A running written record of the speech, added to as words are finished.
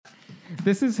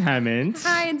This is Hemant.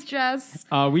 Hi, it's Jess.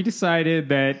 We decided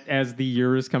that as the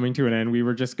year is coming to an end, we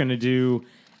were just going to do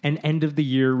an end of the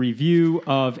year review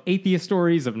of atheist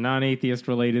stories, of non-atheist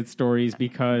related stories,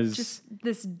 because Just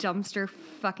this dumpster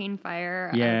fucking fire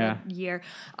of Yeah. a year.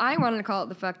 I wanted to call it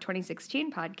the Fuck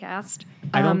 2016 podcast.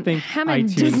 I don't think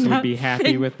Hemant does iTunes would not be happy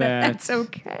think with that. That's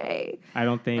okay. I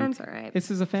don't think That's all right.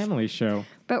 This is a family show.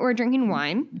 But we're drinking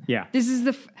wine. Yeah. This is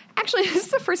actually, this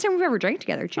is the first time we've ever drank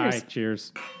together. Cheers. Hi,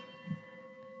 cheers.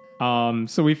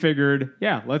 So we figured,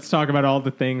 let's talk about all the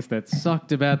things that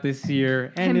sucked about this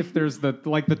year, and if there's the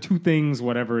two things,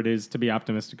 whatever it is, to be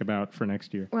optimistic about for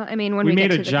next year. Well, I mean, when we we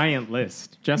made get a to giant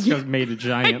list. Jessica made a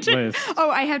giant list. Oh,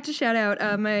 I have to shout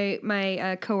out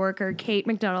my coworker, Kate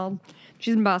McDonald.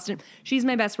 She's in Boston. She's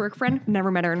my best work friend. Never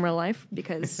met her in real life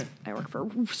because I work for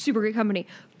a super great company.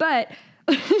 But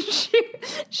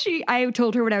I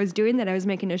told her what I was doing, that I was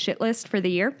making a shit list for the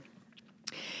year.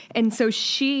 And so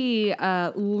she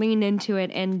leaned into it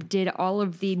and did all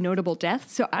of the notable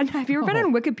deaths. So have you ever been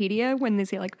on Wikipedia when they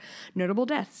say, like, notable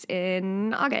deaths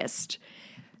in August?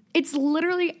 It's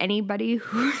literally anybody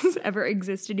who's ever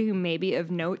existed who may be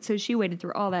of note. So she waded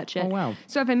through all that shit. Oh, wow.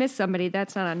 So if I miss somebody,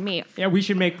 that's not on me. Yeah, we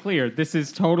should make clear, this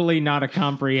is totally not a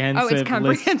comprehensive Oh, it's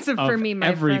comprehensive list for of me,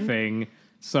 my friend. everything.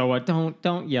 So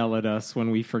don't yell at us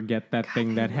when we forget that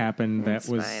thing that happened that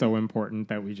was fine. so important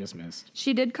that we just missed.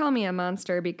 She did call me a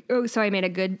monster. So I made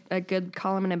a good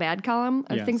column and a bad column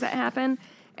of Yes. things that happen.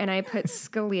 And I put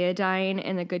Scalia dying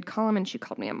in the good column, and she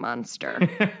called me a monster.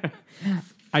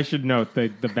 I should note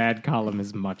that the bad column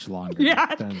is much longer Yeah.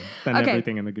 than Okay.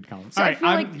 everything in the good column. So All I right, feel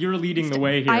like you're leading the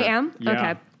way here. I am?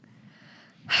 Yeah. Okay.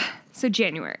 So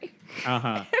January.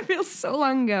 Uh-huh. It feels so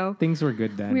long ago. Things were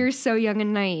good then. We were so young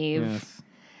and naive. Yes.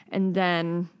 And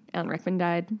then Alan Rickman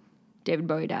died. David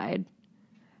Bowie died.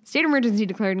 State of emergency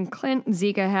declared in Clint.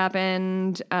 Zika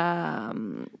happened.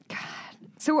 God.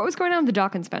 So what was going on with the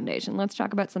Dawkins Foundation? Let's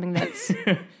talk about something that's These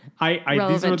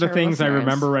relevant were the to our things I listeners.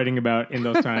 remember writing about in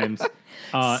those times.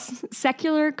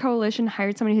 Secular Coalition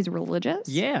hired somebody who's religious.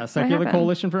 Yeah, What Secular happened?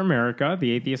 Coalition for America,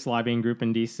 the atheist lobbying group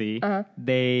in D.C.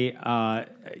 They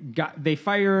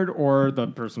fired, or the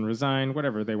person resigned,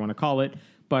 whatever they want to call it.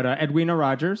 But Edwina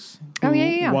Rogers,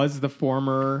 who was the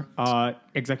former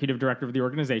executive director of the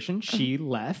organization, she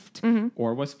left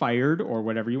or was fired or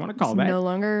whatever you want to call that. No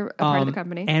longer a part of the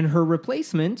company. And her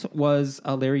replacement was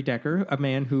Larry Decker, a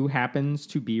man who happens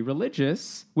to be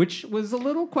religious, which was a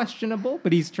little questionable,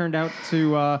 but he's turned out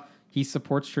to... he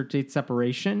supports church-state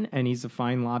separation, and he's a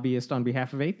fine lobbyist on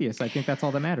behalf of atheists. I think that's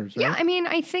all that matters, right? Yeah, I mean,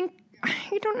 I think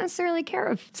I don't necessarily care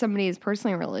if somebody is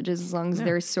personally religious as long as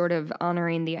they're sort of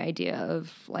honoring the idea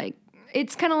of, like,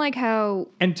 it's kind of like how...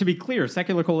 And to be clear,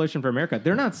 Secular Coalition for America,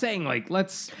 they're not saying, like,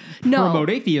 let's No. promote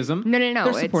atheism. No. They're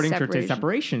It's supporting church-state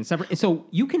separation. So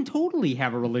you can totally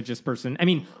have a religious person. I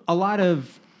mean, a lot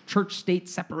of church-state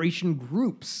separation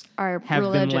groups Are have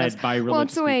religious. been led by religious Well,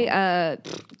 it's the way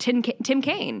people. Tim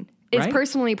Kaine is Right?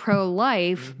 personally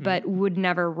pro-life, but would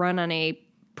never run on a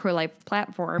pro-life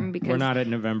platform because... We're not at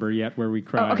November yet where we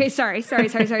cry. Oh, okay, sorry. Okay,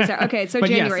 so But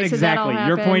January. yes, So that all exactly.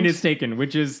 Your point happened. is taken,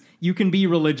 which is you can be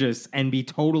religious and be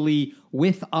totally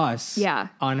with us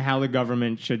on how the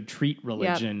government should treat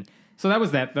religion. So that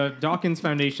was that. The Dawkins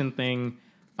Foundation thing.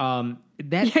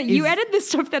 You added this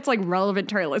stuff that's like relevant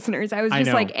to our listeners. I was just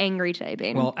know. like angry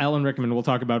typing. Well, Alan Rickman, we'll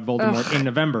talk about Voldemort in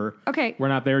November. Okay. We're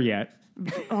not there yet.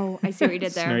 Oh, I see what you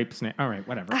did there. Snape. All right,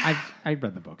 whatever. I've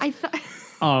read the books. I thought...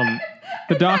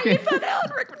 The You Dawkins... thought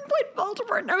Alan Rickman played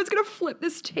Voldemort, and I was going to flip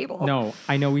this table. No,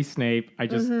 I know he's Snape. I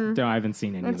just I haven't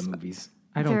seen any of the movies.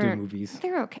 I don't do movies.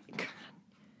 They're okay.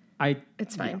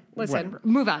 It's fine. Yeah, Listen, whatever.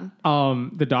 move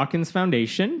on. The Dawkins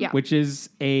Foundation, which is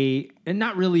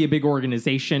not really a big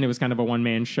organization. It was kind of a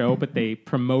one-man show, but they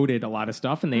promoted a lot of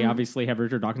stuff, and they obviously have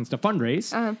Richard Dawkins to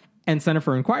fundraise. And Center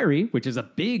for Inquiry, which is a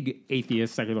big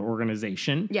atheist secular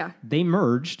organization, they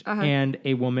merged, and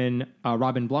a woman,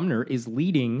 Robin Blumner, is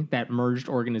leading that merged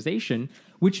organization,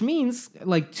 which means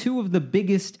like two of the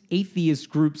biggest atheist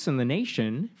groups in the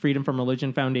nation, Freedom from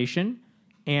Religion Foundation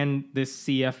and this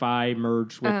CFI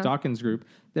merged with Dawkins Group,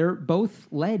 they're both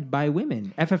led by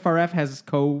women. FFRF has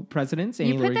co-presidents.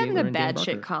 You put that in the bad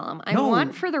shit column. I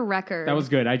want for the record. That was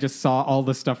good. I just saw all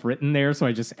the stuff written there, so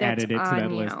I just added it to that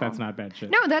list. That's not bad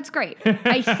shit. No, that's great.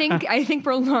 I think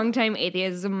for a long time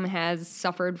atheism has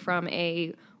suffered from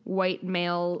a white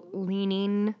male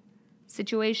leaning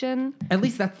situation. At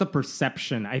least that's the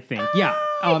perception, I think. Yeah.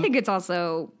 I think it's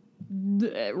also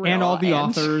real, and all the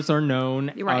authors are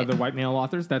known, Right. the white male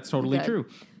authors. That's totally The true.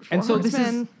 Four And so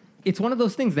Horsemen. it's one of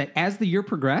those things that as the year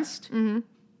progressed,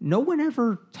 no one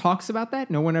ever talks about that.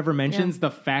 No one ever mentions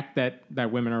the fact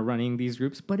that women are running these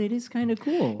groups, but it is kind of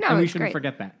cool. No, and we it's shouldn't great.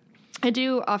 forget that. I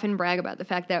do often brag about the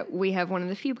fact that we have one of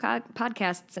the few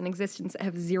podcasts in existence that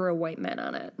have 0 white men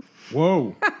on it.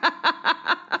 Whoa.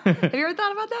 Have you ever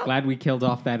thought about that? Glad we killed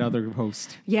off that other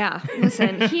host. Yeah.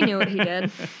 Listen, he knew what he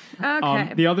did.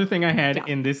 Okay. The other thing I had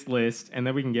in this list, and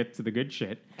then we can get to the good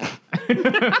shit,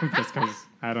 just because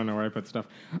I don't know where I put stuff.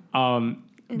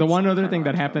 The one other thing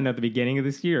that happened at the beginning of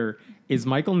this year is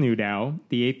Michael Newdow,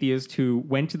 the atheist who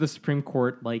went to the Supreme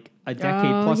Court like a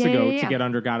decade plus ago to get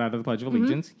under God out of the Pledge of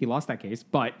Allegiance. He lost that case,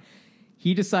 but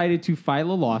he decided to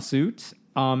file a lawsuit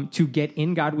to get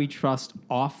In God We Trust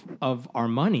off of our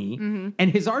money.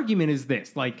 And his argument is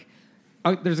this, like,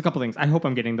 there's a couple things. I hope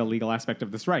I'm getting the legal aspect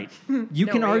of this right. You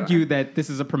can argue that this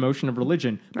is a promotion of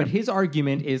religion, but his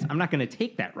argument is, I'm not going to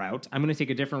take that route. I'm going to take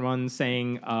a different one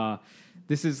saying,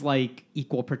 this is like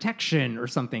equal protection or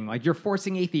something. Like, you're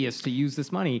forcing atheists to use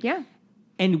this money. Yeah.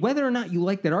 And whether or not you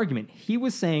like that argument, he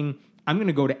was saying, I'm going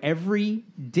to go to every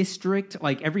district,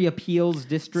 like every appeals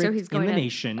district in the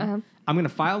nation. I'm going to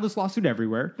file this lawsuit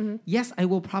everywhere. Yes, I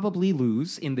will probably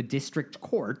lose in the district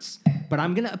courts, but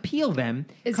I'm going to appeal them.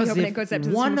 Because if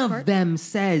one of them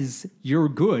says you're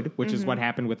good, which is what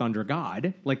happened with Under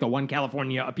God, like the one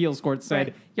California appeals court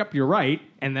said, yep, you're right,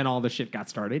 and then all the shit got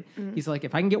started. He's like,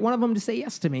 if I can get one of them to say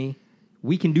yes to me,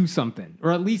 we can do something.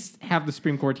 Or at least have the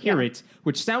Supreme Court hear it,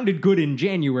 which sounded good in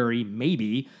January,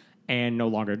 maybe, and no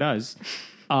longer does.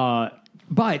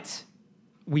 But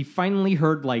we finally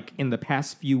heard, like, in the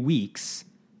past few weeks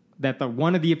that the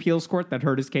one of the appeals court that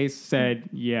heard his case said,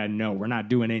 yeah, no, we're not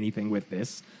doing anything with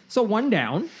this. So one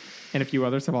down, and a few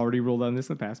others have already ruled on this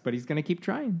in the past, but he's going to keep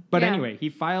trying. But anyway, he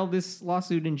filed this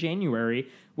lawsuit in January,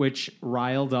 which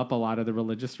riled up a lot of the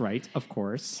religious right, of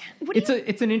course.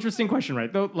 It's an interesting question,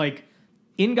 right? Though, like,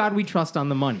 In God We Trust on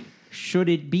the money. Should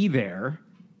it be there?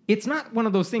 It's not one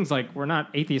of those things like we're not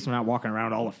atheists, we're not walking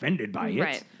around all offended by it.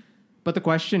 Right. But the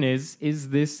question is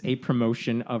this a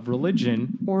promotion of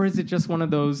religion, or is it just one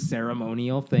of those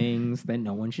ceremonial things that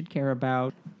no one should care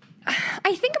about?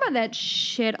 I think about that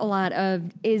shit a lot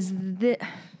I'm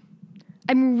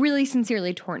really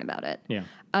sincerely torn about it. Yeah.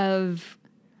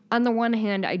 On the one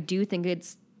hand, I do think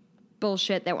it's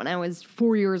bullshit that when I was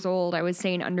 4 years old, I was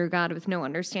saying under God with no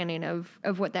understanding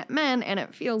of what that meant, and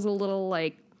it feels a little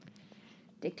like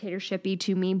dictatorship-y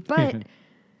to me, but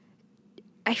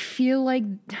I feel like,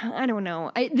 I don't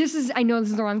know. I know this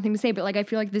is the wrong thing to say, but like I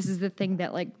feel like this is the thing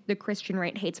that like the Christian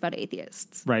right hates about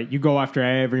atheists. Right. You go after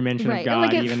every mention of God,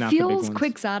 like even not the big ones. It feels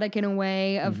quixotic in a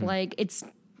way of like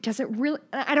does it really?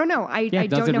 I don't know. I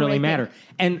don't know. Does it really matter?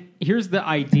 And here's the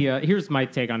idea. Here's my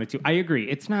take on it too. I agree.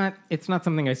 It's not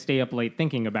something I stay up late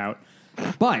thinking about.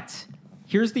 But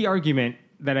here's the argument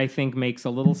that I think makes a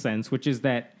little sense, which is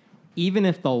that even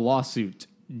if the lawsuit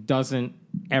doesn't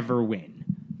ever win,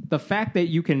 the fact that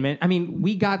you can,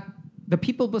 the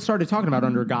people started talking about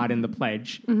Under God in the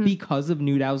Pledge because of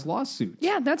Newdow's lawsuit.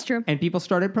 Yeah, that's true. And people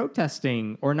started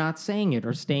protesting or not saying it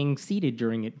or staying seated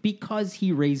during it because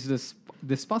he raised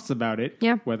this fuss about it,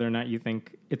 whether or not you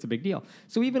think it's a big deal.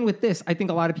 So even with this, I think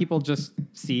a lot of people just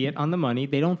see it on the money.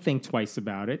 They don't think twice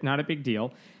about it. Not a big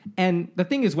deal. And the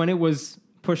thing is, when it was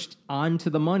pushed onto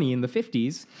the money in the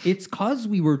 50s, it's because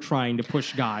we were trying to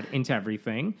push God into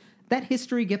everything. That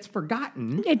history gets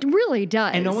forgotten. It really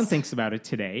does. And no one thinks about it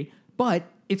today. But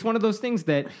it's one of those things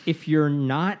that if you're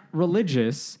not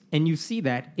religious and you see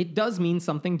that, it does mean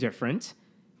something different.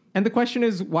 And the question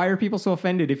is, why are people so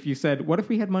offended if you said, what if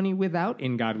we had money without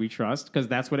In God We Trust? Because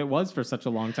that's what it was for such a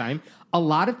long time. A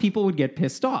lot of people would get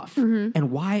pissed off. And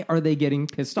why are they getting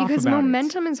pissed off about it? Because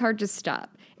momentum is hard to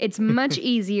stop. It's much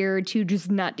easier to just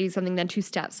not do something than to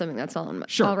stop something that's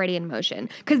already in motion.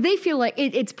 Because they feel like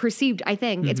it's perceived, I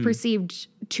think, it's perceived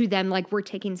to them like we're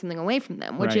taking something away from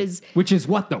them, which is... Which is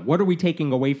what, though? What are we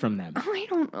taking away from them? I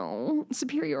don't know.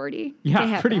 Superiority.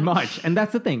 Yeah, pretty much. And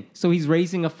that's the thing. So he's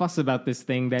raising a fuss about this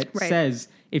thing that says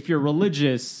if you're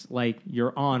religious, like,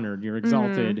 you're honored, you're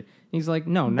exalted. And he's like,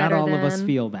 no, not all of us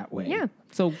feel that way. Yeah.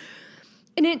 So...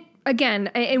 And it, again,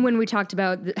 and when we talked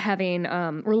about having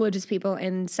religious people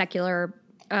in secular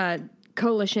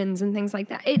coalitions and things like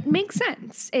that, it makes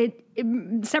sense.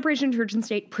 Separation of church and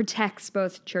state protects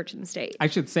both church and state. I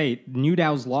should say,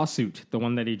 Newdow's lawsuit, the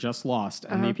one that he just lost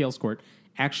in the appeals court,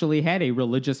 actually had a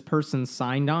religious person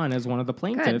signed on as one of the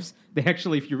plaintiffs. They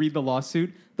actually, if you read the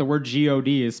lawsuit, the word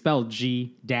G-O-D is spelled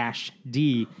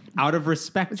G-D, out of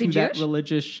respect to that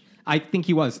religious... I think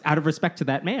he was, out of respect to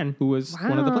that man who was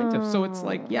one of the plaintiffs. So it's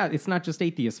like, yeah, it's not just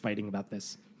atheists fighting about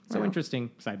this. So interesting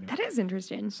side note. That is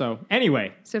interesting. So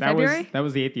anyway, February? that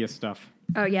was the atheist stuff.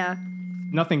 Oh, yeah.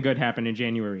 nothing good happened in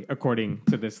January, according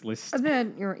to this list. Okay,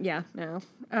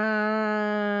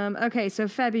 so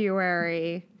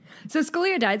February. So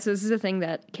Scalia died, so this is a thing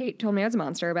that Kate told me I was a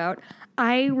monster about.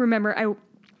 I remember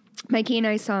Mikey and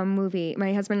I saw a movie,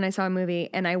 my husband and I saw a movie,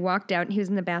 and I walked out, and he was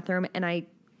in the bathroom, and I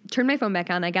turned my phone back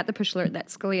on, I got the push alert that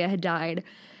Scalia had died,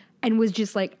 and was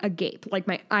just like agape. Like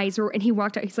my eyes were, and he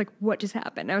walked out, he's like, what just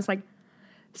happened? I was like,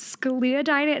 Scalia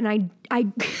died, and I I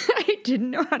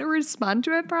didn't know how to respond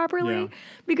to it properly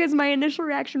because my initial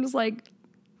reaction was like,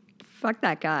 fuck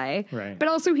that guy. Right. But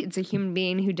also, it's a human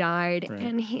being who died,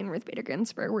 and he and Ruth Bader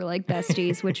Ginsburg were like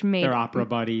besties, which made... They're opera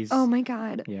buddies. Oh, my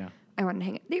God. Yeah. I want to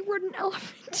hang it. They rode an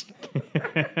elephant.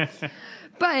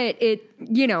 But he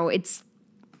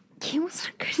was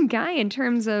a good guy in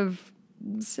terms of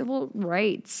civil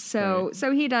rights. So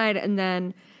he died, and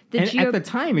then... At the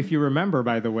time, if you remember,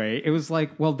 by the way, it was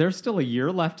like, well, there's still a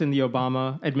year left in the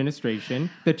Obama administration.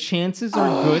 The chances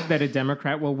are good that a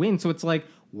Democrat will win. So it's like,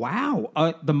 wow,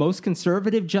 the most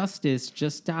conservative justice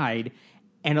just died,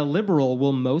 and a liberal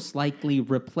will most likely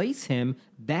replace him.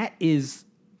 That is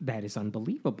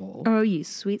unbelievable. Oh, you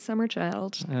sweet summer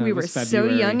child. We were so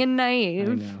young and naive.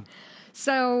 I know.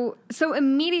 So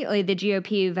immediately the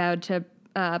GOP vowed to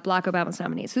block Obama's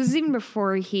nominees. So this is even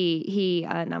before he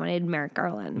nominated Merrick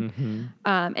Garland. Mm-hmm.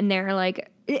 And they're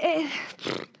like,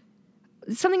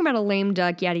 something about a lame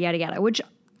duck, yada, yada, yada, which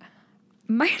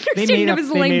my understanding of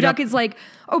his lame duck is like,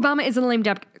 Obama is a lame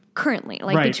duck currently,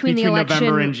 like between the election.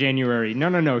 November and January.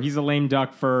 No. He's a lame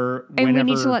duck for whenever. And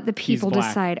we need to let the people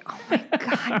decide. Oh my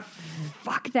God,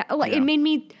 fuck that. Like, it made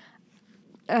me,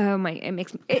 it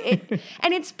makes me,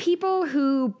 and it's people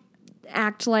who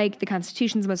act like the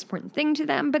Constitution's the most important thing to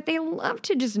them, but they love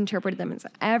to just interpret them as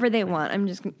ever they want.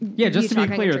 Just to be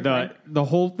clear, the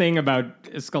whole thing about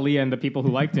Scalia and the people who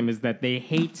liked him is that they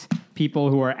hate people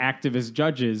who are activist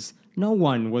judges. No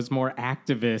one was more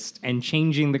activist and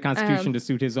changing the Constitution to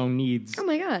suit his own needs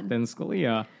than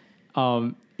Scalia.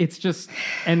 It's just,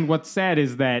 and what's sad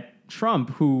is that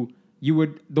Trump,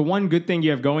 the one good thing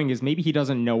you have going is maybe he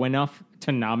doesn't know enough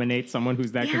to nominate someone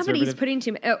who's that conservative. But he's putting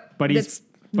too many.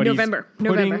 November.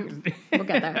 We'll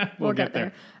get there. We'll get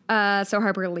there. So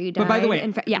Harper Lee died. But by the way,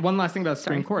 one last thing about the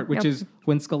Supreme Court, which is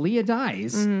when Scalia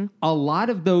dies, a lot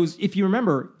of those, if you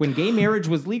remember, when gay marriage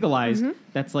was legalized,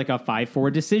 that's like a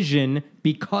 5-4 decision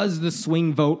because the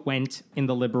swing vote went in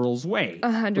the liberals' way.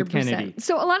 100%. With Kennedy.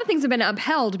 So a lot of things have been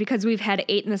upheld because we've had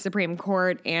 8 in the Supreme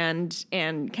Court, and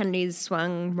Kennedy's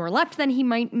swung more left than he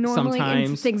might normally. Sometimes.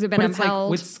 And things have been upheld.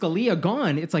 Like, with Scalia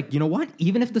gone, it's like, you know what?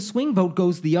 Even if the swing vote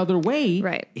goes the other way,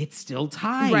 it's still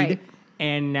tied. Right.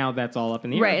 And now that's all up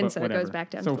in the air. Right, and so it goes back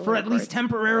down to the for at least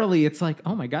temporarily, it's like,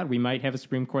 oh my God, we might have a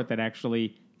Supreme Court that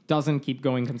actually doesn't keep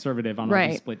going conservative on all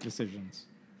these split decisions.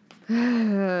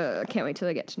 Can't wait till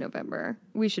I get to November.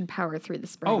 We should power through the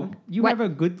spring. Oh, you have a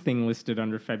good thing listed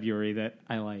under February that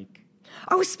I like.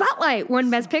 Oh, Spotlight won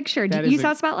Best Picture. You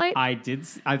saw Spotlight? I did.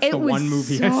 It's the one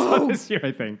movie I saw this year,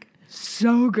 I think.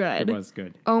 So good. It was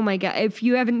good. Oh my God. If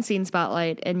you haven't seen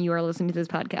Spotlight and you are listening to this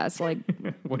podcast, like...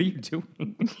 What are you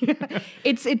doing?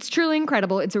 It's truly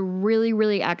incredible. It's a really,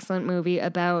 really excellent movie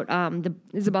about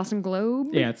is it Boston Globe?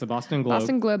 Yeah, it's the Boston Globe.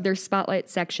 Boston Globe, their Spotlight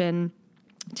section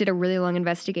did a really long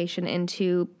investigation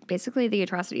into basically the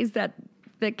atrocities that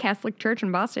the Catholic Church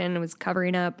in Boston was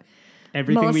covering up.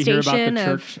 Everything we hear about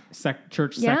the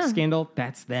church sex scandal,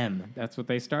 that's them. That's what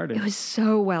they started. It was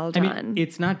so well done. I mean,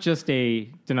 it's not just a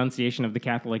denunciation of the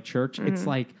Catholic Church. It's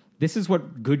like, this is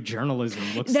what good journalism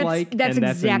looks like. That's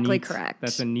exactly correct.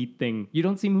 That's a neat thing. You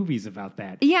don't see movies about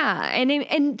that. Yeah,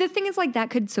 and the thing is, like, that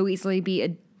could so easily be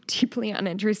a deeply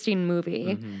uninteresting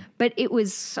movie, but it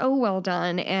was so well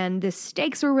done, and the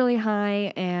stakes were really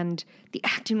high, and the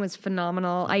acting was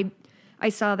phenomenal. I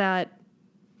saw that.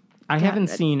 I haven't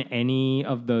seen any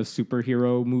of the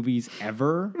superhero movies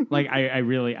ever. Like,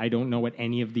 I don't know what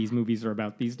any of these movies are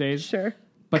about these days. Sure.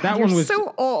 But that one was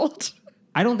so old.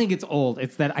 I don't think it's old.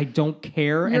 It's that I don't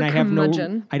care, and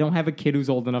I don't have a kid who's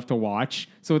old enough to watch.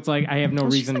 So it's like I have no reason to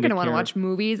care. She's not going to want to watch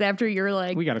movies after you're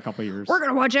like... We got a couple years. We're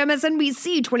going to watch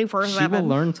MSNBC 24/7. She will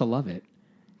learn to love it.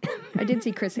 I did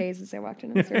see Chris Hayes as I walked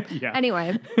in. Yeah.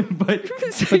 Anyway. but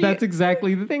that's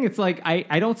exactly the thing. It's like,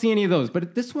 I don't see any of those.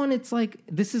 But this one, it's like,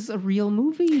 this is a real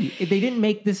movie. They didn't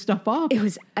make this stuff up. It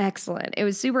was excellent. It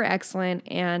was super excellent.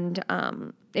 And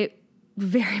it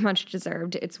very much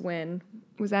deserved its win.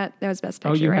 That was Best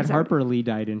Picture. Oh, you had Harper Lee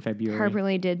died in February. Harper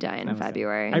Lee did die in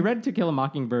February. I read To Kill a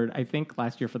Mockingbird, I think,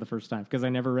 last year for the first time because I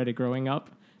never read it growing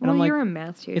up. And well, I'm like, you're a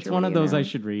math teacher. It's one of those I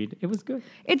should read. It was good.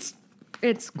 It's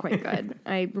quite good.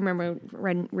 I remember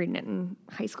reading it in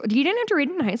high school. You didn't have to read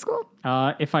it in high school?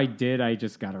 If I did, I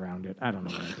just got around it. I don't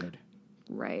know what I did.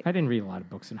 Right. I didn't read a lot of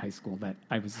books in high school that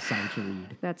I was assigned to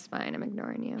read. That's fine. I'm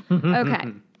ignoring you.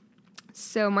 Okay.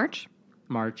 So March.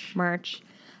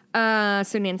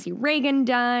 So Nancy Reagan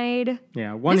died.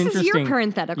 Yeah, this is your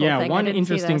parenthetical thing. One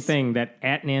interesting thing that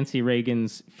at Nancy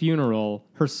Reagan's funeral,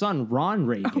 her son Ron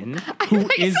Reagan, who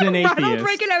is an atheist. Ronald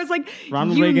Reagan. I was like,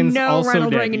 Ronald Reagan's also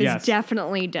Ronald dead, Reagan yes. is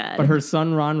definitely dead. But her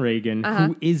son Ron Reagan,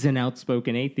 who is an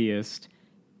outspoken atheist,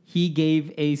 he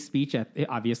gave a speech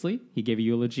he gave a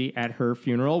eulogy at her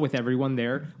funeral with everyone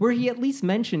there, where he at least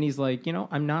mentioned, he's like,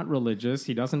 I'm not religious.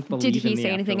 He doesn't believe in the afterlife. Did he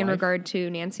say anything in afterlife. regard to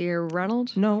Nancy or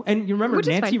Ronald? No. And you remember,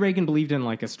 Nancy Reagan believed in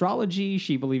like astrology.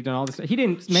 She believed in all this. He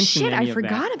didn't mention any of that.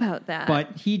 I forgot about that.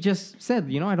 But he just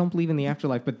said, I don't believe in the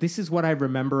afterlife, but this is what I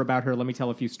remember about her. Let me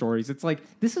tell a few stories. It's like,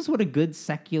 this is what a good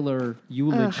secular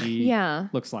eulogy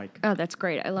looks like. Oh, that's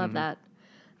great. I love that.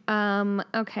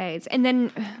 Okay. And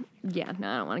then, no,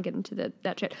 I don't want to get into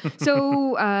that shit.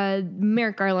 So,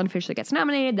 Merrick Garland officially gets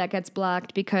nominated. That gets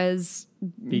blocked because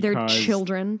they're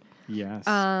children. Yes.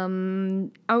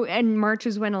 And March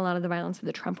is when a lot of the violence of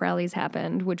the Trump rallies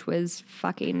happened, which was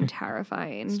fucking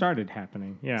terrifying. Started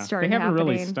happening. Yeah. They haven't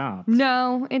really stopped.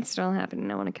 No, it's still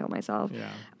happening. I want to kill myself.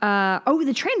 Yeah.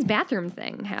 The trans bathroom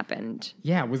thing happened.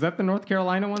 Yeah. Was that the North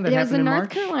Carolina one that happened in March? It was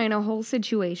the North Carolina whole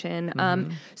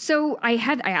situation. So I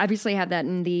obviously have that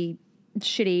in the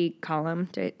shitty column.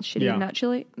 Not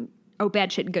chilly? Oh,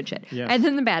 bad shit, good shit. Yes. And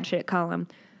then the bad shit column.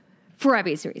 For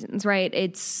obvious reasons, right?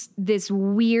 It's this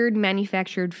weird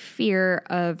manufactured fear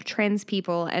of trans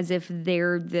people as if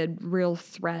they're the real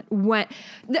threat.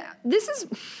 This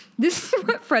is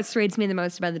what frustrates me the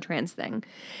most about the trans thing,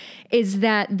 is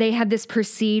that they have this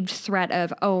perceived threat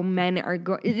of, men are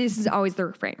going. This is always the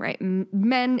refrain, right?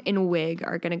 Men in a wig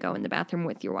are going to go in the bathroom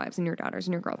with your wives and your daughters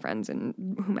and your girlfriends and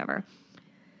whomever.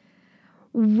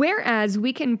 Whereas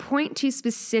we can point to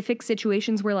specific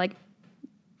situations where, like,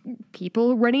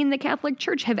 people running the Catholic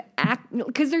Church have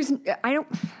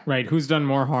right, who's done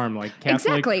more harm, like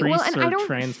Catholic priests or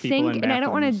trans people in bathrooms? And I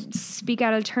don't want to speak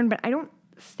out of turn, but I don't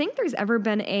think there's ever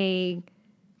been a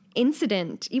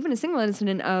incident, even a single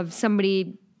incident of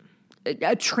somebody,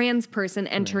 a trans person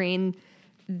entering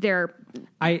their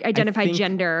identified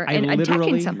gender and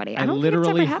attacking somebody. I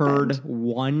literally heard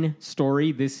one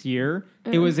story this year.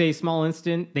 It was a small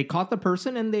incident. They caught the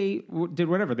person and they did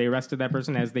whatever. They arrested that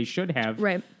person as they should have.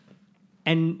 Right.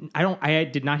 And I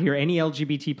did not hear any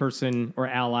LGBT person or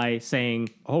ally saying,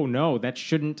 "Oh no, they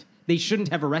shouldn't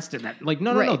have arrested that." Like,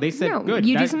 no. They said, "Good,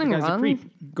 you do something wrong. A creep.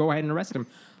 Go ahead and arrest him."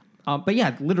 But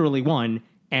yeah, literally one,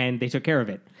 and they took care of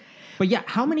it. But yeah,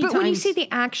 how many times... But when you see the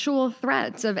actual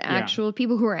threats of actual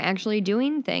people who are actually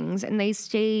doing things and they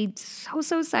stay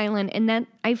so silent, and that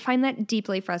I find that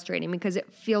deeply frustrating because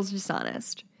it feels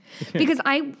dishonest. Because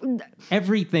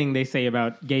everything they say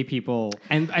about gay people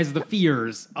and as the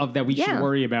fears of that we should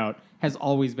worry about has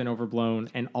always been overblown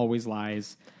and always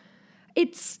lies.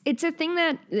 It's a thing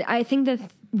that I think that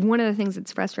one of the things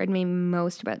that's frustrated me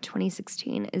most about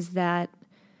 2016 is that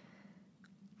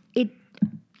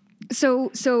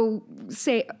So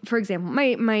say, for example,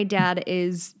 my dad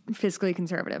is fiscally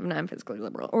conservative and I'm fiscally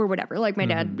liberal or whatever. Like my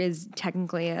dad is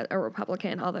technically a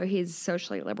Republican, although he's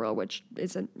socially liberal, which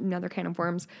is another can of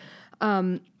worms.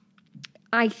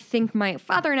 I think my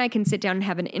father and I can sit down and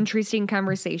have an interesting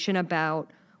conversation about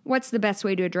what's the best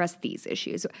way to address these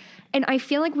issues. And I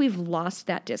feel like we've lost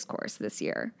that discourse this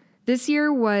year. This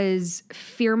year was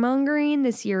fear-mongering.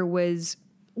 This year was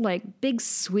like big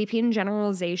sweeping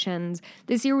generalizations.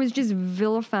 This year was just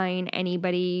vilifying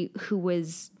anybody who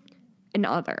was an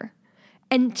other.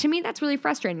 And to me, that's really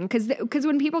frustrating because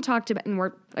when people talked about, and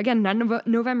we're, again, not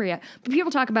November yet, but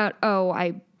people talk about,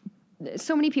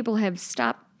 so many people have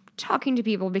stopped talking to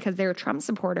people because they're Trump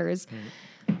supporters.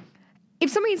 If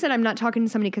somebody said, I'm not talking to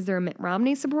somebody because they're a Mitt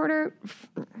Romney supporter,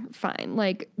 fine.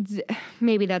 Like,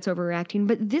 maybe that's overreacting.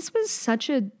 But this was such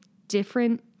a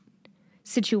different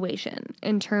situation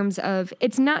in terms of,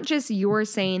 it's not just you're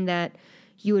saying that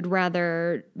you would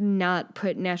rather not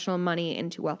put national money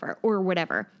into welfare or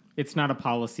whatever. It's not a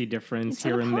policy difference it's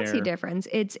here not a and policy there. Difference.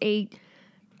 It's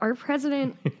our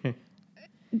president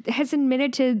has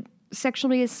admitted to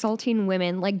sexually assaulting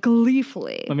women, like,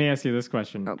 gleefully. Let me ask you this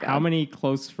question. Oh, God. How many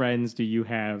close friends do you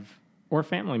have or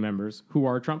family members who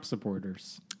are Trump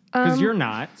supporters? Because you're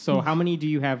not. So how many do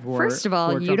you have who First of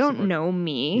all, you don't know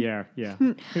me. Yeah.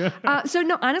 So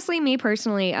no, honestly, me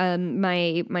personally,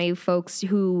 my folks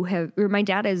who have, or my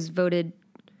dad has voted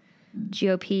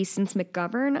GOP since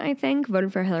McGovern, I think,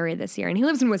 voted for Hillary this year. And he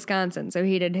lives in Wisconsin, so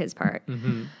he did his part.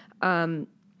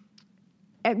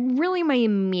 Really, my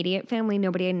immediate family,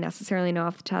 nobody I necessarily know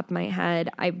off the top of my head.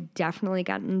 I've definitely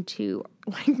gotten to,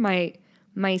 like,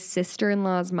 my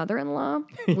sister-in-law's mother-in-law,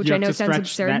 which You I have know to sounds stretch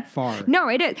absurd. that far. No,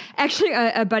 I did. Actually,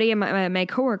 a buddy of my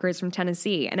coworker is from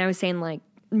Tennessee, and I was saying like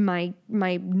my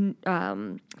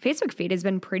Facebook feed has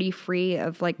been pretty free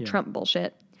of like Trump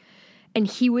bullshit. And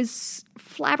he was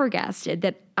flabbergasted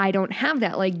that I don't have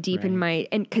that like deep in my,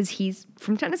 and because he's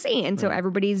from Tennessee, and so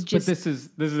everybody's just. But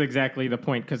this is exactly the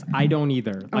point, because I don't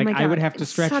either. Oh Like my I would God, have to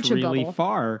it's stretch such a really bubble.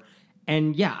 far.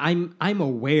 And yeah, I'm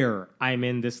aware I'm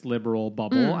in this liberal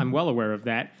bubble. I'm well aware of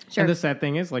that. Sure. And the sad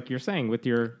thing is, like you're saying with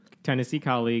your Tennessee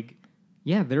colleague,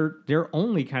 yeah, they're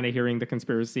only kind of hearing the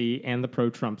conspiracy and the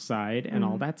pro-Trump side and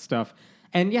all that stuff.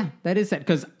 And yeah, that is sad,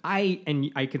 because I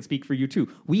can speak for you too.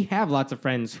 We have lots of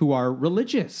friends who are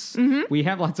religious. We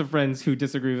have lots of friends who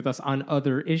disagree with us on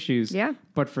other issues. Yeah.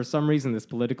 But for some reason, this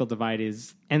political divide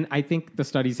is, and I think the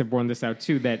studies have borne this out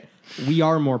too, that we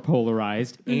are more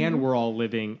polarized and we're all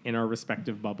living in our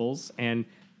respective bubbles. And,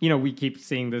 you know, we keep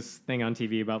seeing this thing on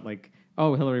TV about like,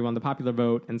 oh, Hillary won the popular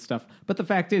vote and stuff. But the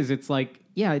fact is, it's like,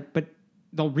 yeah, but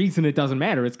the reason it doesn't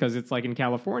matter is because it's like in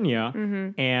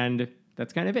California and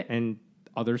that's kind of it. And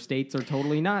other states are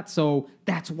totally not. So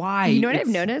that's why. You know what I've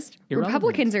noticed? irrelevant.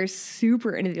 Republicans are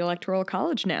super into the Electoral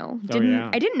College now. yeah.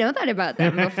 I didn't know that about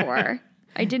them before.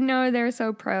 I didn't know they're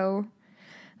so pro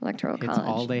Electoral It's College.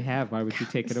 all they have. Why would you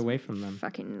take it away from them?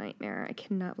 Fucking nightmare. I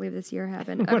cannot believe this year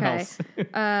happened. What Okay.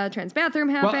 else? Trans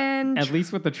bathroom Well, happened. at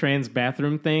least with the trans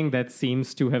bathroom thing, that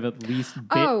seems to have at least bit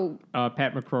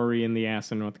Pat McCrory in the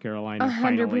ass in North Carolina.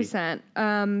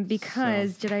 100%.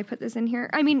 Because did I put this in here?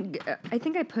 I mean, I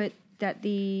think I put that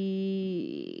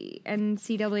the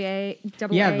NCAA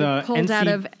pulled out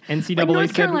of NCAA like North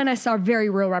said- Carolina saw very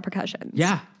real repercussions.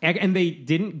 Yeah, and they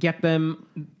didn't get them.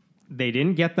 They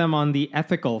didn't get them on the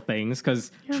ethical things,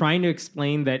 because trying to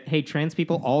explain that, hey, trans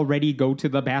people already go to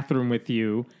the bathroom with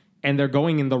you and they're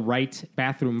going in the right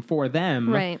bathroom for them.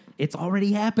 Right. It's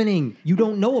already happening. You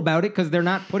don't know about it because they're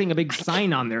not putting a big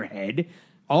sign on their head.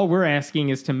 All we're asking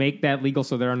is to make that legal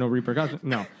so there are no repercussions.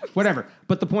 No, whatever.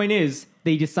 But the point is,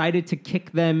 they decided to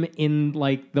kick them in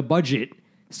like the budget.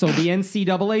 So the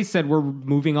NCAA said, we're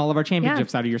moving all of our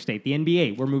championships out of your state. The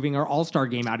NBA, we're moving our All-Star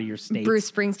game out of your state. Bruce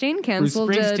Springsteen canceled.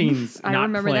 Bruce Springsteen's I not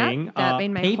remember playing. that made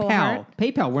my whole heart.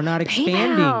 PayPal, we're not expanding.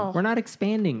 PayPal. We're not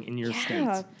expanding in your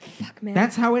states. Fuck, man.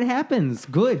 That's how it happens.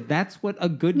 Good. That's what a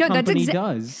good company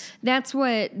does. That's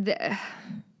what.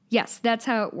 Yes, that's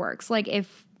how it works. Like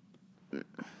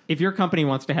If your company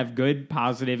wants to have good,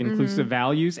 positive, inclusive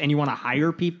values, and you want to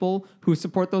hire people who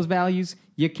support those values,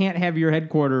 you can't have your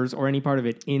headquarters or any part of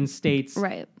it in states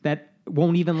that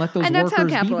won't even let those and workers that's how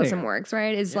be capitalism there. works,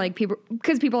 right? Is like people,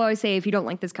 because people always say, if you don't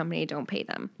like this company, don't pay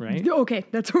them. Right. Okay,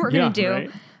 that's what we're gonna do.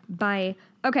 Right. Bye.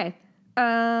 Okay. Where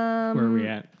are we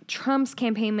at? Trump's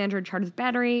campaign manager charged with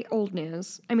battery. Old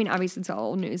news. I mean, obviously it's all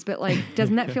old news, but like,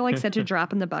 doesn't that feel like such a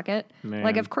drop in the bucket? Man.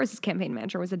 Like, of course his campaign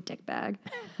manager was a dickbag.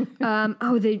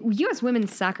 The U.S.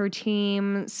 women's soccer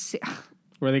team.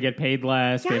 Where they get paid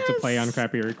less, they have to play on Yes.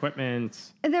 crappier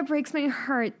equipment. That breaks my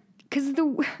heart because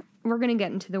we're going to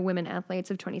get into the women athletes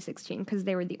of 2016 because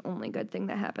they were the only good thing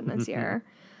that happened this year.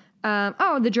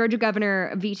 The Georgia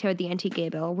governor vetoed the anti-gay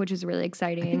bill, which is really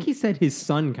exciting. I think he said his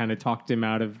son kind of talked him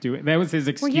out of doing. That was his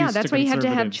excuse. Well, yeah, that's to why you have to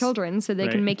have conservatives. children so they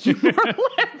Right. can make you more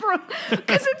liberal.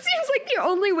 Because it seems like the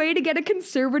only way to get a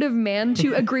conservative man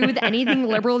to agree with anything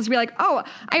liberal is to be like, oh,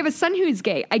 I have a son who's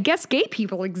gay. I guess gay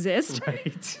people exist.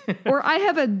 Right. Or I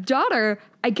have a daughter.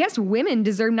 I guess women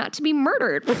deserve not to be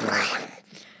murdered.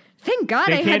 Thank God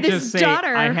They I had can't this just say,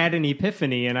 daughter. I had an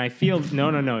epiphany and I feel, no,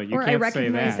 you or can't I say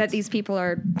recognize that. that. these people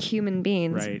are human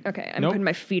beings. Right. Okay, I'm Nope. putting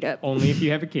my feet up. Only if you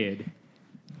have a kid.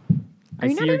 Are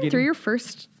you not even through your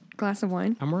first glass of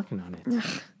wine? I'm working on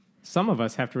it. Some of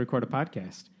us have to record a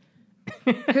podcast.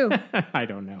 Who? I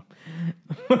don't know.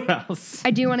 What else? I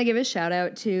do want to give a shout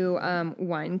out to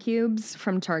Wine Cubes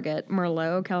from Target,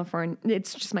 Merlot, California.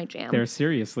 It's just my jam. They're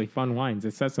seriously fun wines.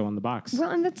 It says so on the box. Well,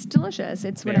 and that's delicious.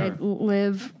 It's what They I are.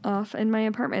 live off in my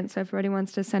apartment. So if everybody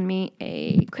wants to send me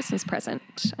a Christmas present,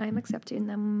 I'm accepting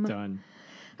them. Done.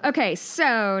 Okay,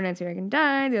 so Nancy Reagan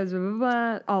died. Blah, blah, blah,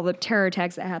 blah, all the terror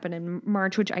attacks that happened in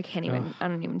March, which I can't even. I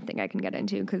don't even think I can get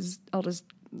into because I'll just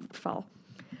fall.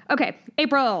 Okay,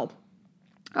 April.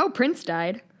 Oh, Prince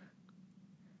died.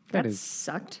 That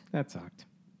sucked. That sucked.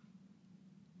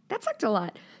 That sucked a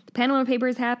lot. The Panama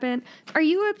Papers happened. Are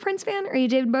you a Prince fan? Are you a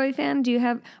David Bowie fan? Do you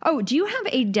have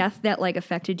a death that like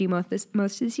affected you most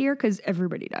this year? Because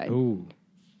everybody died. Ooh.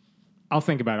 I'll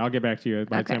think about it. I'll get back to you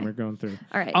by the Okay. time we're going through.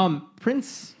 All right.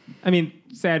 Prince, I mean,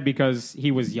 sad because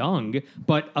he was young,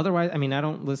 but otherwise, I mean, I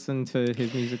don't listen to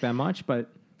his music that much,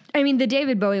 but I mean, the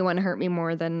David Bowie one hurt me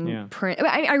more than Prince.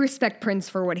 I respect Prince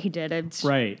for what he did. And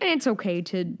it's okay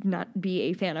to not be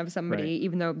a fan of somebody,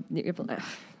 even though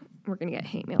we're going to get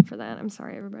hate mail for that. I'm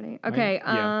sorry, everybody. Okay.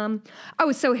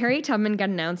 So Harriet Tubman got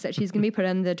announced that she's going to be put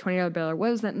on the $20 bill.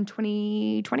 What was that, in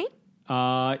 2020?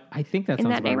 I think that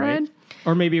sounds about right.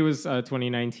 Or maybe it was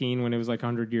 2019 when it was like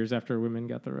 100 years after women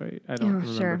got the right. I don't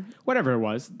remember. Sure. Whatever it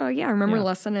was. Oh, yeah. I remember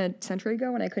less than a century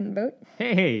ago when I couldn't vote.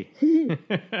 Hey.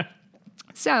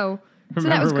 So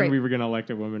remember that was when great. we were going to elect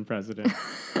a woman president?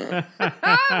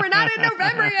 We're not in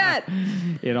November yet.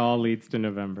 It all leads to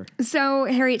November. So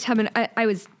Harriet Tubman, I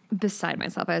was beside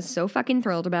myself. I was so fucking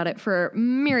thrilled about it for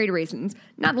myriad reasons,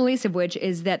 not the least of which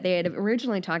is that they had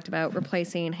originally talked about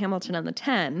replacing Hamilton on the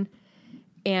 10,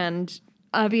 and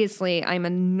obviously I'm a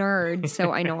nerd,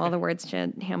 so I know all the words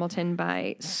to Hamilton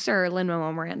by Sir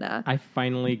Lin-Manuel Miranda. I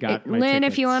finally got my Lin,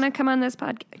 tickets. if you want to come on this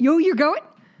podcast. You're going?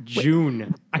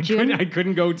 June. I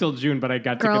couldn't go till June, but I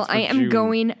got Girl, tickets for June. I am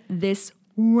going this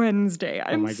Wednesday.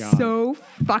 I'm so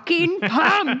fucking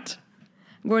pumped.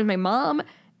 I'm going with my mom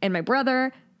and my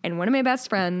brother and one of my best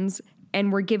friends,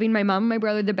 and we're giving my mom and my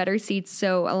brother the better seats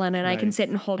so Alana and I can sit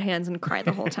and hold hands and cry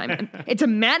the whole time. It's a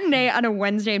matinee on a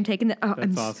Wednesday. I'm taking the...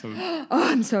 That's awesome. Oh,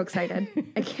 I'm so excited.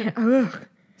 I can't... Ugh.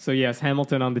 So yes,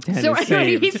 Hamilton on the 10 so is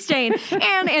anyway, saved. He's staying.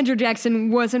 And Andrew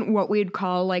Jackson wasn't what we'd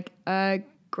call like a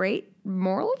great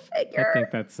moral figure. I think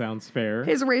that sounds fair.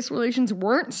 His race relations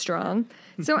weren't strong.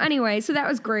 So anyway, so that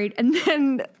was great. And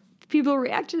then people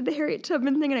reacted to the Harriet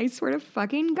Tubman thing, and I swear to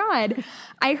fucking God,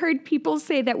 I heard people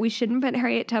say that we shouldn't put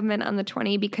Harriet Tubman on the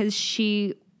 20 because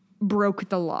she broke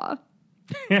the law.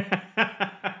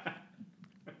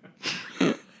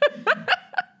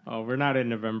 Oh, we're not in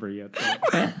November yet.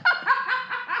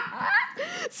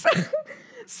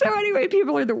 So anyway,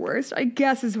 people are the worst, I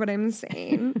guess is what I'm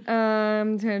saying.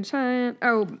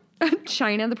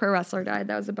 China, the pro wrestler, died.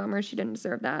 That was a bummer. She didn't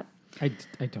deserve that. I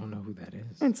don't know who that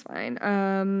is. It's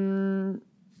fine.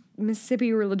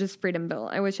 Mississippi Religious Freedom Bill.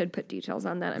 I wish I'd put details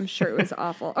on that. I'm sure it was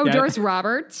awful. Oh, Doris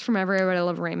Roberts from Everybody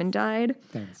Love Raymond died.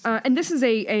 And this is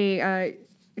a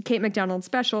Kate McDonald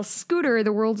special. Scooter,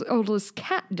 the world's oldest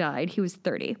cat, died. He was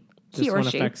 30. This one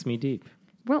affects me deep.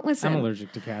 Well, listen. I'm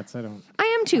allergic to cats. I am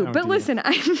too. But listen,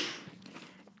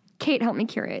 Kate helped me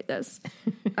curate this.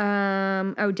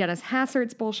 Dennis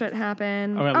Hassert's bullshit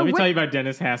happened. Oh, let me tell you about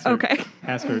Dennis Hassert. Okay.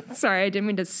 Hassert. Sorry, I didn't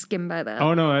mean to skim by that.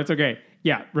 Oh, no, that's okay.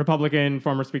 Yeah, Republican,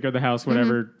 former Speaker of the House,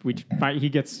 whatever. He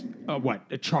gets,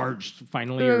 charged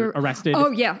finally or arrested?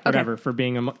 Oh, yeah. Okay. Whatever, for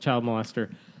being a child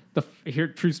molester.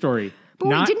 True story. But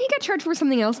wait, didn't he get charged for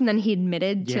something else and then he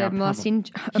admitted to molesting?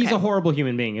 Okay. He's a horrible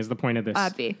human being is the point of this.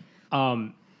 Obvi.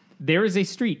 There is a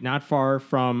street not far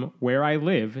from where I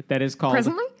live that is called...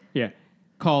 Presently? Yeah.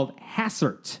 Called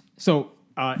Hassert. So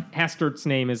Hassert's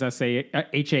name is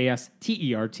H-A-S-T-E-R-T.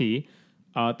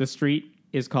 The street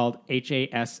is called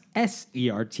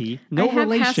H-A-S-S-E-R-T. No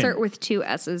relation. I have Hassert with 2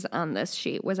 S's on this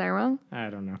sheet. Was I wrong?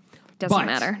 I don't know. Doesn't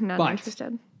matter. Not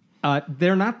interested.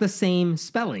 They're not the same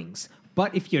spellings.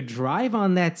 But if you drive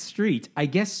on that street, I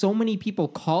guess so many people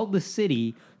called the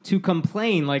city to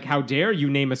complain, like, how dare you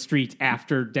name a street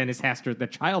after Dennis Hastert, the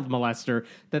child molester,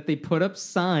 that they put up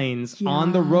signs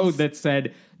on the road that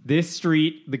said, this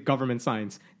street, the government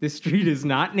signs, this street is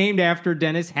not named after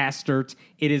Dennis Hastert.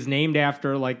 It is named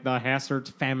after, like, the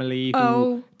Hastert family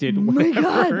who did whatever. My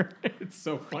God. It's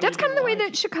so funny. That's kind of the way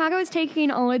that Chicago is taking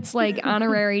all its, like,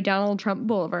 honorary Donald Trump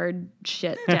Boulevard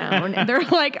shit down. And they're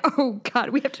like, oh,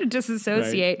 God, we have to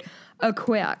disassociate a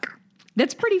quick.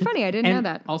 That's pretty funny. I didn't know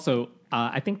that. Also,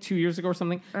 I think 2 years ago or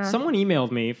something, someone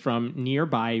emailed me from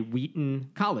nearby Wheaton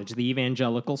College, the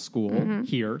evangelical school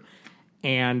here,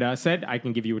 and said, I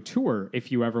can give you a tour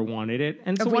if you ever wanted it.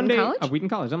 And so one day, of Wheaton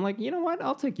College, I'm like, you know what?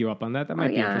 I'll take you up on that. That might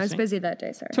be interesting. I was busy that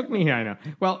day, sorry. I know.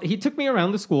 Well, he took me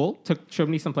around the school, showed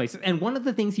me some places. And one of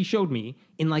the things he showed me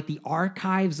in like the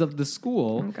archives of the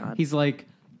school, he's like,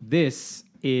 this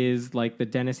is like the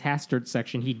Dennis Hastert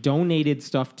section. He donated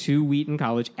stuff to Wheaton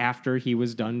College after he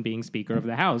was done being Speaker of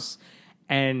the House.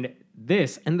 And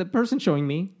the person showing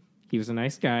me, he was a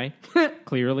nice guy.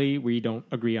 Clearly, we don't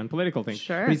agree on political things.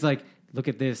 Sure. But he's like, look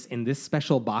at this. In this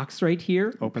special box right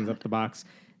here, opens up the box.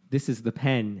 This is the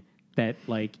pen that,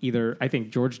 like, either, I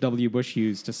think, George W. Bush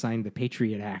used to sign the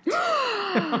Patriot Act.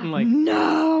 I'm like,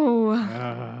 no.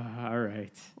 All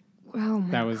right. Oh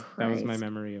my that was my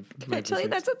memory of. Can I tell you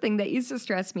that's a thing that used to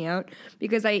stress me out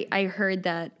because I heard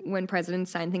that when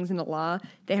presidents sign things into law,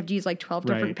 they have to use like 12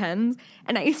 different pens,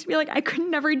 and I used to be like, I could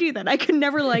never do that. I could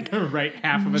never like write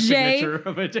half of a J, signature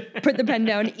of it. Put the pen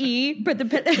down. E, put the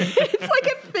pen. It's like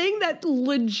a thing that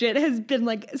legit has been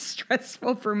like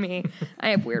stressful for me. I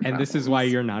have weird. And problems. this is why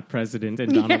you're not president,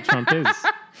 and Donald Trump is.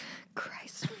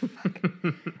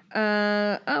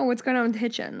 What's going on with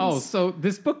Hitchens? Oh, so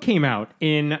this book came out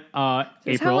in April.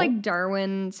 How like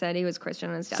Darwin said he was Christian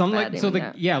on his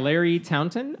deathbed. Larry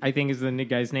Taunton, I think is the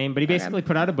guy's name, but he basically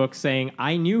put out a book saying,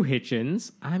 I knew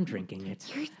Hitchens. I'm drinking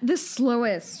it. You're the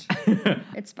slowest.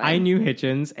 It's fine. I knew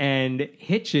Hitchens, and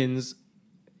Hitchens,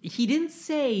 he didn't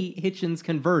say Hitchens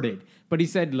converted, but he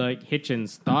said, like,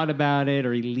 Hitchens thought about it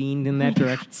or he leaned in that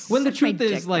direction. When the truth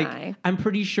is, like, I'm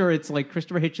pretty sure it's like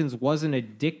Christopher Hitchens wasn't a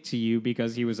dick to you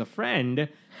because he was a friend,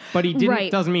 but he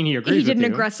didn't, doesn't mean he agrees with you. He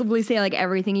didn't aggressively say, like,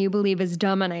 everything you believe is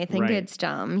dumb and I think it's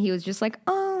dumb. He was just like,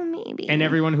 oh, maybe. And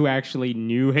everyone who actually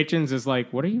knew Hitchens is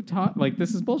like, what are you talking? Like,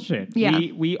 this is bullshit. Yeah.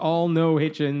 We all know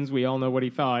Hitchens. We all know what he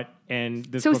thought. And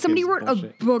this so book somebody is wrote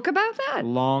bullshit. A book about that?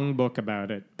 Long book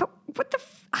about it. But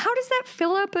how does that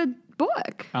fill up a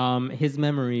book? His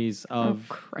memories of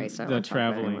the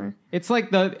traveling. It's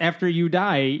like after you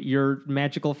die, your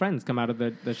magical friends come out of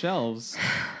the shelves,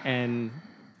 and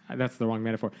that's the wrong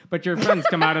metaphor. But your friends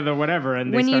come out of the whatever,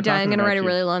 and when you die, I'm going to write a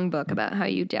really long book about how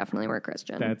you definitely were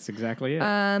Christian. That's exactly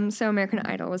it. So American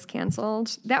Idol was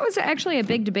canceled. That was actually a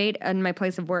big debate in my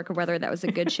place of work of whether that was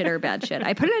a good shit or a bad shit.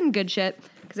 I put it in good shit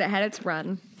because it had its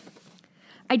run.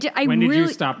 When did you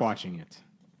stop watching it?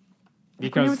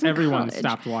 Because everyone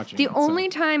stopped watching the only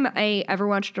time I ever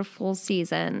watched a full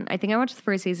season, I think I watched the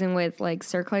first season with like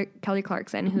Sir Kelly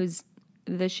Clarkson, who's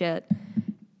the shit.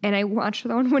 And I watched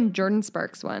the one when Jordan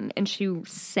Sparks won, and she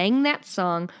sang that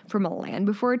song from A Land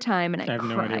Before Time, and I cried.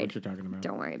 No idea what you're talking about.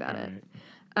 Don't worry about it.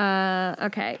 Right.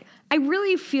 Okay. I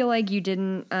really feel like you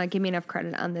didn't give me enough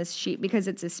credit on this sheet because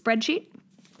it's a spreadsheet.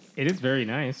 It is very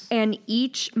nice. And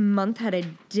each month had a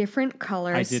different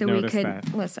color. I did notice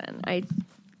that. Listen,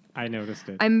 I noticed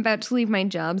it. I'm about to leave my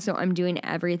job, so I'm doing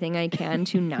everything I can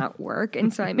to not work.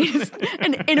 And so I made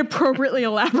an inappropriately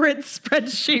elaborate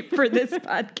spreadsheet for this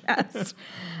podcast.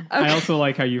 Okay. I also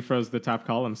like how you froze the top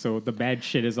column, so the bad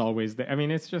shit is always there. I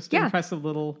mean, it's just an impressive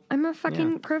little... I'm a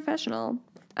fucking professional.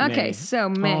 Okay, so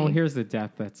May. Oh, here's the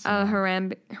death that's...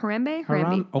 Harambe?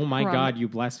 Oh my God, you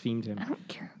blasphemed him. I don't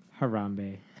care.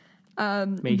 Harambe.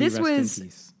 May this he rest in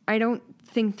peace. I don't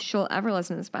think she'll ever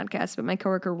listen to this podcast, but my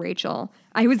coworker Rachel,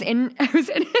 I was in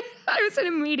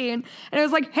a meeting and I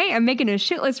was like, hey, I'm making a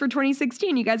shit list for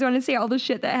 2016. You guys want to see all the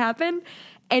shit that happened?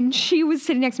 And she was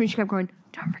sitting next to me. She kept going,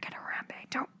 don't forget Harambe.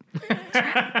 Don't.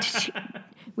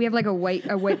 We have like a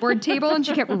whiteboard table and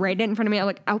she kept writing it in front of me. I'm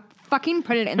like, I'll fucking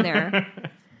put it in there.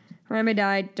 Harambe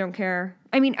died. Don't care.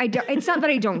 I mean, it's not that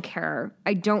I don't care.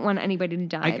 I don't want anybody to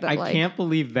die. I can't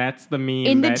believe that's the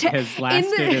meme that has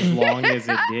lasted as long as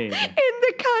it did. In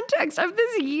the context of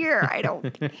this year, I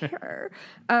don't care.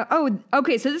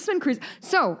 Okay. So this has been Cruz.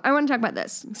 So I want to talk about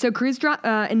this. So Cruz dropped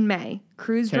in May.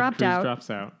 Cruz dropped out. Drops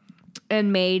out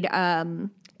and made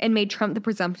Trump the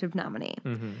presumptive nominee.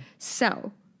 Mm-hmm.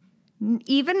 So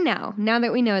even now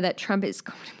that we know that Trump is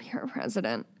going to be our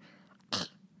president,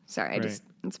 sorry,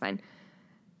 it's fine.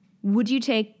 Would you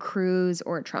take Cruz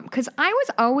or Trump? Because I was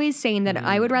always saying that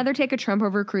I would rather take a Trump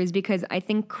over Cruz because I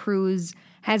think Cruz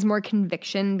has more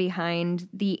conviction behind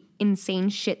the insane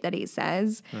shit that he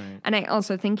says. Right. And I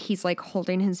also think he's like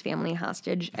holding his family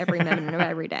hostage every minute of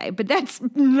every day. But that's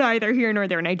neither here nor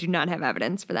there, and I do not have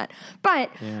evidence for that. But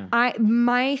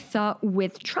my thought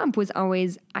with Trump was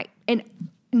always,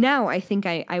 now I think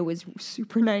I was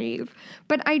super naive,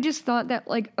 but I just thought that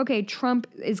like, okay, Trump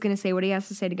is going to say what he has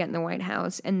to say to get in the White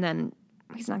House, and then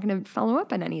he's not going to follow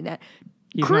up on any of that.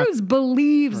 Cruz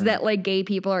believes that like gay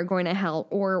people are going to hell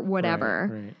or whatever.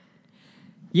 Right.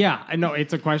 Yeah, I know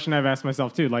it's a question I've asked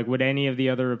myself too. Like, would any of the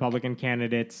other Republican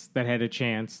candidates that had a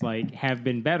chance like have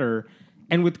been better?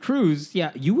 And with Cruz,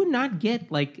 you would not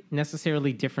get like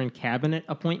necessarily different cabinet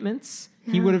appointments.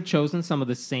 Yeah. He would have chosen some of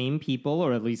the same people,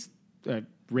 or at least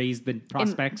raised the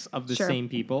prospects of the same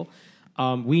people.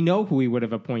 We know who he would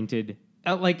have appointed.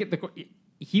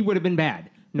 He would have been bad,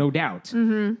 no doubt.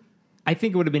 Mm-hmm. I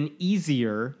think it would have been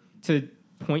easier to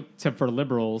for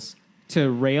liberals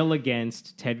to rail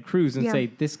against Ted Cruz and say,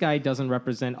 this guy doesn't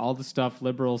represent all the stuff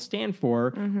liberals stand for.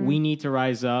 Mm-hmm. We need to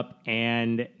rise up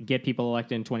and get people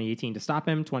elected in 2018 to stop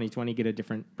him, 2020 get a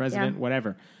different president,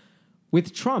 whatever.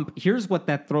 With Trump, here's what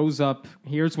that throws up.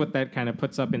 Here's what that kind of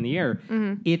puts up in the air.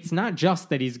 Mm-hmm. It's not just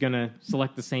that he's going to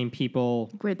select the same people,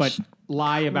 but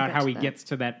lie about how he gets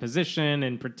to that position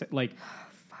and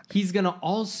he's going to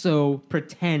also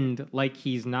pretend like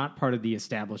he's not part of the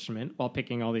establishment while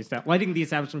picking all these letting the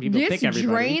establishment people pick everybody. This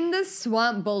drain the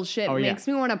swamp bullshit makes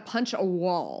me want to punch a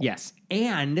wall. Yes,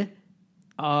 and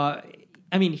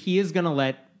he is going to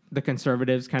let the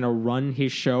conservatives kind of run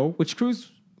his show, which Cruz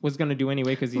was going to do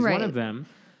anyway because he's one of them.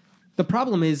 The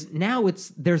problem is now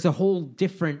there's a whole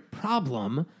different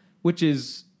problem which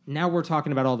is now we're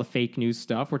talking about all the fake news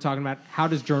stuff. We're talking about how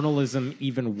does journalism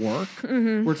even work?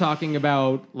 Mm-hmm. We're talking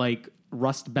about like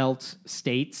Rust Belt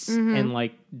states and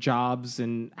like jobs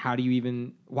and how do you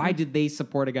even, why did they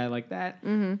support a guy like that?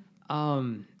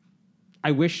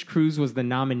 I wish Cruz was the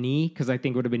nominee because I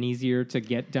think it would have been easier to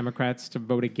get Democrats to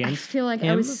vote against I feel like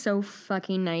him. I was so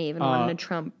fucking naive and wanted a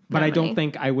Trump But nominee. I don't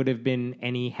think I would have been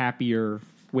any happier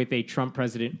with a Trump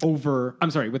president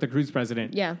with a Cruz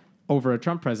president over a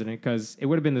Trump president because it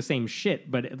would have been the same shit,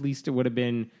 but at least it would have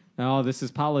been, oh, this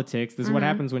is politics. This is what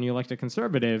happens when you elect a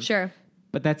conservative. Sure.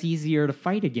 But that's easier to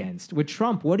fight against. With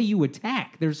Trump, what do you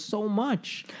attack? There's so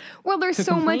much. Well, there's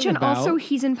so much, and also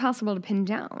he's impossible to pin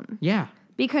down. Yeah.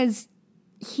 Because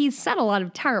he's said a lot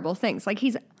of terrible things. Like,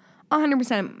 he's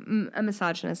 100% a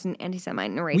misogynist and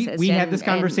anti-Semite and racist. We had this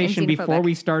conversation before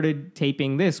we started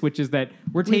taping this, which is that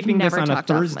we're taping this on a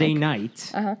Thursday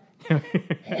night.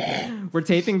 We're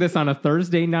taping this on a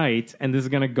Thursday night, and this is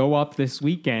going to go up this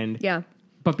weekend. Yeah.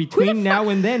 But between now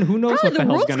and then, who knows what the hell's going to happen?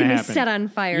 The world's going to be set on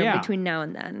fire between now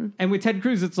and then. And with Ted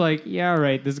Cruz, it's like, yeah, all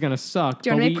right, this is going to suck. Do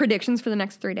you want to make predictions for the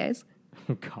next 3 days?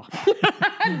 Oh, God.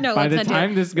 No, by the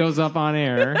time this goes up on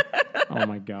air, oh,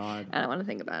 my God. I don't want to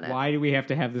think about it. Why do we have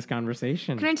to have this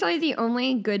conversation? Can I tell you the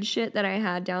only good shit that I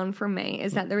had down for May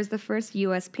is that there was the first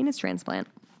U.S. penis transplant.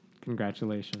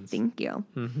 Congratulations. Thank you.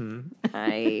 Mm-hmm.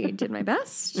 I did my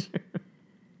best.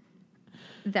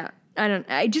 Sometimes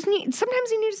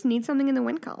you just need something in the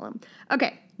win column.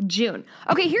 Okay, June.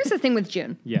 Okay, here's the thing with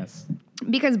June. Yes.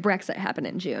 Because Brexit happened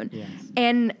in June. Yes.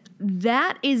 And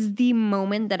that is the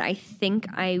moment that I think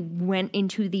I went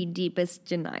into the deepest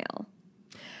denial.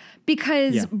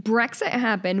 Because Brexit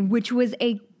happened, which was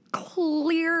a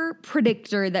clear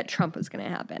predictor that Trump was going to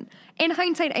happen. In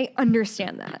hindsight, I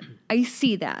understand that. I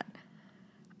see that.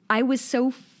 I was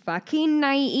so fucking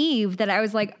naive that I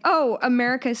was like, oh,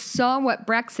 America saw what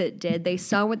Brexit did. They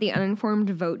saw what the uninformed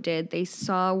vote did. They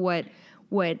saw what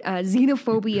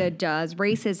xenophobia does,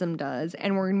 racism does,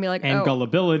 and we're going to be like, and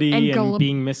gullibility and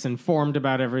being misinformed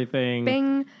about everything.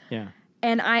 Bing. Yeah.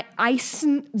 And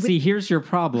see, here's your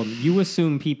problem. You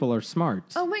assume people are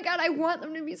smart. Oh my God, I want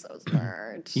them to be so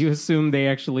smart. You assume they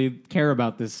actually care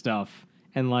about this stuff.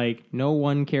 And like, no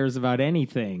one cares about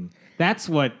anything. That's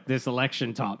what this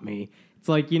election taught me. It's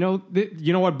like, you know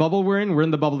what bubble we're in? We're in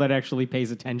the bubble that actually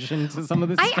pays attention to some of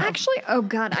this stuff. Oh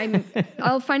God,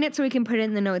 I'll find it so we can put it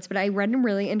in the notes, but I read a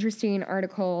really interesting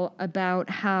article about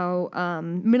how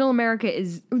middle America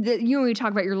is, we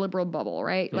talk about your liberal bubble,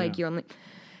 right? Like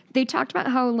they talked about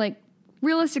how like,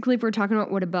 realistically, if we're talking about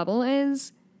what a bubble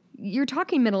is, you're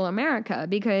talking middle America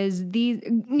because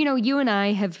you and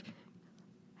I have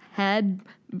had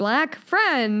Black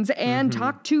friends and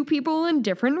talked to people in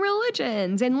different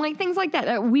religions and like things like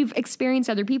that. We've experienced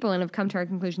other people and have come to our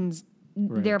conclusions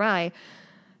thereby.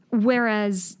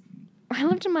 Whereas I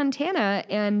lived in Montana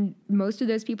and most of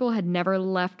those people had never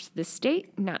left the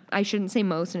state. I shouldn't say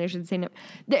most, and I should say no.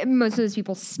 Most of those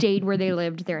people stayed where they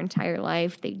lived their entire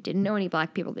life. They didn't know any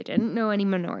Black people. They didn't know any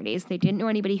minorities. They didn't know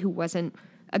anybody who wasn't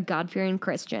a God-fearing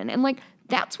Christian. And like,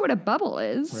 that's what a bubble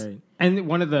is. Right. And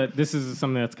this is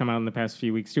something that's come out in the past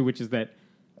few weeks too, which is that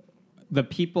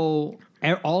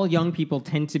all young people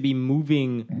tend to be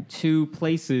moving to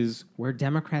places where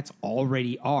Democrats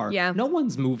already are. Yeah. No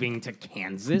one's moving to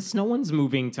Kansas. No one's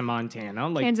moving to Montana.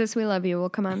 Like, Kansas, we love you. We'll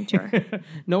come on tour.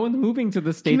 No one's moving to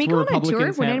the states where Republicans Can we go on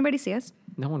a tour? Would anybody see us?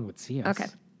 No one would see us.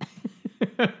 Okay.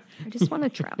 I just want to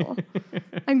travel.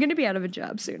 I'm going to be out of a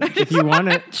job soon. If you want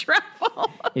to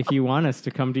travel. If you want us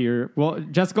to come to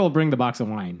Jessica will bring the box of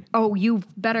wine. Oh, you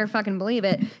better fucking believe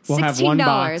it. We'll $16. have one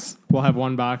box. We'll have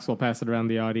one box. We'll pass it around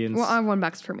the audience. Well, I'll have one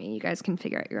box for me. You guys can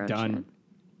figure out your own Done.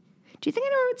 shit. Do you think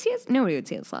anyone would see us? Nobody would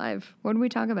see us live. What would we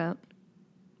talk about?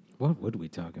 What would we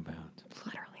talk about?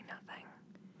 Literally nothing.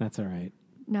 That's all right.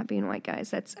 Not being white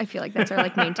guys. I feel like that's our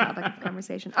main topic of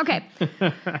conversation. Okay.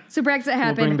 So Brexit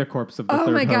happened. We'll bring the corpse of the third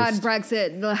host. My God,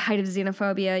 Brexit, the height of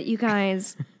xenophobia. You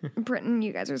guys, Britain,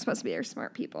 you guys are supposed to be our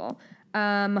smart people.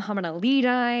 Muhammad Ali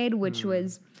died, which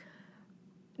was,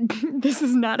 this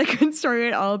is not a good story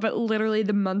at all, but literally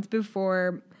the month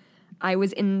before I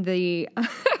was in the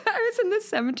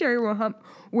cemetery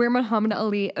where Muhammad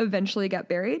Ali eventually got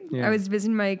buried. Yeah. I was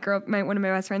visiting one of my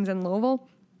best friends in Louisville.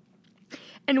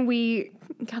 And we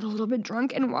got a little bit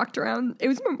drunk and walked around. It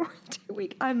was Memorial Day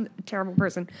week. I'm a terrible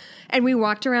person. And we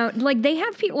walked around. Like, they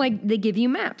have people, like, they give you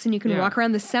maps and you can walk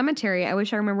around the cemetery. I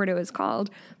wish I remembered what it was called.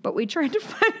 But we tried to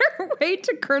find our way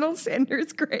to Colonel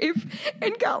Sanders' grave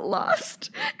and got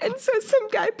lost. And so some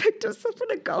guy picked us up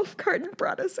in a golf cart and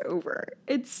brought us over.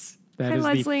 That's Hi,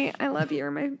 Leslie. I love you.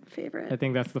 You're my favorite. I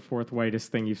think that's the fourth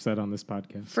whitest thing you've said on this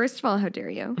podcast. First of all, how dare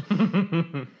you?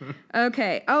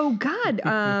 Okay. Oh,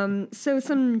 God. So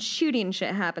some shooting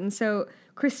shit happened. So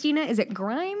Christina, is it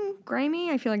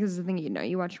Grimy? I feel like this is the thing you know.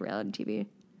 You watch reality TV.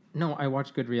 No, I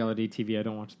watch good reality TV. I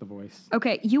don't watch The Voice.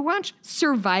 Okay, you watch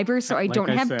Survivor, so I don't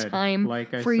have time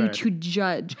for you to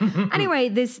judge. Anyway,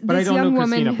 this young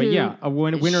woman who... But yeah, a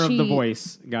winner of The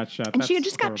Voice got shot. And she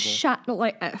just got shot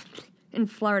in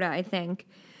Florida, I think.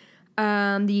 The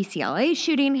UCLA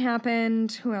shooting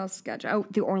happened. Who else got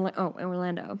shot?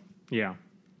 Orlando. Yeah.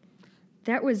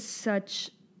 That was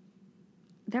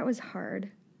hard.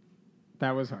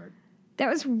 That was hard. That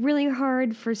was really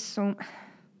hard for so...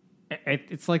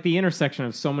 It's like the intersection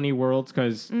of so many worlds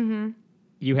because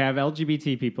you have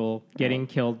LGBT people getting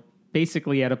killed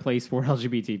basically at a place for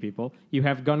LGBT people. You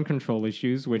have gun control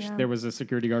issues, which there was a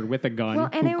security guard with a gun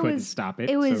who couldn't stop it.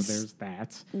 So there's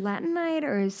that. Latin Night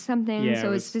or something. Yeah, so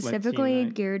it was specifically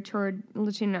geared toward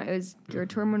Latino. It was geared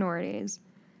toward minorities.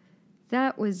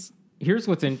 That was Here's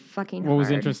what's fucking what was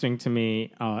hard. interesting to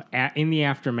me in the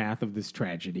aftermath of this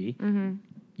tragedy.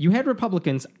 You had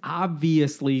Republicans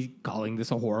obviously calling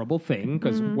this a horrible thing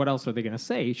because what else are they going to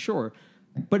say? Sure.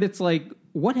 But it's like,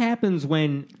 what happens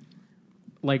when,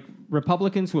 like,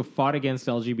 Republicans who have fought against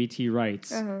LGBT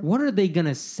rights, what are they going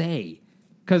to say?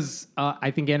 Because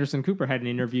I think Anderson Cooper had an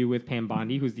interview with Pam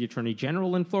Bondi, who's the attorney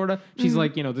general in Florida. She's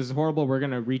like, this is horrible. We're going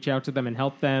to reach out to them and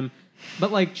help them.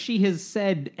 But, like, she has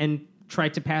said and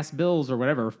tried to pass bills or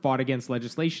whatever, fought against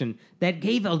legislation that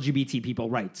gave LGBT people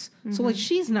rights. So, like,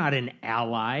 she's not an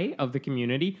ally of the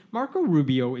community. Marco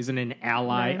Rubio isn't an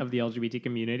ally of the LGBT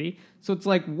community. So it's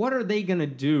like, what are they going to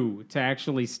do to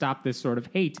actually stop this sort of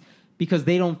hate? Because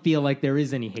they don't feel like there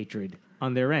is any hatred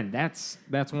on their end. That's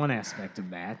one aspect of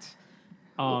that.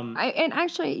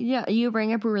 You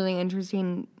bring up a really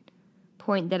interesting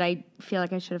point that I feel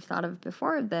like I should have thought of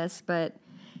before this, but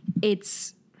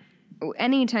it's...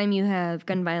 anytime you have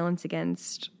gun violence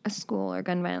against a school or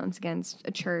gun violence against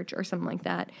a church or something like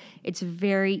that, it's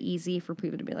very easy for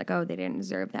people to be like, oh, they didn't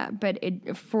deserve that. But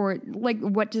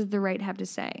what does the right have to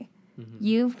say?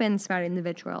 You've been spouting the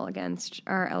vitriol against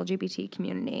our LGBT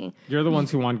community. You're the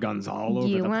ones who want guns all over the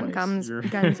place. You want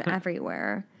guns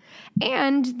everywhere.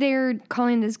 And they're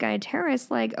calling this guy a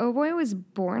terrorist like, oh, boy was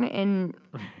born in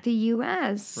the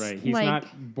U.S. Right. He's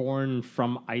not born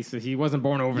from ISIS. He wasn't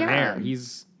born over there.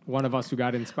 He's... one of us who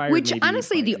got inspired. Which,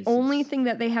 honestly, the only thing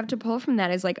that they have to pull from that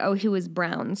is like, oh, he was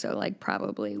brown, so like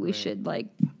probably we should like.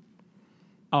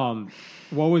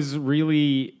 What was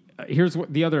really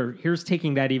here's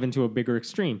taking that even to a bigger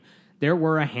extreme. There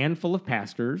were a handful of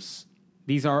pastors.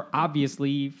 These are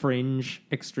obviously fringe,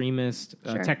 extremist,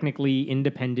 technically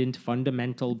independent,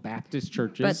 fundamental Baptist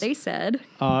churches. But they said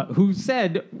who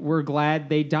said, "We're glad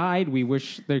they died. We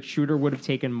wish the shooter would have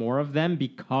taken more of them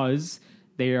because."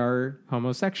 They are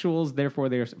homosexuals, therefore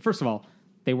they are... First of all,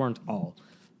 they weren't all.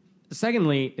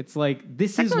 Secondly, it's like,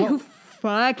 this is what... who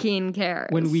fucking cares?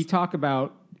 When we talk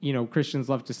about, Christians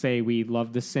love to say we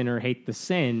love the sinner, hate the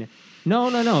sin.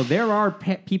 No. There are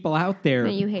people out there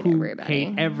you hate who everybody.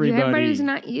 hate everybody. You hate everybody who's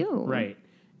not you. Right.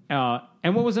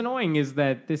 And what was annoying is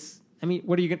that this... I mean,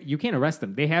 what are you going to... You can't arrest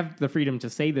them. They have the freedom to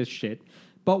say this shit.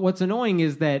 But what's annoying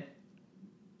is that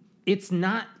it's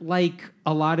not like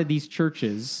a lot of these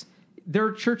churches... There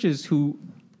are churches who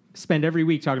spend every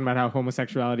week talking about how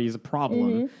homosexuality is a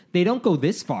problem. They don't go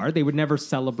this far. They would never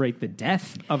celebrate the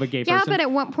death of a gay person. Yeah, but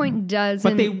at what point does...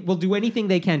 But they will do anything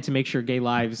they can to make sure gay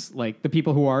lives, like the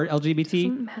people who are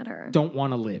LGBT, don't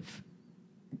want to live.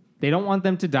 They don't want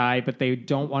them to die, but they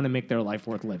don't want to make their life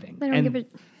worth living. They don't give a...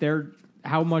 they're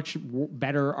how much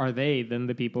better are they than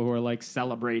the people who are like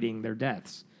celebrating their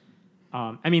deaths?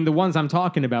 I mean, the ones I'm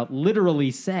talking about literally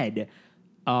said...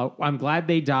 I'm glad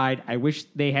they died. I wish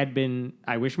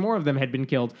more of them had been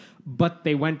killed. But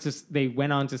they went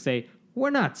on to say, we're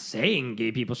not saying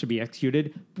gay people should be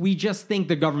executed. We just think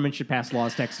the government should pass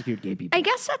laws to execute gay people. I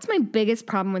guess that's my biggest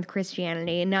problem with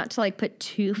Christianity, and not to like put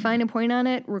too fine a point on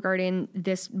it regarding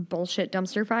this bullshit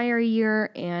dumpster fire year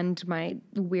and my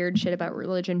weird shit about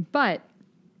religion. But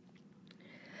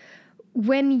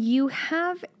when you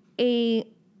have a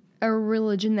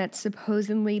religion that's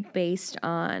supposedly based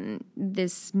on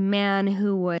this man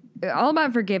who was all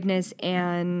about forgiveness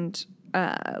and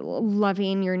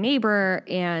loving your neighbor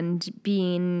and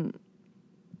being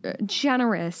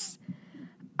generous,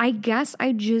 I guess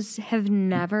I just have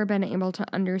never been able to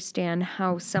understand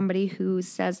how somebody who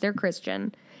says they're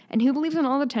Christian and who believes in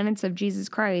all the tenets of Jesus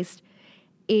Christ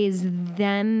is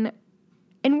then,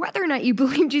 and whether or not you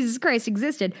believe Jesus Christ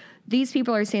existed, these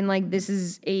people are saying, like, this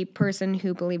is a person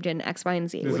who believed in X, Y, and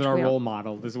Z. This is our role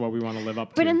model. This is what we want to live up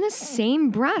to. But in the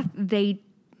same breath, they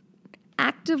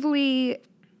actively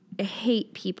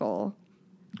hate people.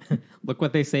 Look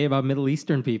what they say about Middle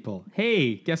Eastern people.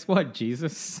 Hey, guess what,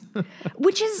 Jesus?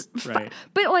 Which is,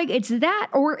 but like, it's that,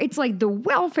 or it's like the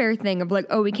welfare thing of like,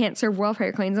 oh, we can't serve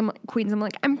welfare queens. I'm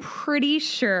like, I'm pretty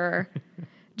sure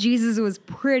Jesus was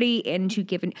pretty into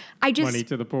giving. Money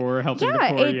to the poor, helping the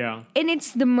poor, And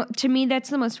it's to me, that's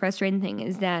the most frustrating thing,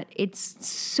 is that it's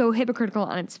so hypocritical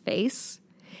on its face.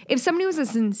 If somebody was a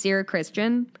sincere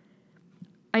Christian,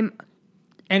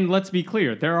 And let's be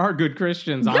clear, there are good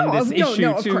Christians on this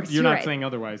issue, too. Course, you're not saying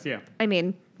otherwise, I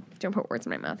mean, don't put words in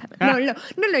my mouth. No,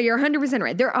 you're 100%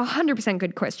 right. There are 100%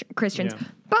 good Christians. Yeah.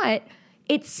 But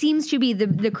it seems to be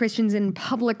the Christians in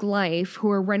public life who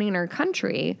are running our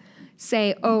country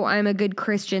say, oh, I'm a good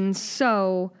Christian,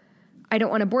 so I don't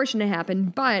want abortion to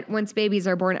happen. But once babies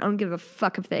are born, I don't give a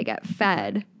fuck if they get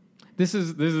fed. This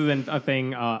is a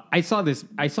thing. I saw this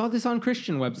on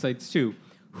Christian websites, too.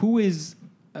 Who is...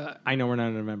 I know we're not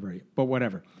in November, but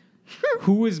whatever.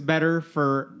 Who is better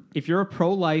if you're a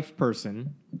pro-life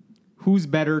person, who's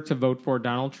better to vote for,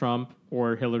 Donald Trump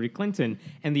or Hillary Clinton?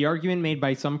 And the argument made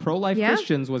by some pro-life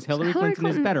Christians was Hillary Clinton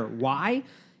is better. Why?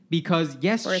 Because,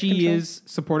 yes, she is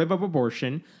supportive of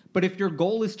abortion, but if your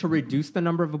goal is to reduce the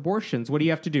number of abortions, what do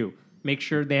you have to do? Make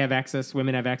sure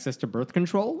women have access to birth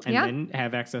control, and men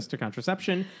have access to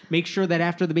contraception. Make sure that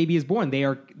after the baby is born,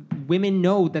 women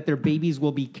know that their babies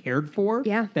will be cared for,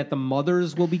 that the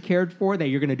mothers will be cared for, that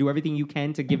you're going to do everything you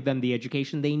can to give them the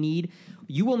education they need.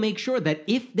 You will make sure that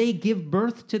if they give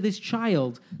birth to this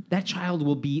child, that child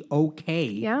will be okay.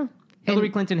 Yeah.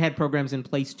 Hillary Clinton had programs in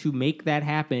place to make that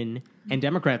happen, and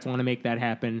Democrats want to make that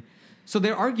happen. So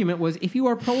their argument was, if you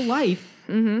are pro-life...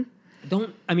 Mm-hmm.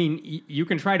 You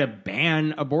can try to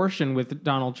ban abortion with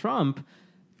Donald Trump.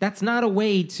 That's not a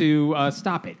way to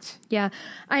stop it. Yeah.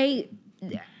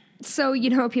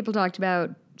 So, people talked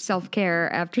about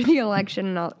self-care after the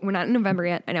election. We're not in November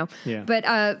yet, I know. Yeah. But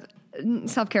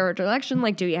self-care after election,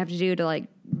 like, do you have to do to, like,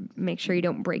 make sure you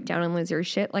don't break down and lose your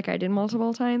shit like I did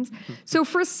multiple times? So not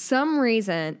for some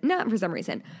reason,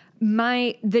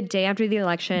 the day after the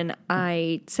election,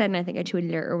 I said, and I think I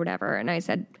tweeted it or whatever, and I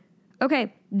said,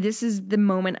 okay, this is the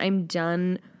moment I'm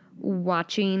done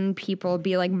watching people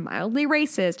be like mildly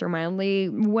racist or mildly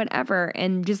whatever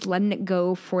and just letting it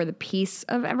go for the peace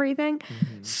of everything.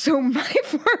 Mm-hmm. So my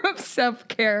form of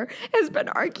self-care has been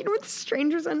arguing with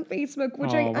strangers on Facebook,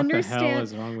 which I understand. What the hell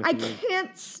is wrong with you?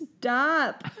 Can't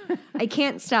stop. I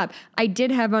can't stop. I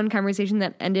did have one conversation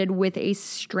that ended with a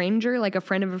stranger, like a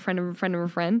friend of a friend of a friend of a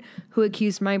friend, who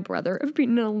accused my brother of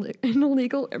being an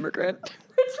illegal immigrant, which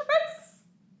was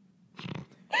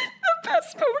the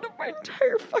best moment of my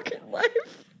entire fucking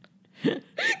life.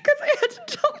 Because I had to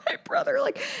tell my brother,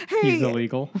 like, hey. He's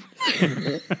illegal.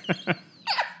 Because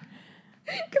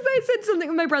I said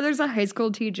something. My brother's a high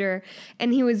school teacher,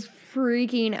 and he was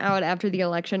freaking out after the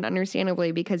election,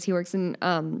 understandably, because he works in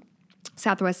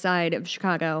southwest side of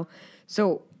Chicago.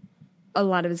 So a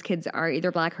lot of his kids are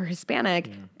either black or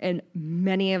Hispanic, and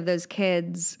many of those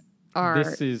kids are...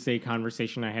 This is a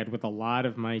conversation I had with a lot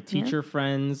of my teacher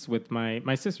friends, with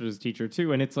my sister's a teacher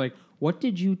too, and it's like, what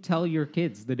did you tell your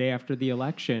kids the day after the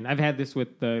election? I've had this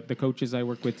with the coaches I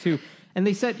work with too, and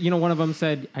they said, one of them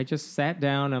said, I just sat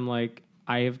down, I'm like,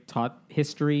 I have taught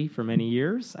history for many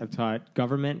years, I've taught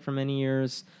government for many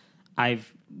years,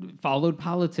 I've followed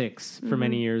politics for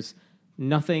many years.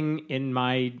 Nothing in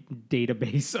my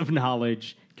database of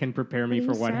knowledge can prepare me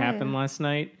for what happened last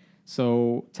night.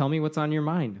 So tell me what's on your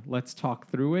mind. Let's talk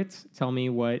through it. Tell me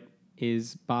what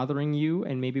is bothering you,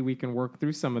 and maybe we can work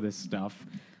through some of this stuff.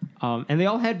 And they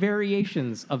all had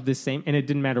variations of the same, and it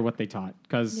didn't matter what they taught,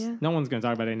 because no one's going to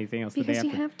talk about anything else the day after.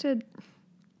 Because you have to...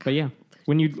 But yeah,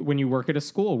 when you work at a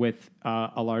school with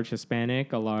a large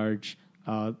Hispanic, a large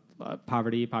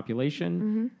poverty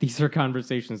population, these are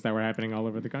conversations that were happening all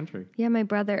over the country. Yeah, my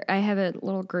brother, I have a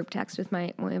little group text with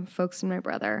my folks and my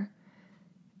brother,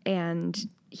 and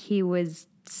he was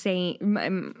saying,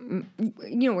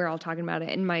 we're all talking about it,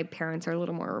 and my parents are a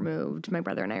little more removed. My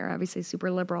brother and I are obviously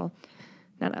super liberal.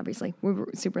 Not obviously, we're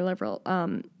super liberal.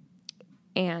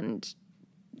 And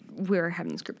we're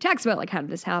having this group text about, like, how did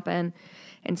this happen?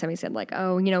 And somebody said, like,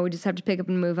 oh, we just have to pick up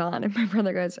and move on. And my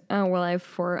brother goes, oh, well, I have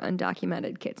 4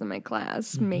 undocumented kids in my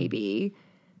class. Maybe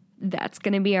that's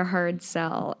going to be a hard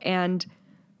sell. And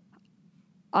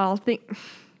I'll think...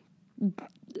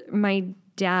 My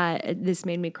dad, this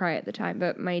made me cry at the time,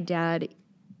 but my dad,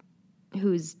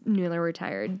 who's newly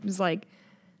retired, was like,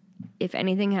 if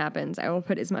anything happens, I will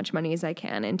put as much money as I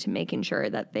can into making sure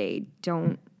that they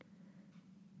don't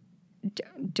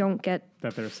don't get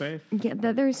that they're safe. Yeah,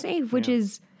 that they're safe, which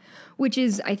is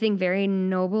I think very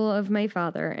noble of my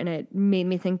father, and it made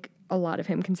me think a lot of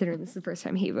him, considering this is the first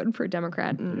time he voted for a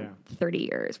Democrat in 30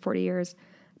 years, 40 years.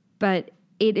 But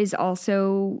it is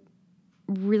also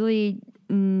really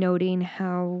noting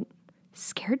how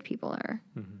scared people are.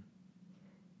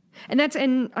 And I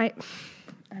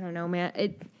don't know, man.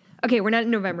 Okay, we're not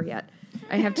in November yet.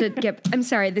 I have to get. I'm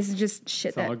sorry. This is just shit.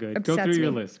 It's that all good. upsets Go through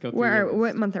your me. list.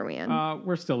 What month are we in?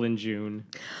 We're still in June.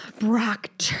 Brock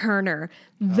Turner,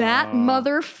 that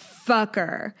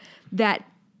motherfucker, that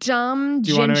dumb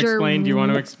Do you ginger.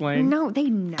 want to explain? No, they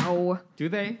know. Do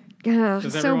they? So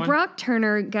everyone? Brock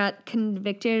Turner got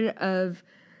convicted of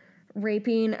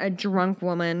raping a drunk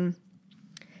woman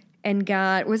and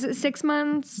was it 6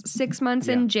 months? 6 months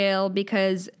in jail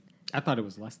because... I thought it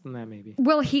was less than that, maybe.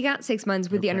 Well, he got 6 months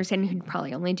with the understanding he'd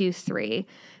probably only do 3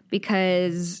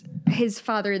 because his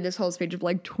father had this whole speech of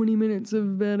like 20 minutes of a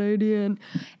bad idea.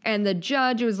 And the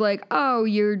judge was like, oh,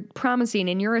 you're promising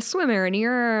and you're a swimmer and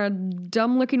you're a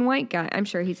dumb looking white guy. I'm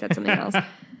sure he said something else.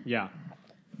 Yeah.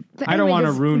 But I don't want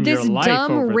to ruin your life This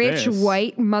dumb, over rich, this.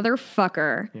 white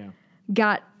motherfucker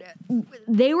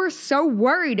they were so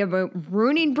worried about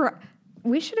ruining...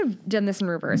 We should have done this in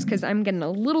reverse because I'm getting a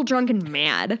little drunk and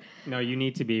mad. No, you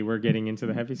need to be. We're getting into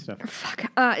the heavy stuff. Fuck.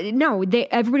 No,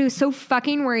 everybody was so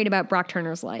fucking worried about Brock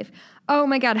Turner's life. Oh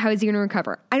my God, how is he going to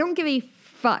recover? I don't give a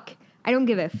fuck. I don't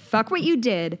give a fuck what you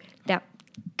did. That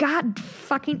God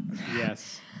fucking...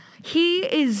 Yes. He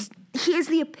is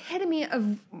the epitome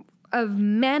of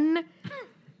men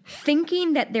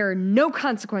thinking that there are no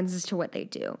consequences to what they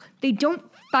do. They don't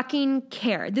fucking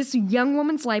care. This young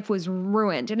woman's life was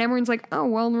ruined, and everyone's like, "Oh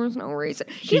well, there's no reason."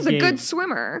 He's a good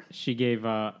swimmer. She gave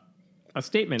a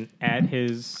statement at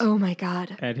his. Oh my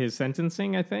God! At his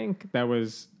sentencing, I think that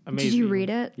was amazing. Did you read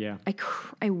it? Yeah,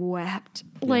 I wept.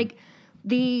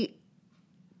 Yeah.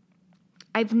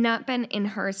 I've not been in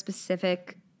her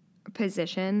specific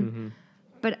position,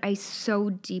 but I so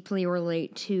deeply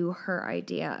relate to her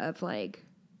idea of like,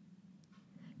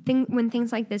 when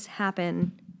things like this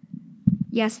happen.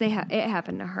 Yes, it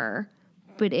happened to her,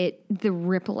 but the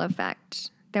ripple effect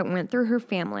that went through her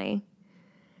family,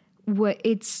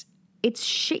 it's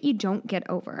shit you don't get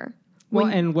over.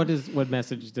 And what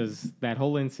message does that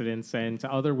whole incident send to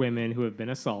other women who have been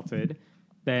assaulted?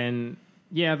 Then,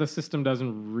 the system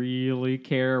doesn't really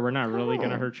care. We're not really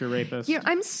going to hurt your rapist.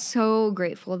 I'm so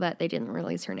grateful that they didn't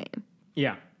release her name.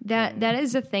 Yeah. That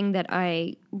is a thing that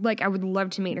I would love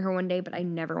to meet her one day, but I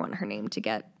never want her name to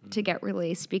get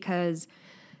released because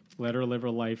let her live her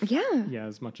life. Yeah,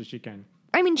 as much as she can.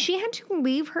 I mean, she had to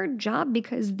leave her job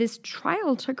because this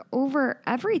trial took over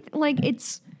everything. God,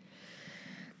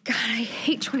 I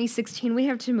hate 2016. We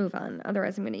have to move on,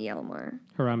 otherwise I'm going to yell more.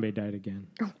 Harambe died again.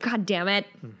 Oh God damn it.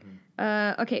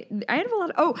 Okay, I have a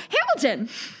lot. Hamilton.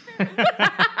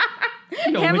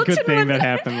 The only good thing that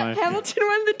happened last year. Hamilton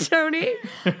won the Tony.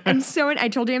 I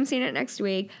told you I'm seeing it next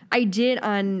week. I did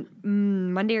on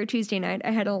Monday or Tuesday night.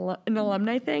 I had an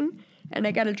alumni thing, and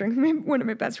I got a drink with one of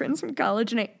my best friends from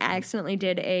college, and I accidentally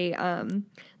did a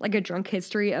drunk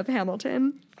history of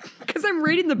Hamilton because I'm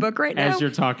reading the book right now. As you're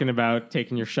talking about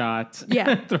taking your shot.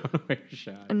 Yeah. Throwing away your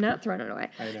shot. I'm not throwing it away.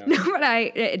 I know. No, but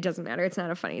it doesn't matter. It's not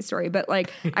a funny story. But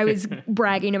I was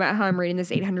bragging about how I'm reading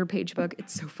this 800-page book.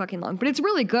 It's so fucking long, but it's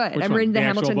really good. Which I'm one? reading the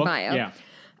Hamilton book? bio. Yeah.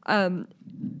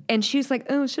 And she's like,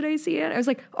 oh, should I see it? I was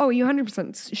like, oh, you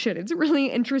 100% should. It's a really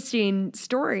interesting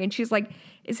story. And she's like,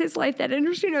 is his life that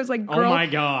interesting? I was like, girl, oh my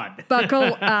God.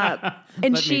 buckle up.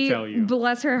 And let me tell you.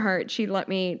 Bless her heart, she let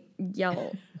me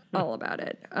yell all about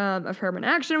it. Affirmative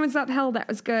action was upheld. That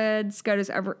was good. SCOTUS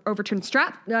overturned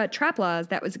trap laws.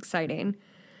 That was exciting.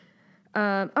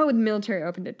 The military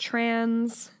opened to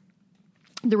trans.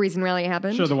 The reason rally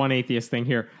happened. Sure, the one atheist thing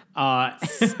here.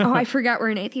 I forgot we're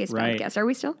an atheist right. podcast. Are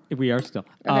we still? We are still.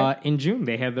 Okay. In June,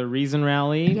 they had the Reason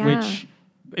Rally, which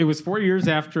it was 4 years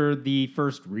after the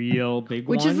first real big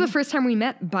one. Which is the first time we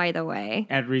met, by the way.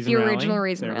 At Reason Rally. The original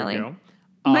Reason there Rally. We go.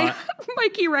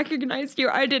 Mikey recognized you.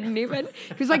 I didn't even.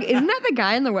 He was like, isn't that the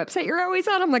guy on the website you're always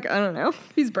on? I'm like, I don't know.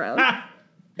 He's brown.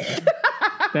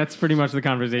 That's pretty much the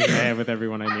conversation I have with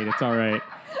everyone I meet. It's all right.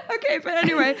 Okay, but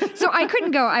anyway, so I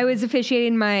couldn't go. I was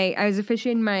officiating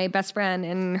my best friend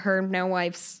and her now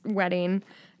wife's wedding.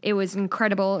 It was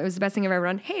incredible. It was the best thing I've ever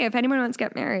done. Hey, if anyone wants to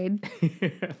get married,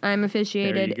 I'm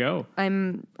officiated. There you go.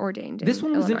 I'm ordained. This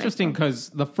one was Illinois, interesting because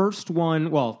the first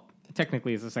one, well,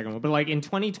 technically it's the second one, but in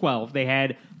 2012, they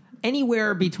had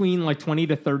anywhere between 20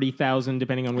 to 30,000,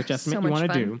 depending on which estimate you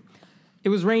want to do. It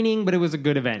was raining, but it was a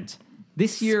good event.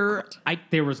 This year,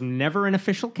 there was never an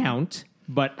official count.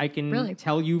 but I can Really?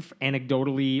 tell you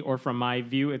anecdotally or from my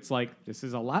view, it's like this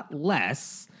is a lot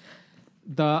less.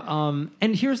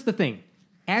 And here's the thing.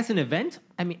 As an event,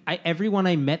 I mean, everyone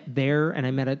I met there,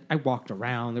 and I walked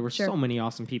around. There were so many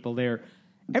awesome people there.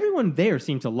 Everyone there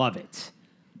seemed to love it.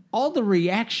 All the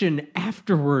reaction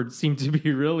afterwards seemed to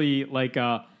be really like,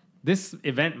 this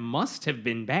event must have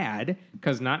been bad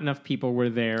because not enough people were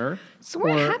there. So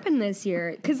what happened this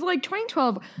year? Because like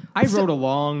 2012, I wrote a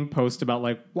long post about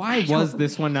like why was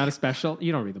this one not a special?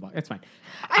 You don't read the blog. It's fine.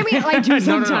 I mean, I do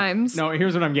sometimes. No,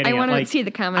 here's what I'm getting at. I want to like, see the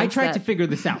comments. I tried to figure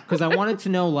this out because I wanted to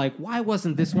know like why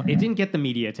wasn't this one? It didn't get the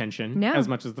media attention as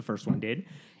much as the first one did.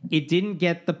 It didn't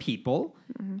get the people.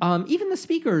 Even the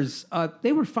speakers,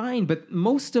 they were fine, but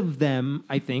most of them,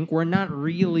 I think, were not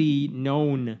really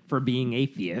known for being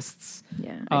atheists.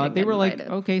 Yeah, they were like,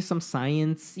 okay, some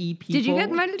science-y people. Did you get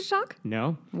invited to talk?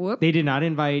 No. Whoop. They did not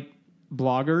invite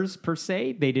bloggers per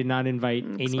se. They did not invite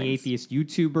any atheist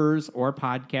YouTubers or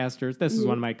podcasters. This is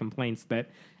one of my complaints that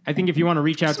I think if you want to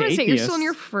reach out to atheists... You're still in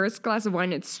your first glass of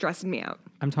wine. It's stressing me out.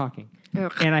 I'm talking.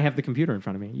 Ugh. And I have the computer in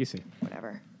front of me. You see.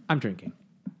 Whatever. I'm drinking.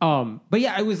 But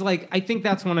yeah, I was like, I think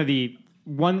that's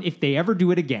if they ever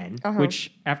do it again,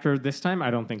 which after this time, I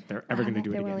don't think they're ever going to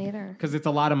do it again. Because it's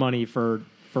a lot of money for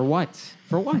what?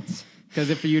 For what? Because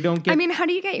if you don't get... I mean, how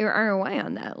do you get your ROI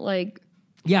on that? Like...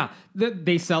 Yeah, they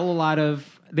would sell a lot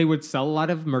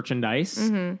of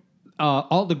merchandise.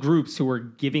 All the groups who were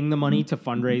giving the money to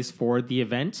fundraise for the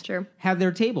event had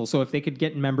their table. So if they could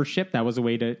get membership, that was a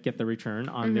way to get the return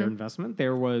on their investment.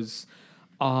 There were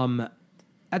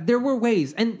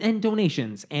ways and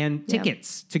donations and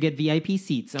tickets to get VIP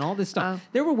seats and all this stuff.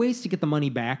 There were ways to get the money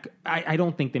back. I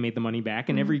don't think they made the money back.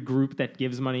 And every group that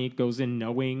gives money goes in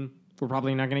knowing we're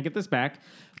probably not going to get this back.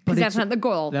 Because that's not the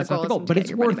goal. That's not the goal. But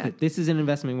it's worth it. This is an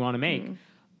investment we want to make.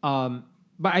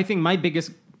 But I think my biggest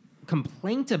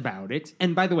complaint about it,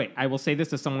 and by the way, I will say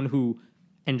this as someone who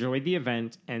enjoyed the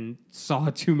event and saw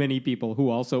too many people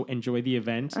who also enjoyed the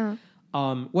event,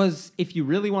 was if you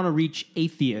really want to reach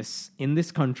atheists in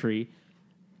this country,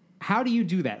 how do you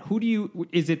do that?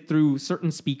 Is it through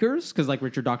certain speakers? Because like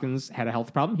Richard Dawkins had a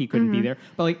health problem. He couldn't be there.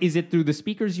 But like, is it through the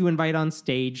speakers you invite on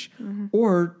stage?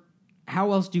 Or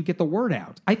how else do you get the word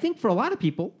out? I think for a lot of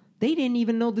people, they didn't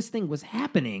even know this thing was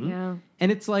happening. Yeah.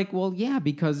 And it's like, well, yeah,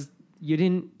 because you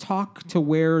didn't talk to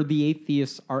where the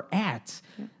atheists are at.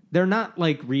 Yeah. They're not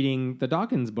like reading the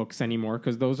Dawkins books anymore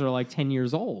because those are like 10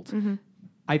 years old.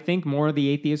 I think more of the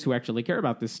atheists who actually care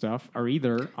about this stuff are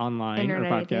either online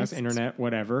internet or podcasts, atheists. internet,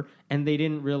 whatever, and they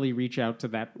didn't really reach out to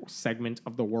that segment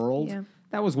of the world. Yeah.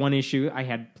 That was one issue. I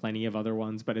had plenty of other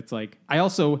ones, but it's like, I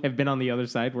also have been on the other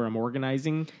side where I'm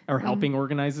organizing or helping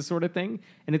organize this sort of thing.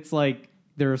 And it's like,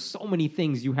 there are so many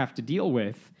things you have to deal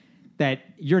with that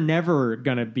you're never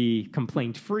going to be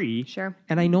complaint free. Sure.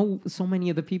 And I know so many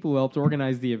of the people who helped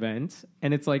organize the event.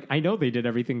 And it's like, I know they did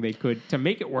everything they could to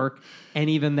make it work. And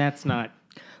even that's not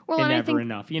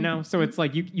enough, you know? So it's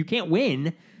like, you can't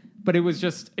win. But it was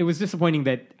disappointing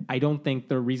that I don't think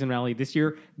the Reason Rally this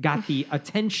year got the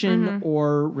attention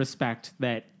or respect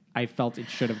that I felt it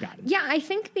should have gotten. Yeah, I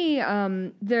think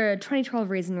the 2012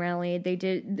 Reason Rally, they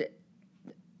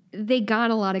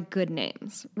got a lot of good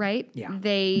names, right? Yeah.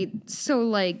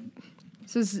 So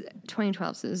this is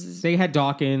 2012. So this is... They had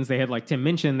Dawkins, they had like Tim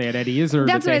Minchin, they had Eddie Izzard.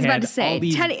 That's what I was about to say.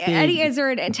 Eddie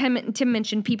Izzard and Tim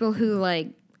Minchin, people who like...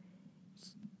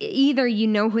 Either you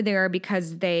know who they are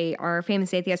because they are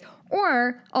famous atheists,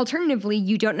 or alternatively,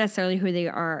 you don't necessarily who they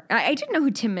are. I didn't know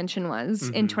who Tim Minchin was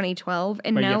in 2012,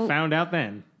 and but now you found out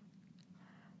then.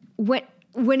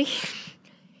 When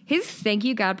his "Thank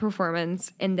You God"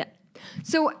 performance, I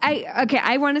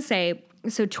want to say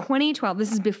 2012.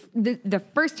 This is the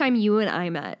first time you and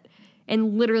I met,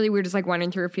 and literally we were just like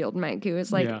wandering through a field, and Mike, who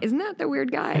was like, "Isn't that the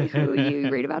weird guy who you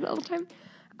read about all the time?"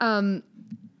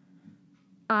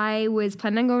 I was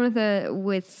planning on going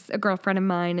with a girlfriend of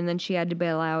mine, and then she had to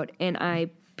bail out, and I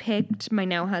picked my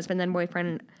now husband, then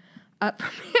boyfriend, up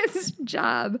from his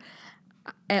job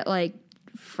at like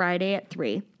Friday at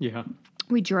 3. Yeah.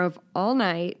 We drove all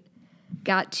night,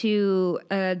 got to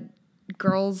a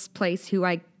girl's place who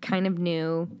I kind of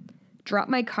knew, dropped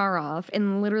my car off,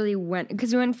 and literally went,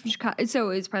 because we went from Chicago, so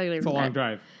it was probably later. It's a long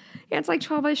drive. Yeah, it's like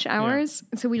 12-ish hours.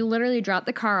 Yeah. So we literally dropped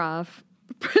the car off,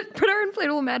 put our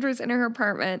inflatable mattress in her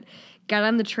apartment, got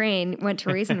on the train, went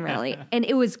to Reason Rally, and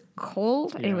it was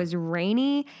cold, and it was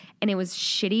rainy, and it was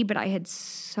shitty, but I had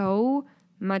so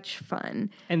much fun.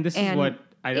 And this is what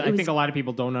I think a lot of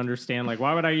people don't understand. Like,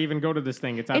 why would I even go to this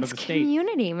thing? It's out of the state. It's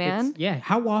community, man.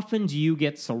 How often do you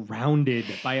get surrounded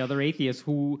by other atheists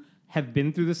who have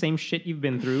been through the same shit you've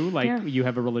been through? Like, you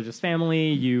have a religious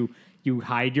family, you You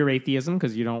hide your atheism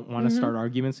because you don't want to start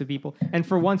arguments with people. And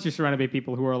for once, you're surrounded by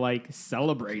people who are like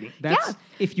celebrating. That's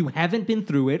if you haven't been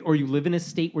through it or you live in a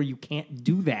state where you can't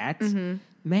do that,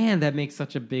 man, that makes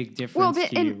such a big difference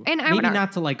to you. And maybe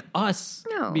not to like us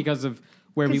because of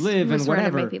where we live and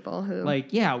whatever. People who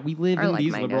we live in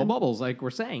these liberal bubbles, like we're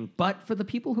saying. But for the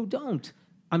people who don't,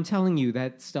 I'm telling you,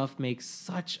 that stuff makes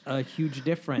such a huge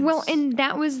difference. Well, and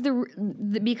that was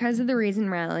because of the Reason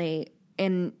Rally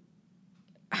and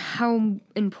how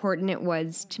important it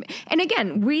was to me. And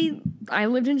again, I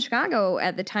lived in Chicago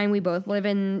at the time. We both live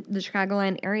in the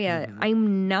Chicagoland area. Mm-hmm.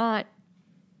 I'm not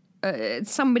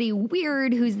somebody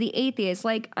weird who's the atheist.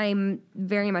 Like, I'm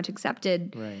very much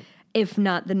accepted, if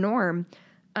not the norm.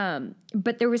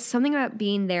 But there was something about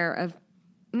being there of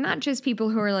not just people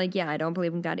who are like, yeah, I don't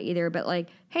believe in God either, but like,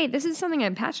 hey, this is something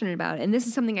I'm passionate about, and this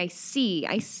is something I see.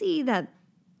 I see that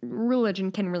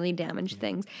religion can really damage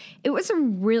things. It was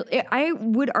I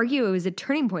would argue it was a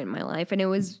turning point in my life, and it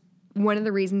was one of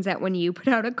the reasons that when you put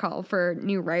out a call for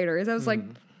new writers, I was like,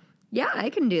 yeah, I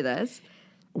can do this.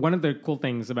 One of the cool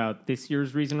things about this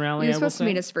year's Reason Rally, you were supposed to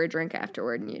meet us for a drink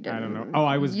afterward, and you didn't. I don't know. Oh,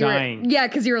 I was dying. Yeah,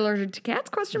 because you were allergic to cats,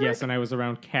 question mark? Yes, and I was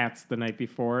around cats the night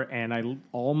before, and I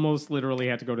almost literally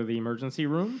had to go to the emergency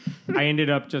room. I ended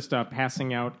up just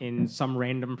passing out in some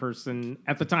random person.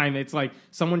 At the time, it's like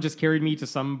someone just carried me to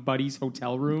somebody's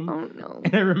hotel room. Oh, no.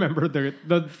 And I remember the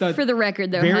For the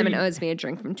record, though, Hyman owes me a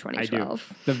drink from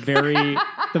 2012. I do.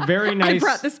 The very nice... I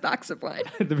brought this box of wine.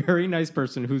 The very nice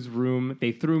person whose room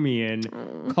they threw me in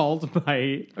called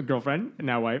my girlfriend,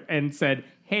 now wife, and said,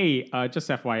 hey, just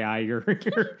FYI, your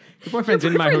boyfriend's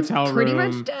in my hotel room. Pretty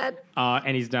much dead.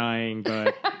 And he's dying,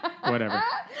 but whatever.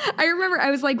 I remember I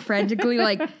was like frantically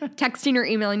like texting or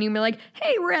emailing you and be like,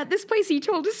 hey, we're at this place he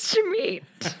told us to meet.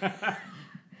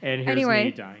 And here's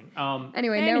me dying.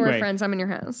 Anyway, now we're friends. I'm in your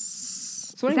house.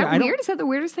 So is that weird? Is that the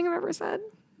weirdest thing I've ever said?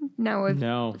 Now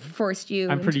I've forced you.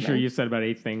 I'm pretty sure you said about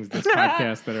 8 things this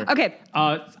podcast that are... Okay.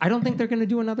 I don't think they're going to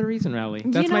do another Reason Rally.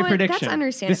 That's my prediction. That's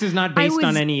understandable. This is not based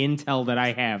on any intel that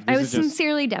I have. I was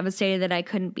sincerely devastated that I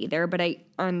couldn't be there, but I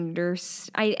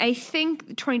think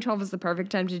 2012 was the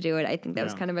perfect time to do it. I think that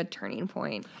was kind of a turning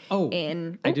point.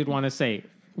 I did want to say,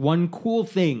 one cool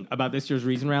thing about this year's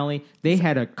Reason Rally, they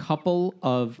had a couple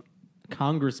of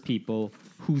Congress people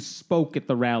who spoke at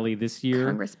the rally this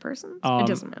year. Congresspersons? It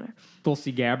doesn't matter.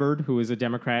 Tulsi Gabbard, who is a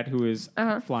Democrat who is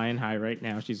flying high right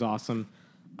now. She's awesome.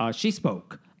 She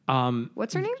spoke.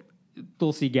 What's her name?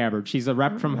 Tulsi Gabbard. She's a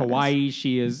rep from Hawaii.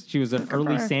 She was an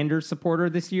early Sanders supporter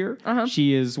this year.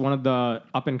 She is one of the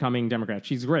up-and-coming Democrats.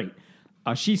 She's great.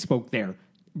 She spoke there.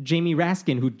 Jamie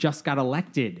Raskin, who just got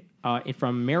elected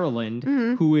from Maryland,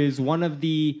 who is one of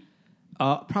the...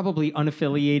 probably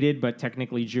unaffiliated, but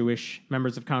technically Jewish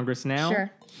members of Congress now.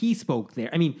 Sure. He spoke there.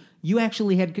 I mean, you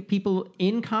actually had people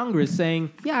in Congress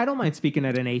saying, yeah, I don't mind speaking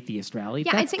at an atheist rally.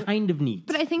 Yeah, that's kind of neat.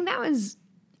 But I think that was,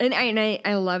 and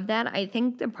I love that. I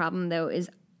think the problem, though, is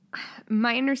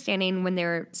my understanding when they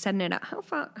were setting it up.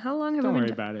 How long have we been? Don't worry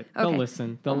about it. Okay. They'll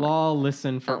listen. They'll all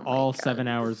listen for all 7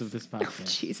 hours of this podcast. Oh,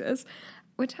 Jesus.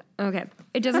 Okay.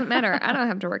 It doesn't matter. I don't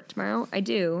have to work tomorrow. I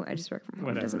do. I just work from home.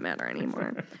 Whatever. It doesn't matter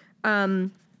anymore.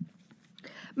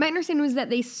 My understanding was that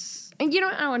I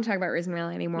don't want to talk about Reason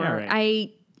Rally anymore. Yeah, right.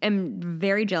 I am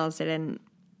very jealous I didn't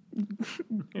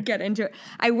get into it.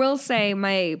 I will say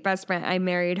my best friend, I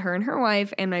married her and her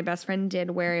wife, and my best friend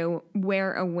did wear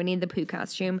a Winnie the Pooh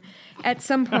costume at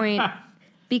some point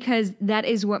because that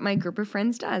is what my group of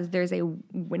friends does. There's a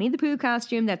Winnie the Pooh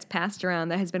costume that's passed around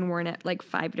that has been worn at like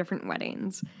 5 different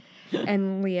weddings.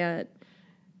 And Leah...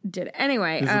 did it.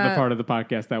 Anyway, this is the part of the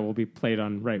podcast that will be played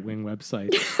on right-wing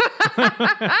websites.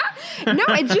 No,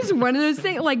 it's just one of those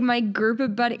things. Like my group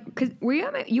of buddies, because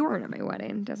you weren't at my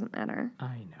wedding. Doesn't matter.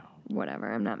 I know.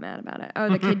 Whatever. I'm not mad about it. Oh,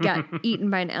 the kid got eaten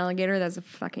by an alligator. That's a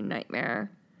fucking nightmare.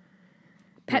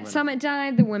 Pet Summit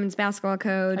died. The women's basketball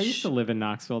coach. I used to live in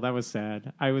Knoxville. That was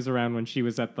sad. I was around when she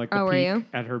was at like the peak. Were you?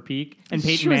 At her peak, and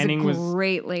Peyton Manning was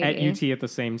great lady. At UT at the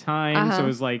same time. So it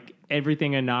was like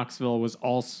everything in Knoxville was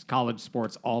all college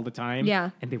sports all the time.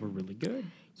 Yeah, and they were really good.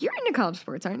 You're into college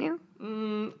sports, aren't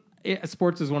you?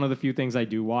 Sports is one of the few things I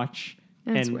do watch.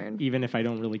 That's weird. Even if I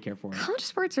don't really care for it. College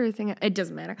sports are a thing. It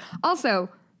doesn't matter. Also,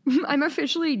 I'm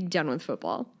officially done with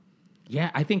football. Yeah,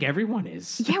 I think everyone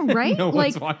is. Yeah, right? No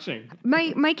one's watching.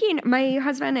 My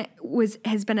husband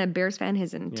has been a Bears fan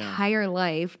his entire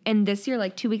life. And this year,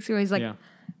 like 2 weeks ago, he's like,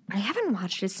 I haven't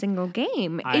watched a single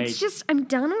game. It's just, I'm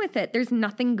done with it. There's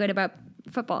nothing good about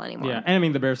football anymore. Yeah, and I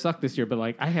mean, the Bears suck this year, but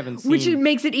like, I haven't seen... Which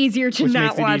makes it easier to not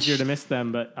watch. Which makes it easier to miss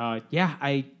them. But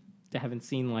I haven't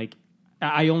seen like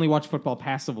I only watch football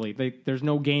passively. There's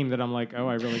no game that I'm like, oh,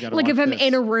 I really got to watch Like if I'm this.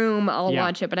 in a room, I'll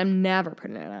watch it, but I'm never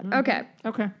putting it on. Okay.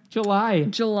 Okay. July.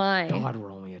 God,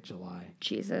 we're only at July.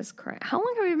 Jesus Christ. How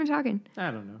long have we been talking? I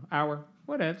don't know. Hour.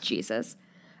 Whatever. Jesus.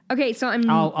 Okay, so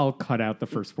I'll cut out the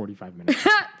first 45 minutes.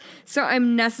 So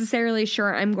I'm necessarily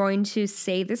sure I'm going to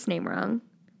say this name wrong.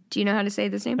 Do you know how to say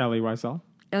this name? Ellie Weisel.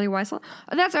 Ellie Weisel?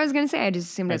 Oh, that's what I was going to say. I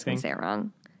just assumed I was going to say it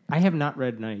wrong. I have not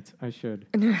read Night. I should.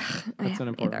 That's an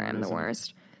important one. I'm the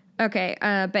worst. Okay,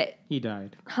 but he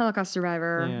died. Holocaust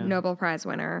survivor, Nobel Prize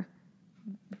winner,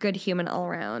 good human all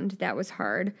around. That was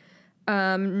hard.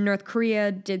 North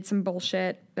Korea did some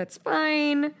bullshit. That's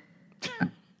fine.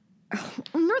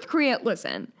 North Korea,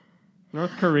 listen.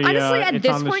 North Korea. Honestly, at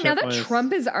this point, now that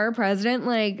Trump is our president,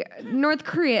 like North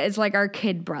Korea is like our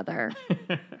kid brother.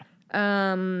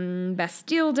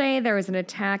 Bastille Day, there was an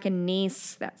attack in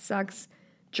Nice. That sucks.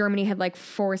 Germany had like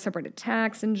 4 separate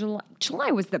attacks in July.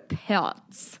 July was the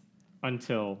pits.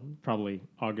 Until probably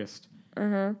August.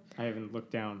 I haven't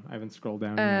looked down. I haven't scrolled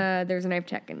down. There's a knife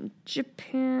attack in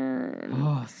Japan.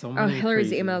 Oh, so many. Hillary's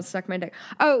crazy. emails suck my dick.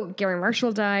 Oh, Gary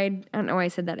Marshall died. I don't know why I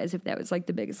said that as if that was like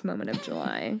the biggest moment of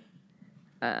July.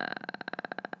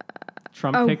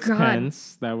 Trump picks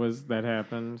Pence. That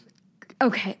happened.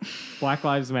 Okay. Black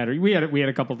Lives Matter. We had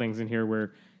a couple things in here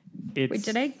where it's. Wait,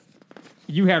 did I?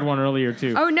 You had one earlier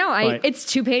too. Oh no, it's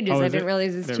 2 pages. I didn't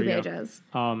realize it's 2 pages.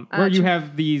 Where you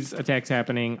have these attacks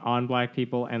happening on black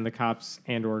people and the cops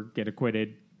or get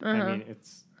acquitted. I mean,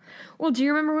 it's. Well, do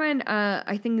you remember when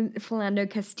I think Philando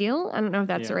Castile? I don't know if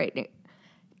that's the right name.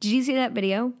 Did you see that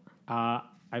video?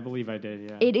 I believe I did.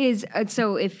 Yeah. It is.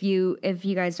 So if you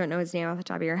guys don't know his name off the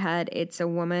top of your head, it's a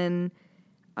woman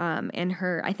and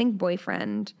her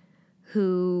boyfriend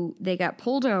who they got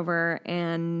pulled over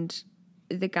and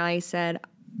the guy said,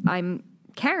 I'm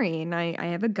carrying, I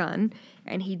have a gun.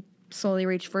 And he slowly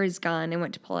reached for his gun and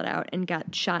went to pull it out and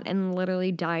got shot and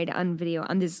literally died on video.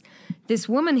 On this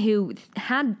woman who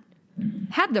had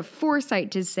the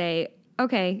foresight to say,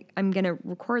 okay, I'm going to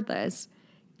record this.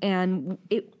 And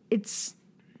it's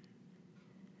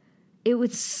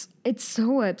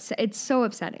so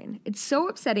upsetting. It's so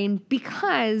upsetting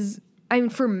because,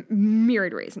 for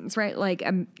myriad reasons, right? Like,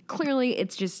 clearly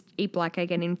it's just a black guy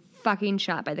getting fucking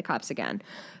shot by the cops again.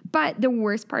 But the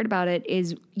worst part about it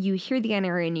is you hear the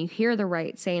NRA and you hear the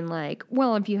right saying like,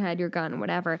 well, if you had your gun,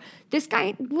 whatever. This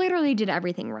guy literally did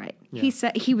everything right. Yeah. He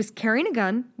said he was carrying a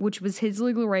gun, which was his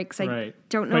legal right, because I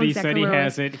don't know exactly where he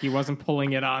said he has it. He wasn't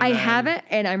pulling it on I have it,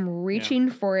 and I'm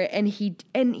reaching for it, and he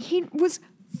was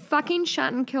fucking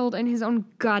shot and killed in his own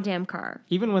goddamn car.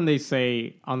 Even when they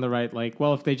say on the right, like,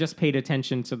 well, if they just paid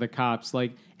attention to the cops,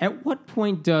 like, at what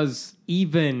point does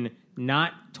even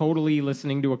not totally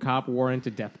listening to a cop warrant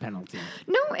a death penalty?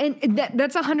 No, and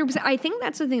that's 100%. I think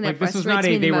that's the thing that frustrates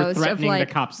me the most. They were threatening the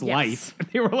cop's life.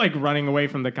 They were like running away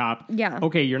from the cop. Yeah.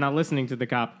 Okay, you're not listening to the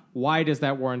cop. Why does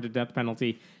that warrant a death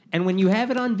penalty? And when you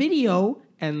have it on video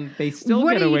and they still get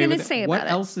away with it, what are you going to say about it?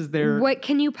 What else is there? What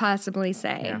can you possibly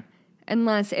say? Yeah.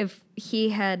 Unless if he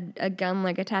had a gun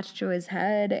like attached to his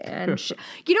head and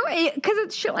because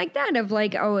it's shit like that of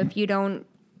like, oh, if you don't,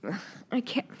 I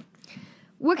can't.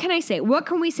 What can I say? What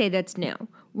can we say that's new?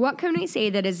 What can we say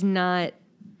that is not?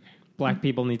 Black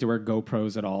people need to wear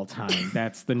GoPros at all times.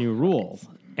 That's the new rule.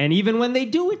 And even when they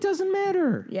do, it doesn't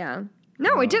matter. Yeah.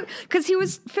 No, it did because he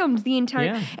was filmed the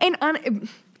entire and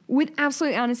with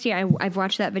absolute honesty, I've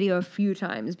watched that video a few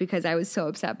times because I was so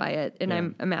upset by it, and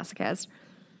I'm a masochist.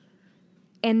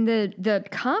 And the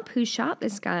cop who shot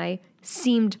this guy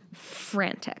seemed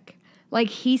frantic. Like,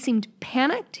 he seemed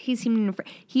panicked. He seemed...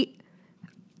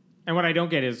 And what I don't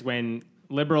get is when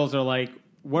liberals are like,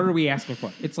 what are we asking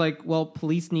for? It's like, well,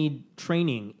 police need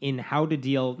training in how to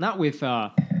deal, not with,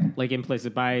 like,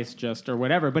 implicit bias just or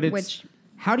whatever, but it's...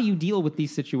 How do you deal with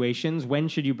these situations? When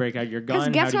should you break out your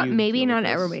gun? Because guess what? Maybe not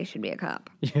everybody should be a cop.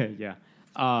 Yeah.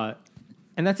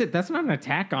 And that's it. That's not an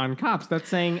attack on cops. That's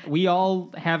saying we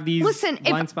all have these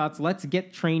blind spots. Let's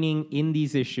get training in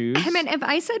these issues. I mean, if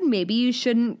I said maybe you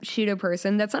shouldn't shoot a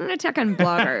person, that's not an attack on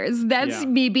bloggers. That's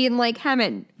me being like,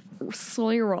 Hammond,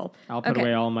 slow your roll. I'll put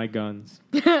away all my guns.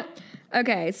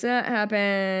 Okay, so that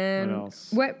happened. What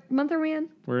else? What month are we in?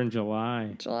 We're in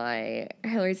July.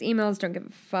 Hillary's emails, don't give a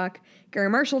fuck. Gary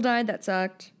Marshall died. That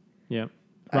sucked. Yep.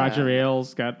 Roger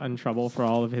Ailes got in trouble for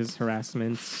all of his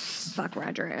harassments. Fuck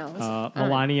Roger Ailes.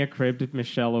 Melania cribbed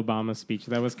Michelle Obama's speech.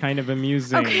 That was kind of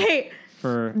amusing. Okay.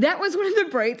 That was one of the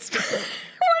bright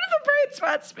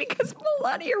spots because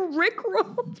Melania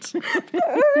rickrolled.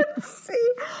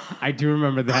 I do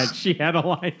remember that. She had a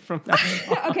line from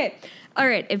that. Okay. All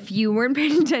right, if you weren't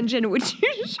paying attention, which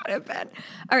you should have been.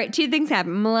 All right, 2 things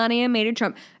happened. Melania made a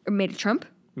Trump. Made a Trump?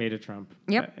 Made a Trump.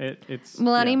 Yep. It's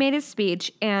Melania made a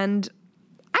speech, and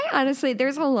I honestly,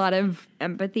 there's a lot of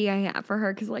empathy I have for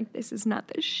her because, like, this is not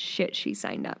the shit she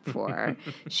signed up for.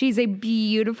 She's a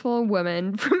beautiful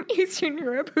woman from Eastern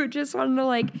Europe who just wanted to,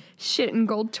 like, shit in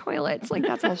gold toilets. Like,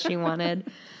 that's all she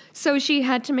wanted. So she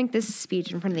had to make this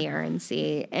speech in front of the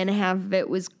RNC, and half of it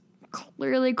was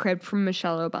clearly cribbed from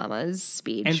Michelle Obama's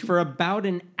speech. And for about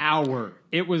an hour,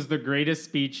 it was the greatest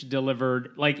speech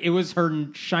delivered. Like, it was her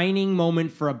shining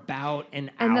moment for about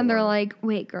an hour. And then they're like,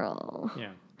 wait, girl. Yeah.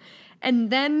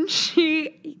 And then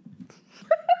she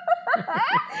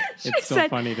it's so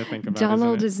funny to think about.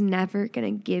 Donald is never going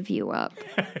to give you up.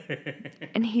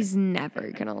 And he's never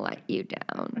going to let you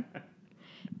down.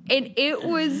 And it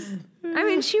was, I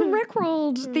mean, she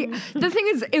rickrolled. The thing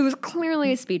is, it was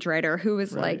clearly a speechwriter who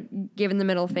was like giving the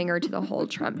middle finger to the whole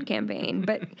Trump campaign.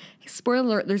 But spoiler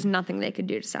alert, there's nothing they could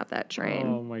do to stop that train.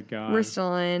 Oh my God. We're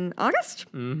still in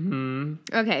August? Mm-hmm.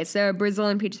 Okay, so Brazil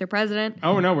impeached their president.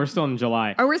 Oh no, we're still in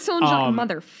July. Oh, we're still in July.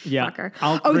 Motherfucker. Yeah,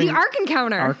 the Ark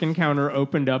Encounter. Ark Encounter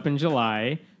opened up in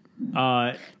July.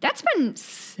 That's been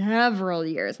several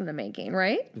years in the making,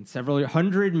 right? Been several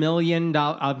 $100 million.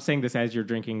 I'm saying this as you're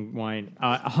drinking wine.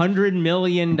 $100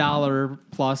 million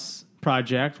plus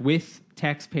project with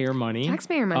taxpayer money.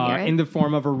 Right? In the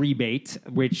form of a rebate,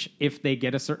 which if they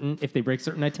break certain attendance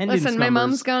Listen, numbers, my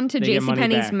mom's gone to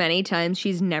JCPenney's back. many times.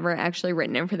 She's never actually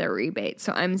written in for their rebate,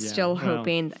 so I'm still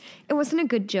hoping. It wasn't a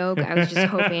good joke. I was just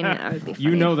hoping that would be funny.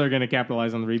 You know they're going to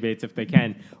capitalize on the rebates if they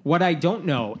can. What I don't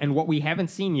know, and what we haven't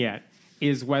seen yet,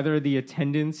 is whether the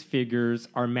attendance figures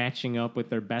are matching up with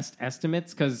their best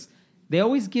estimates, because they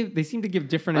seem to give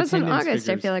different attendance in August, figures.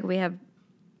 I feel like we have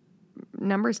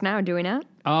numbers now. Do we not?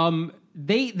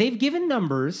 They've given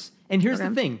numbers, and here's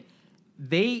the thing.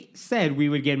 They said we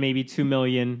would get maybe 2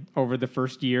 million over the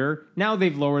first year. Now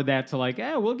they've lowered that to like,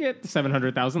 we'll get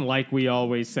 700,000 like we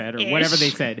always said, or whatever they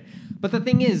said. But the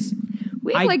thing is,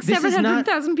 we have like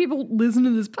 700,000 people listen to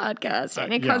this podcast,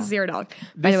 and it costs $0.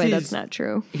 By the way, that's not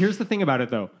true. Here's the thing about it,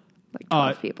 though. Like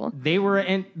 12 people.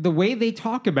 And the way they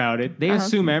talk about it, they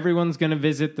assume everyone's going to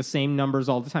visit the same numbers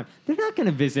all the time. They're not going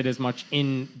to visit as much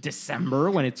in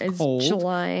December when it's cold.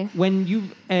 July.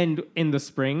 And in the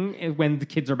spring when the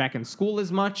kids are back in school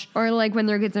as much. Or like when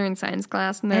their kids are in science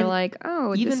class and they're like,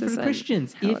 oh, even this for the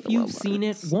Christians, if you've seen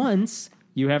it once,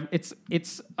 you have it's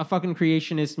a fucking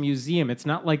creationist museum. It's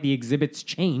not like the exhibits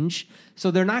change,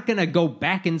 so they're not going to go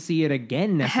back and see it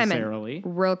again necessarily.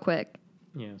 Real quick.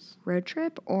 Yes. Road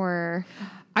trip or?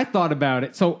 I thought about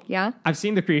it. So yeah, I've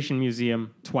seen the Creation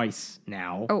Museum twice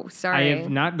now. Oh, sorry. I have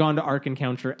not gone to Ark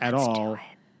Encounter at all.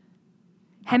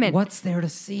 Hammond. What's there to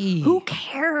see? Who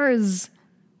cares?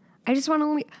 I just want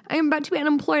to leave. I am about to be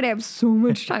unemployed. I have so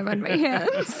much time on my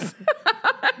hands.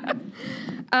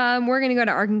 We're going to go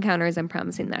to Ark Encounters. I'm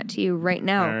promising that to you right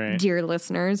now, dear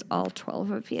listeners, all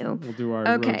 12 of you. We'll do our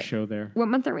road show there. What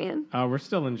month are we in? We're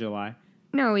still in July.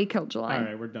 No, we killed July. All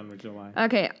right, we're done with July.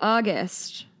 Okay,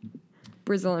 August.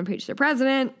 Brazil impeached their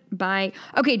president by...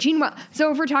 Okay, Gene Wilder.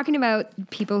 So if we're talking about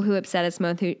people who upset us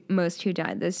most who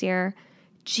died this year,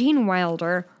 Gene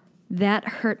Wilder, that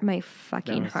hurt my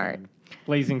fucking heart. Sad.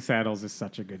 Blazing Saddles is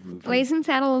such a good movie. Blazing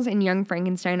Saddles and Young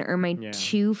Frankenstein are my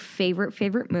two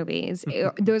favorite movies.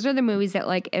 Those are the movies that,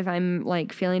 like, if I'm,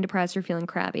 like, feeling depressed or feeling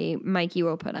crappy, Mikey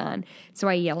will put on. So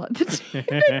I yell at the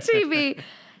TV.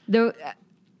 Though...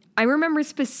 I remember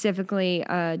specifically,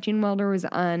 Gene Wilder was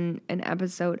on an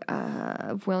episode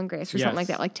of Will and Grace or something like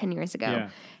that, like 10 years ago. Yeah.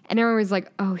 And everyone was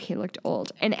like, oh, he looked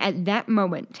old. And at that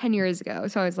moment, 10 years ago,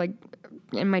 so I was like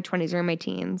in my 20s or in my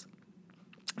teens,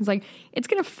 I was like, it's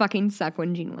going to fucking suck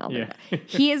when Gene Wilder died.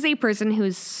 He is a person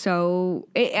who's so...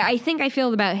 I think I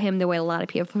feel about him the way a lot of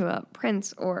people feel about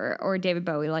Prince or David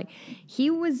Bowie. Like, he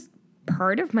was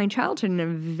part of my childhood in a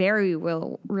very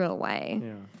real way.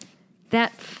 Yeah.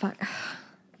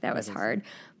 That was hard.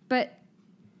 But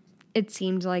it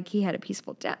seemed like he had a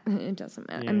peaceful death. It doesn't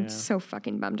matter. Yeah. I'm so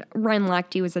fucking bummed. Ryan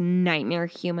Lochte was a nightmare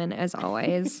human, as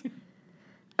always.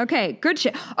 Okay, good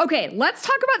shit. Okay, let's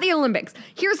talk about the Olympics.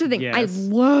 Here's the thing. Yes. I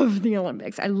love the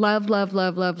Olympics. I love the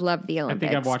Olympics. I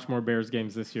think I've watched more Bears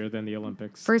games this year than the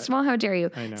Olympics. First of all, how dare you?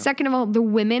 I know. Second of all, the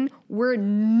women were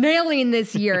nailing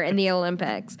this year in the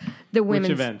Olympics. The women's...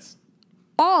 Which events?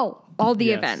 All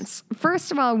the events.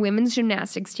 First of all, women's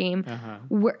gymnastics team.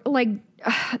 Were like,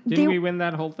 didn't we win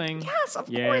that whole thing? Yes, of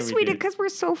course we did because we're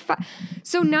so fun.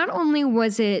 So not only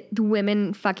was it the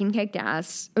women fucking kicked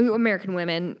ass, American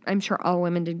women. I'm sure all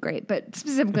women did great, but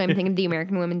specifically, I'm thinking the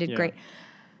American women did great.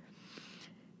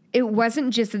 It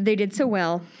wasn't just that they did so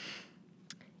well.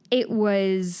 It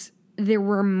was there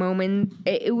were moments.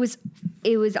 It was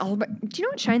all about. Do you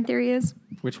know what Shine Theory is?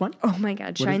 Which one? Oh my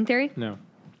God, Shine Theory. No.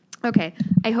 Okay,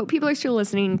 I hope people are still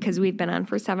listening because we've been on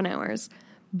for 7 hours.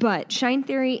 But Shine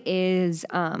Theory is.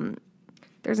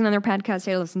 There's another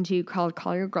podcast I listen to called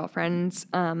Call Your Girlfriends,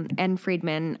 and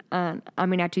Friedman,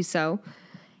 Aminatu So.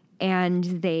 And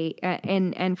they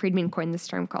and Friedman coined this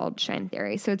term called Shine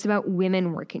Theory. So it's about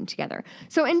women working together.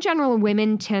 So in general,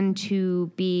 women tend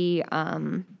to be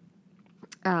what's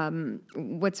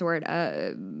the word?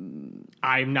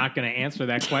 I'm not going to answer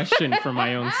that question for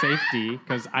my own safety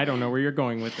because I don't know where you're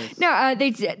going with this. No,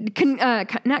 they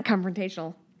not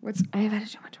confrontational. I've had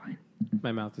too much wine.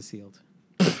 My mouth is sealed.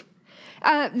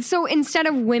 So instead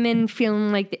of women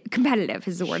feeling like competitive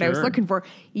is the word I was looking for.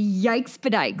 Yikes,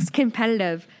 badikes,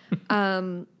 competitive.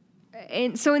 And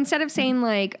so instead of saying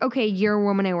like, okay, you're a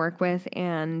woman I work with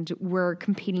and we're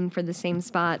competing for the same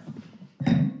spot.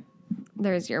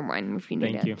 There's your wine if you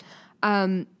need it.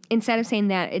 Thank you. Instead of saying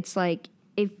that, it's like,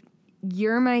 if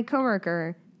you're my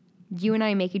coworker, you and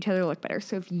I make each other look better.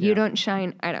 So if you don't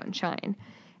shine, I don't shine.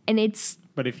 And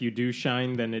but if you do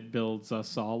shine, then it builds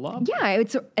us all up. Yeah,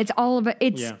 it's all about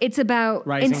it's about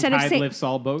rising tide lifts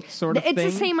all boats sort of thing. It's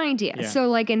the same idea. Yeah. So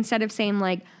like instead of saying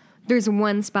like there's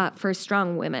one spot for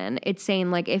strong women, it's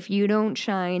saying like if you don't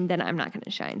shine, then I'm not going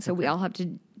to shine. So we all have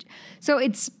to. So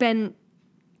it's been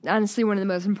honestly one of the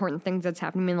most important things that's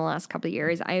happened to me in the last couple of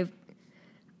years.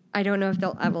 I don't know if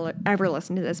they'll ever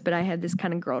listen to this, but I have this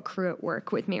kind of girl crew at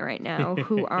work with me right now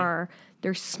who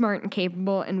they're smart and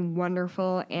capable and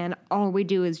wonderful, and all we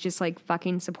do is just like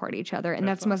fucking support each other, and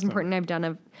that's the most important I've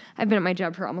done. I've been at my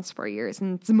job for almost 4 years,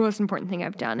 and it's the most important thing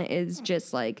I've done is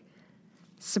just like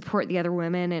support the other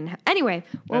women. And anyway,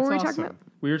 what were we talking about?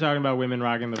 We were talking about women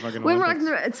rocking the fucking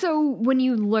Olympics. So when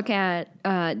you look at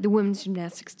the women's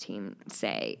gymnastics team,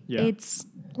 it's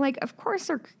like, of course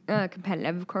they're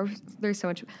competitive. Of course there's so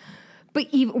much. But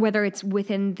even whether it's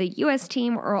within the U.S.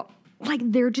 team or like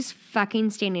they're just fucking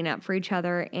standing up for each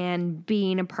other and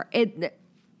being a part.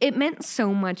 It meant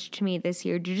so much to me this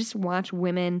year to just watch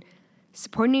women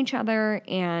supporting each other.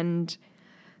 And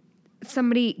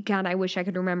somebody, God, I wish I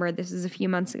could remember. This is a few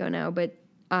months ago now, but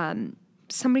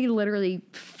somebody literally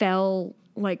fell,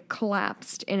 like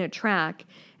collapsed in a track,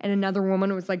 and another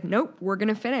woman was like, "Nope, we're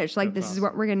gonna finish. Like this is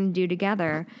what we're gonna do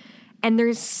together." And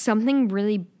there's something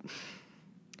really.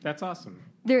 That's awesome.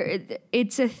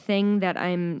 It's a thing that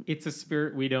It's a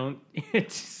spirit we don't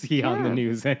see on the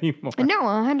news anymore. No,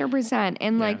 100%.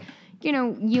 And like, you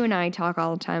know, you and I talk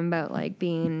all the time about like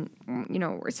being, you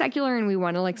know, we're secular and we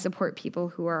want to like support people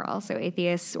who are also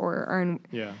atheists or are.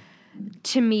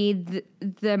 To me,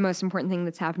 the most important thing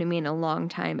that's happened to me in a long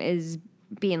time is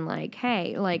being like,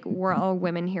 hey, like we're all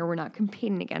women here. We're not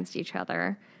competing against each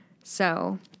other.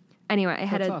 So. Anyway, I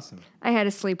had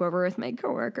a sleepover with my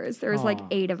coworkers. There was like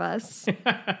 8 of us.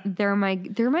 They're my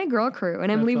girl crew,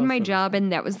 and I'm leaving my job,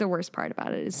 and that was the worst part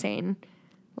about it is saying,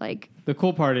 like, the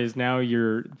cool part is now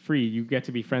you're free. You get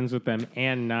to be friends with them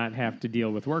and not have to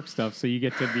deal with work stuff. So you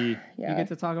get to be you get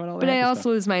to talk about all that. But I also stuff.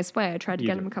 lose my sway. I tried to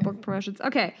get him a couple of promotions.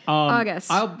 Okay,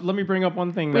 August. Let me bring up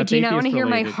one thing. Wait, do you not want to hear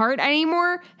my heart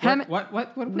anymore?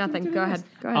 What Nothing. Go ahead.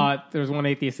 There's one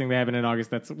atheist thing that happened in August.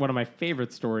 That's one of my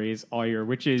favorite stories all year,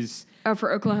 which is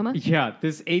for Oklahoma. Yeah,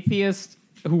 this atheist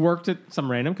who worked at some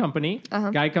random company.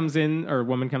 Guy comes in or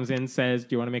woman comes in, says,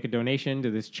 "Do you want to make a donation to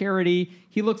this charity?"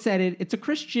 He looks at it. It's a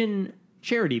Christian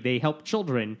charity. They help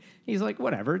children. He's like,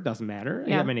 whatever, it doesn't matter.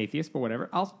 Yeah. I'm an atheist, but whatever.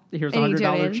 Here's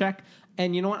 $100 check.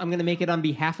 And you know what? I'm going to make it on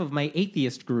behalf of my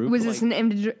atheist group. Was this an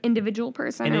individual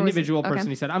person? An individual person.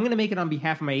 He said, I'm going to make it on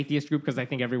behalf of my atheist group because I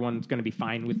think everyone's going to be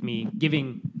fine with me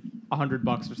giving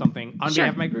 $100 or something on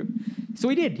behalf of my group. So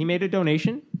he did. He made a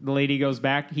donation. The lady goes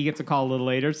back. He gets a call a little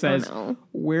later, says,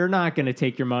 we're not going to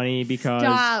take your money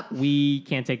because we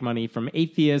can't take money from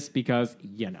atheists because,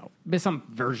 you know, there's some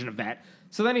version of that.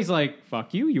 So then he's like,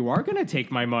 fuck you, you are going to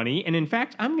take my money. And in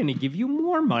fact, I'm going to give you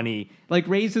more money. Like,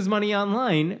 raise his money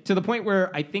online to the point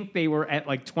where I think they were at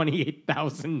like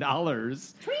 $28,000.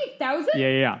 $28,000?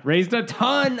 Yeah. Raised a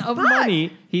ton of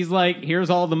money. He's like, here's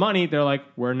all the money. They're like,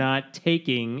 we're not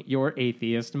taking your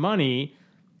atheist money.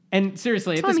 And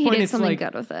seriously, at this point, it's like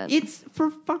good with it. It's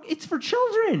for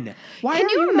children. Why can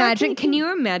you imagine? Can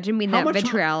you imagine being that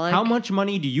vitriolic? How much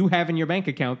money do you have in your bank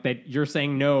account that you're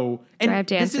saying no? And do I have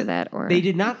to answer that? Or they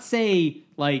did not say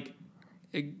like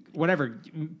whatever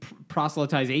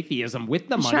proselytize atheism with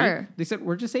the money. Sure. They said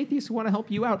we're just atheists who want to help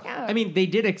you out. Yeah. I mean, they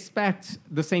did expect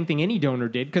the same thing any donor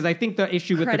did because I think the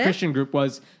issue with the Christian group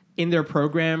was in their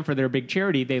program for their big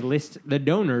charity, they list the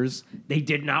donors. They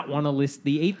did not want to list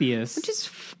the atheists. Which is...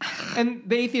 And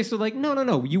the atheists were like,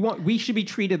 no. We should be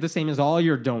treated the same as all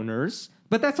your donors.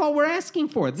 But that's all we're asking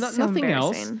for. It's so nothing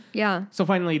else. Yeah. So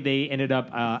finally, they ended up.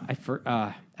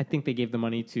 I think they gave the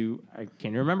money to. I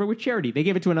can't remember which charity. They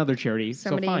gave it to another charity.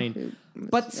 Somebody so fine.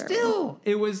 But still,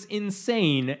 it was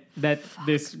insane that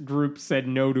this group said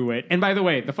no to it. And by the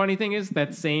way, the funny thing is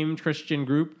that same Christian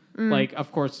group, like,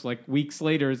 of course, like weeks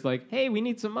later, is like, "Hey, we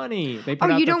need some money." They put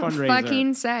out you the don't fundraiser.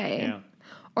 fucking say. Yeah.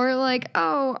 Or like,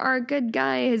 oh, our good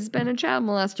guy has been a child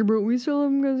molester, but we still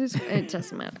have him because it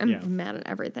doesn't matter. I'm mad at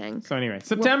everything. So anyway,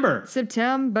 September.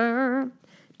 September.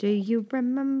 Do you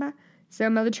remember? So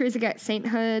Mother Teresa got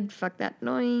sainthood. Fuck that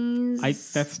noise.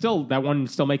 That one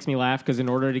still makes me laugh because in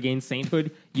order to gain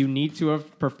sainthood, you need to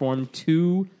have performed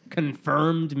 2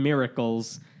 confirmed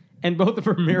miracles. And both of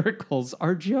her miracles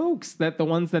are jokes, that the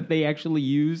ones that they actually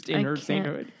used in her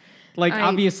sainthood. Like,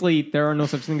 obviously, there are no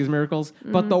such thing as miracles,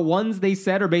 but the ones they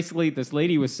said are basically this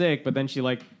lady was sick, but then she,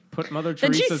 like, put Mother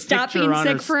Teresa's picture on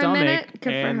her stomach,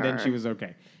 and then she was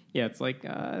okay. Yeah, it's like,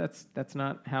 that's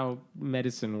not how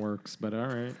medicine works, but all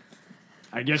right.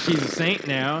 I guess she's a saint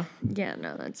now. Yeah,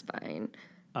 no, that's fine.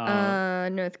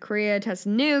 North Korea tests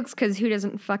nukes because who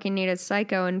doesn't fucking need a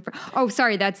psycho?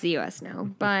 Sorry, that's the U.S. now.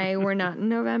 We're not in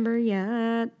November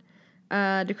yet.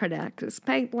 Dakota Access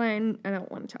Pipeline. I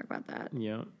don't want to talk about that.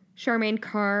 Yeah. Charmaine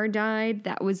Carr died.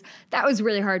 That was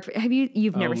really hard.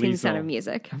 You've never seen The Sound of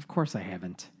Music? Of course I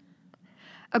haven't.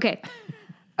 Okay.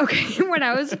 When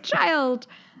I was a child,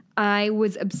 I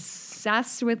was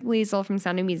obsessed with Liesl from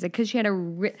Sound of Music because she had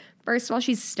first of all,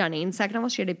 she's stunning. Second of all,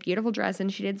 she had a beautiful dress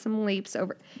and she did some leaps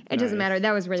over. It doesn't matter.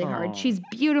 That was really hard. She's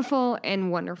beautiful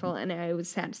and wonderful, and I was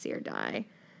sad to see her die.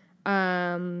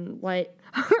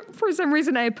 For some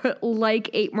reason, I put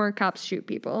 8 more cops shoot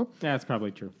people. Yeah, that's probably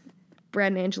true.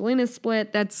 Brad and Angelina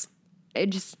split. I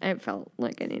felt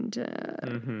like I need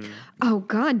to. Oh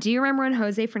God, do you remember when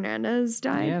Jose Fernandez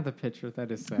died? Yeah, the picture. That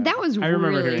is sad. That was I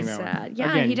remember really hearing that sad. one.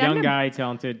 Yeah, again, he died young guy,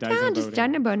 talented, dies in a just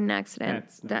died in a boating accident.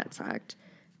 That sucked.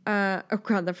 Oh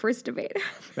God, the first debate.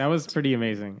 That was pretty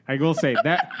amazing. I will say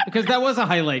that because that was a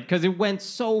highlight because it went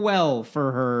so well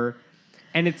for her.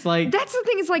 And it's like... That's the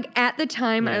thing, is like, at the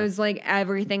time, I was like,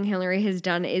 everything Hillary has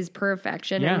done is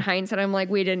perfection. Yeah. In hindsight, I'm like,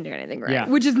 we didn't do anything right. Yeah.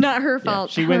 Which is not her fault.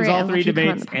 Yeah. She wins all 3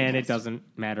 debates, and it doesn't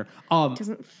matter.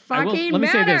 Doesn't fucking matter. Let me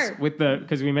say this,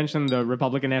 because we mentioned the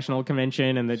Republican National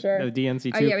Convention and the DNC,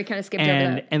 too. Oh, yeah, we kind of skipped over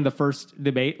that. And the first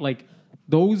debate, like,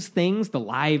 those things, the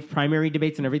live primary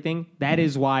debates and everything, that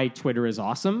is why Twitter is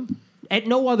awesome. At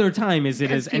no other time is it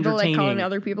as entertaining. People, like, calling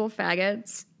other people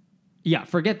faggots. Yeah,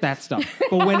 forget that stuff.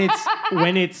 But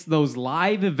when it's those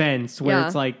live events where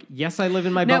it's like, yes, I live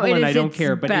in my bubble and I don't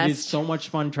care, but it is so much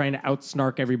fun trying to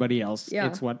outsnart everybody else. Yeah.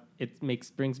 It's what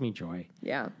brings me joy.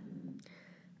 Yeah.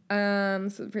 So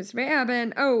the first debate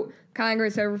happened. Oh,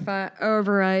 Congress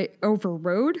overrides.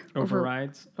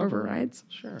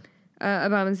 Sure.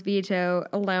 Obama's veto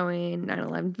allowing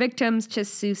 9/11 victims to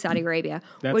sue Saudi Arabia,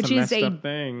 which is a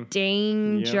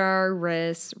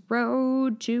dangerous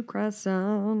road to cross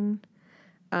on.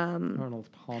 Arnold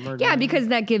Palmer. Yeah, because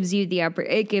that gives you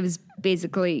it gives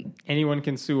basically anyone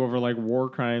can sue over like war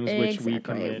crimes, which we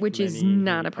commit, which is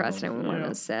not a precedent we want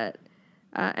to set.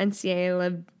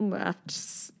 NCAA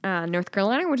left North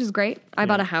Carolina, which is great. I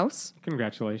bought a house.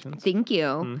 Congratulations! Thank you.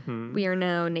 Mm-hmm. We are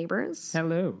now neighbors.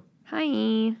 Hello.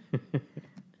 Hi.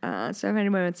 So if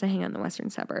anyone wants to hang out in the western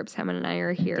suburbs, Hammond and I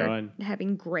are here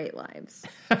having great lives.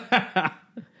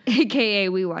 AKA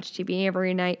we watch TV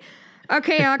every night.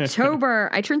 Okay, October.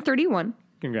 I turned 31.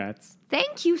 Congrats.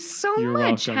 Thank you so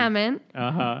much, Hammond.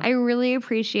 I really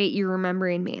appreciate you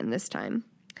remembering me in this time.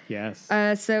 Yes.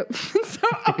 So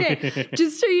okay.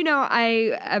 Just so you know,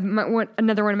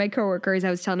 another one of my coworkers, I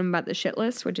was telling him about the shit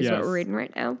list, which is what we're reading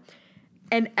right now.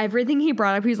 And everything he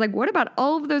brought up, he was like, what about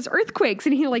all of those earthquakes?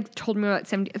 And he like told me about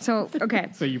 70. So, okay.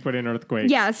 So you put in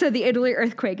earthquakes. Yeah. So the Italy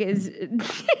earthquake is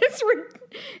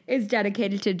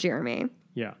dedicated to Jeremy.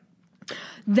 Yeah.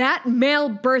 That male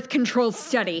birth control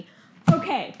study.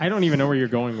 Okay. I don't even know where you're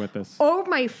going with this. Oh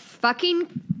my fucking.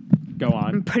 Go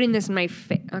on. I'm putting this in my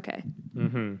face. Okay.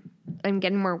 Mm-hmm. I'm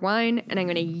getting more wine and I'm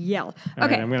going to yell. All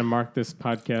okay. Right, I'm going to mark this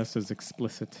podcast as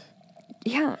explicit.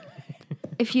 Yeah.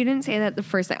 If you didn't say that the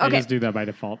first time. Okay. I just do that by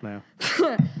default now.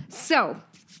 So,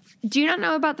 do you not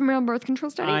know about the male birth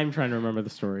control study? I'm trying to remember the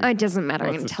story. It doesn't matter.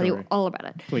 I'm going to tell you all about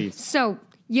it. Please. So,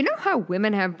 you know how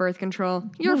women have birth control?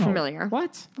 You're familiar.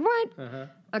 What? Uh-huh.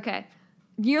 Okay.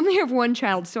 You only have one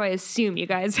child, so I assume you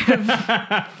guys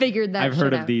have figured that out. I've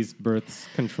heard of these birth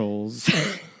controls.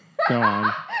 Go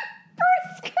on.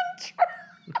 Birth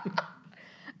control.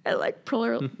 I like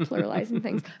pluralizing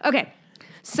things. Okay,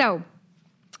 so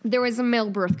there was a male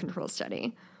birth control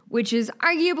study, which is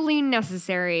arguably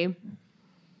necessary.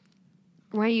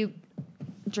 Why you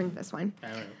drink this wine? I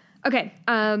don't know.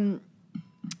 Okay,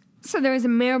 so there was a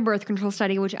male birth control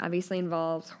study, which obviously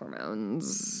involves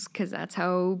hormones, because that's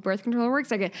how birth control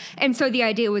works. And so the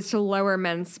idea was to lower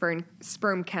men's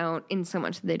sperm count in so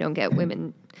much that they don't get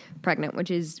women pregnant,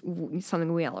 which is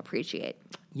something we all appreciate.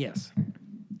 Yes.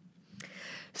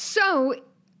 So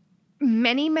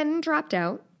many men dropped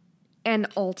out, and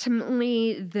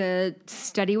ultimately the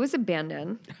study was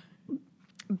abandoned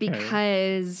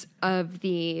because of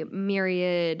the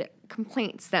myriad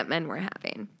complaints that men were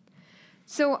having.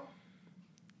 So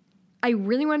I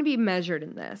really want to be measured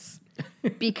in this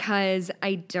because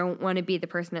I don't want to be the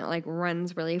person that like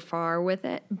runs really far with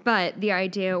it. But the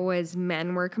idea was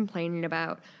men were complaining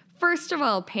about, first of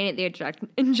all, pain at the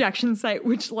injection site,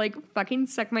 which like fucking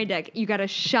suck my dick. You got a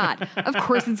shot. Of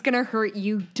course it's going to hurt,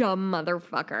 you dumb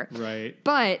motherfucker. Right.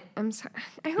 But I'm sorry.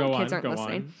 I hope kids aren't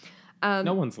listening.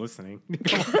 No one's listening.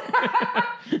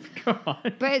 Go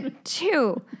on. But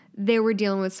 2, they were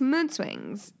dealing with some mood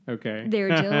swings. Okay. They were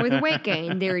dealing with weight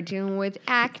gain. They were dealing with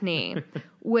acne,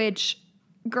 which,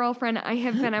 girlfriend, I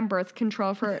have been on birth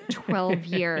control for 12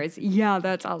 years. Yeah,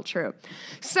 that's all true.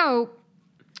 So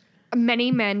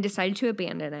many men decided to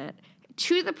abandon it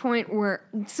to the point where,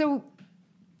 so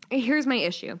here's my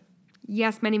issue.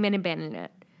 Yes, many men abandoned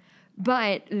it,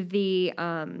 but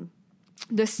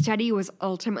the study was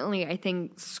ultimately, I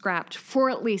think, scrapped for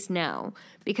at least now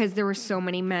because there were so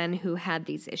many men who had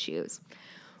these issues.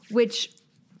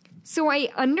 So I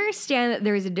understand that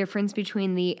there is a difference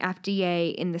between the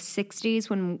FDA in the 60s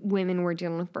when women were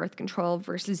dealing with birth control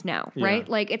versus now, right?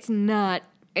 Like it's not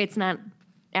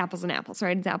apples and apples,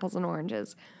 right? It's apples and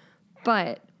oranges.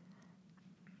 But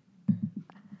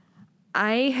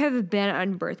I have been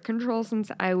on birth control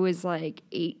since I was like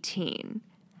 18.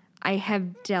 I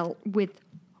have dealt with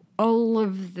all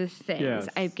of the things. Yes.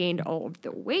 I've gained all of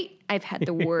the weight. I've had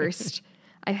the worst.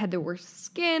 I've had the worst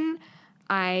skin.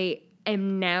 I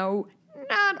am now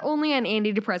not only on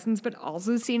antidepressants, but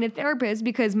also seeing a therapist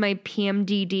because my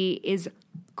PMDD is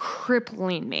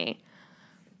crippling me.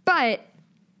 But,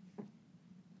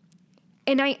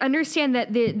 and I understand that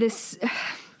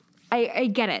I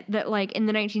get it, that like in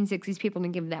the 1960s, people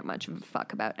didn't give that much of a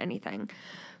fuck about anything.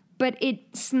 But it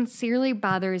sincerely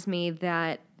bothers me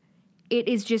that it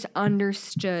is just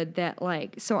understood that,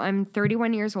 like, so I'm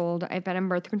 31 years old. I've been on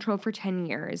birth control for 10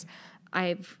 years.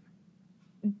 I've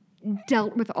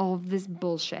dealt with all of this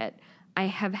bullshit. I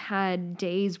have had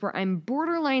days where I'm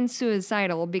borderline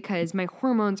suicidal because my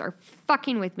hormones are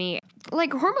fucking with me.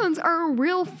 Like, hormones are a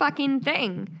real fucking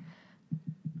thing.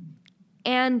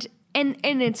 And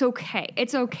it's okay.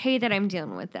 It's okay that I'm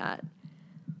dealing with that.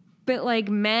 But, like,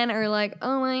 men are like,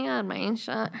 oh, my God, my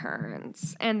shit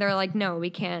hurts. And they're like, no, we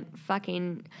can't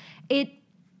fucking...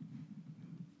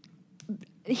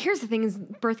 Here's the thing is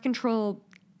birth control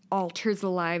alters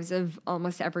the lives of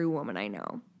almost every woman I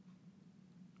know.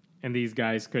 And these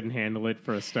guys couldn't handle it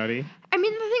for a study? I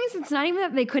mean, the thing is, it's not even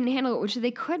that they couldn't handle it, which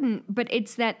they couldn't, but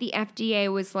it's that the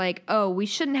FDA was like, oh, we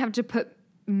shouldn't have to put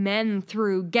men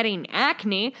through getting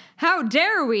acne. How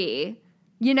dare we?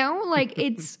 You know? Like,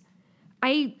 it's...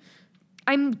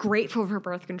 I'm grateful for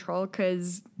birth control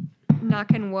because,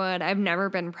 knock on wood, I've never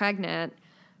been pregnant.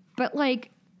 But, like,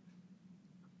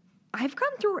 I've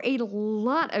gone through a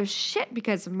lot of shit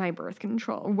because of my birth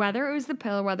control. Whether it was the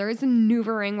pill, whether it's a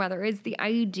NuvaRing, whether it's the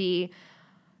IUD,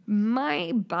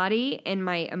 my body and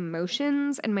my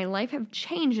emotions and my life have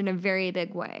changed in a very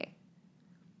big way.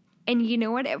 And you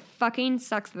know what? It fucking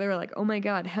sucks that they're like, oh my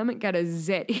God, Hemant got a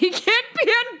zit. He can't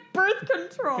be on birth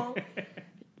control.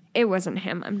 It wasn't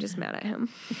him. I'm just mad at him.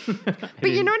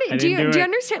 But you know what? Do you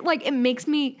understand? Like, it makes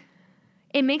me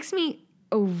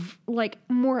like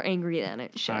more angry than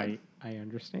it should. I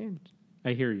understand.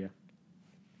 I hear you.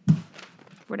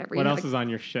 Whatever. What else is on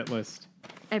your shit list?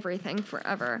 Everything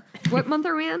forever. What month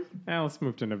are we in? Let's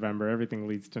move to November. Everything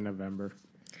leads to November.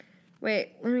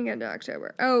 Wait, let me get to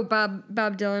October. Oh, Bob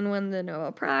Dylan won the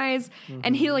Nobel Prize,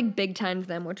 and he like big timed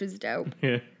them, which was dope.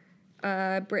 Yeah.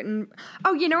 Britain.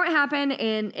 Oh, you know what happened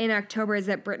in October is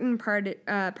that Britain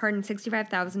pardoned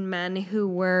 65,000 men who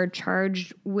were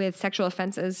charged with sexual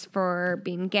offenses for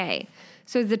being gay.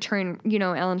 So the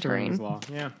Alan Turing law.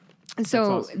 Yeah.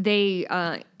 So awesome.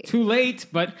 They too late,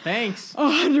 but thanks.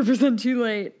 100% too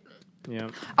late. Yeah.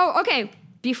 Oh, okay.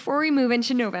 Before we move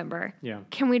into November,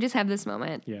 can we just have this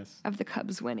moment? Yes. Of the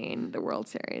Cubs winning the World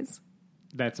Series?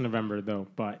 That's November though,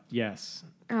 but yes.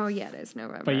 Oh yeah, it is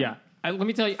November. But yeah. Let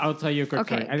me tell you. I'll tell you a quick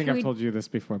story. I think I've told you this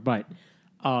before, but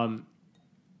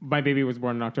my baby was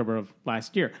born in October of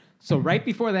last year. So right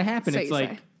before that happened, it's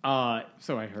like,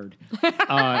 so I heard.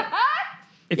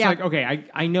 It's like, okay,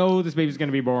 I know this baby's going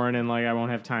to be born and like I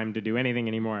won't have time to do anything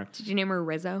anymore. Did you name her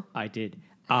Rizzo? I did.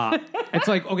 It's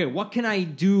like, okay, what can I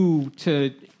do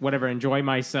to enjoy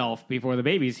myself before the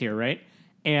baby's here, right?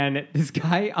 And this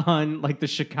guy on like the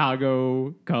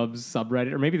Chicago Cubs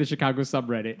subreddit, or maybe the Chicago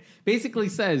subreddit, basically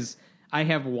says, I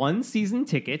have one season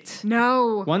ticket.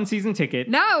 No. One season ticket.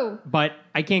 No. But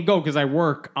I can't go because I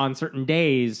work on certain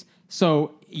days.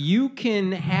 So you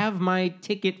can have my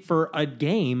ticket for a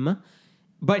game,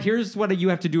 but here's what you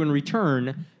have to do in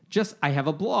return. I have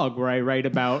a blog where I write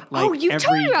about like you've every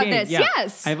told me about game. this. Yeah.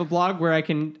 Yes, I have a blog where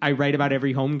I write about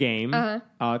every home game.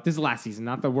 This is last season,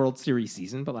 not the World Series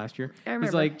season, but last year. I remember.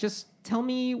 He's like, just tell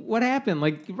me what happened.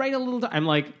 Like, write a little. I'm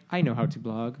like, I know how to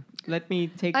blog. Let me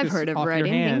take. I've this heard of off writing.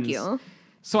 Your hands. Thank you.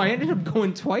 So I ended up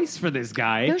going twice for this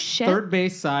guy. No shit. Third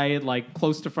base side, like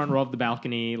close to front row of the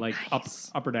balcony, like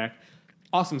upper deck.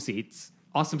 Awesome seats.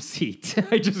 Awesome seat.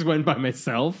 I just went by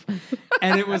myself,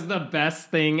 and it was the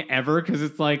best thing ever because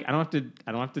it's like I don't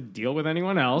have to deal with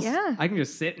anyone else. Yeah, I can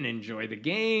just sit and enjoy the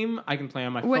game. I can play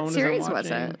on my phone. What series was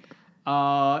it?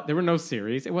 There were no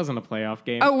series. It wasn't a playoff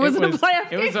game. Oh, it wasn't a playoff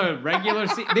game? It was a regular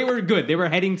They were good. They were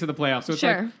heading to the playoffs. So it's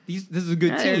like, this is a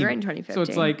good team. Right in 2015. So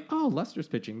it's like, Lester's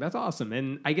pitching. That's awesome.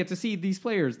 And I get to see these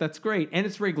players. That's great. And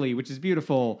it's Wrigley, which is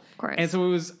beautiful. Of course. And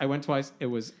so I went twice. It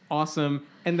was awesome.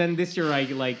 And then this year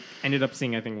I ended up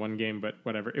seeing, I think, one game, but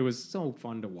whatever. It was so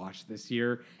fun to watch this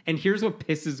year. And here's what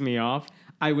pisses me off.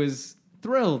 I was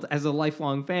thrilled as a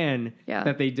lifelong fan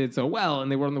that they did so well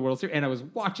and they were in the World Series, and I was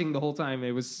watching the whole time.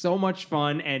 It was so much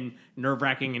fun and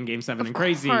nerve-wracking in Game 7 and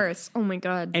crazy. Of course. Oh my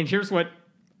God. And here's what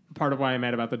part of why I'm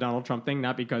mad about the Donald Trump thing,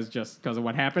 not because of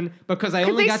what happened, because I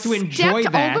only got to enjoy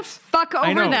that. All the fuck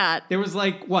over that. There was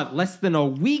less than a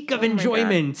week of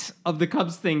enjoyment of the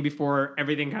Cubs thing before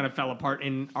everything kind of fell apart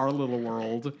in our little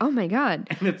world. Oh my God.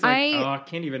 And it's like, I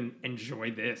can't even enjoy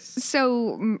this.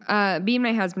 So me and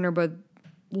my husband are both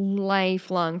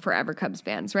lifelong forever Cubs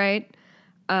fans, right?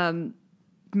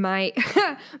 My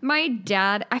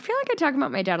dad, I feel like I talk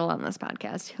about my dad a lot on this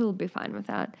podcast. He'll be fine with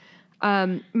that.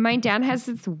 My dad has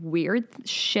this weird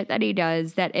shit that he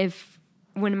does that if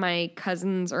one of my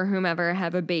cousins or whomever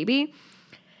have a baby,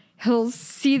 he'll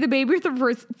see the baby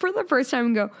for the first time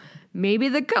and go, maybe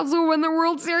the Cubs will win the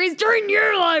World Series during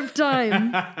your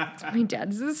lifetime. My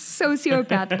dad's a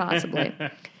sociopath, possibly.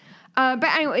 But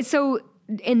anyway, so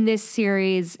in this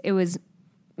series, it was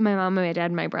my mom, my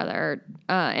dad, my brother,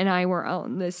 and I were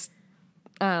on this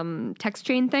text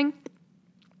chain thing.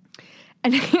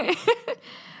 And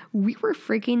we were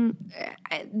freaking...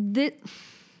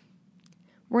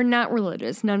 we're not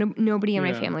religious. Nobody in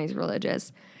my family is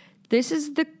religious. This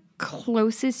is the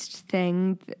closest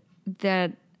thing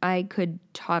that I could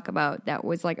talk about that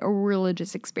was like a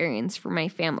religious experience for my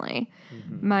family.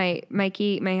 Mm-hmm.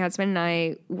 Mikey, my husband, and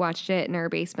I watched it in our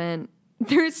basement.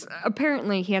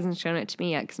 Apparently he hasn't shown it to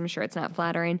me yet because I'm sure it's not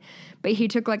flattering, but he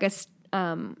took like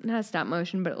not a stop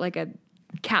motion, but like a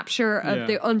capture of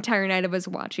the entire night of us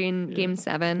watching Game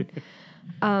 7.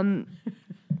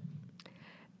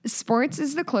 Sports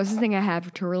is the closest thing I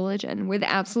have to religion, with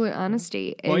absolute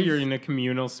honesty. Well, you're in a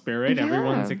communal spirit. Yeah.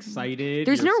 Everyone's excited.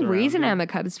 There's no reason I'm a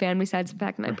Cubs fan besides the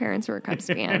fact my parents were a Cubs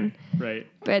fan. Right.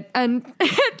 But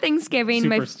Thanksgiving,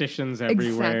 superstitions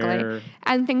everywhere. Exactly.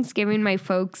 And Thanksgiving, my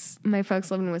folks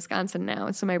live in Wisconsin now,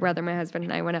 so my brother, my husband,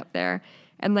 and I went up there.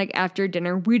 And like after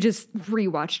dinner, we just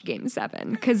rewatched Game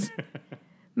 7 because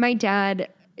my dad,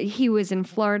 he was in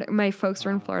Florida. My folks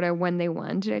were in Florida when they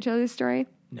won. Did I tell you this story?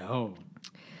 No.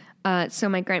 So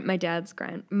my dad's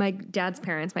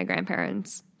parents, my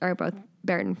grandparents, are both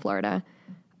buried in Florida,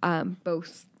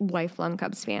 both lifelong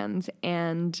Cubs fans.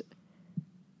 And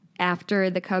after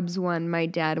the Cubs won, my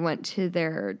dad went to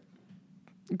their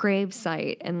grave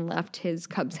site and left his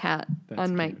Cubs hat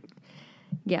on my...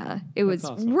 Yeah, it was...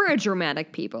 Awesome. We're a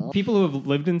dramatic people. People who have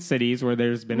lived in cities where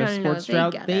there's been a sports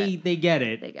drought, they get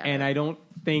it. And I don't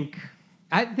think...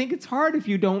 I think it's hard if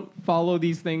you don't follow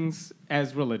these things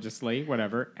as religiously,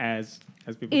 whatever, as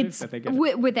people do, that they get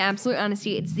it. With absolute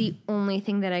honesty, it's the only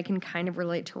thing that I can kind of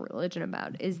relate to religion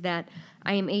about, is that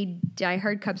I am a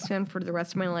diehard Cubs fan for the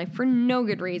rest of my life for no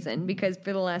good reason, because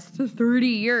for the last 30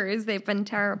 years, they've been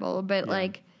terrible. But,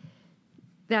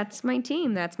 that's my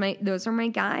team. Those are my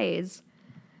guys.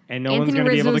 And no one's going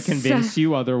to be able to convince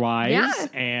you otherwise. Yeah.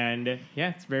 And,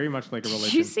 it's very much like a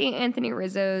religion. Did you see Anthony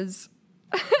Rizzo's...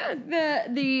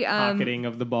 the pocketing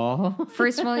of the ball.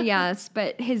 First of all, yes,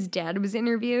 but his dad was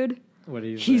interviewed. What do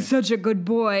you say? He's such a good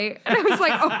boy. And I was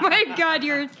like, oh my God,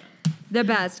 you're the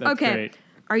best. That's okay. Great.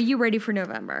 Are you ready for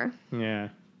November? Yeah.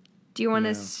 Do you want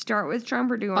to start with Trump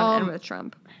or do you want to end with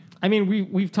Trump? I mean,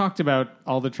 we've talked about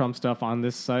all the Trump stuff on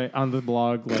this site, on the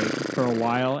blog, like for a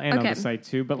while, and on the site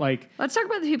too. But like, let's talk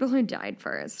about the people who died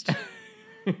first.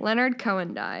 Leonard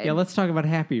Cohen died. Yeah, let's talk about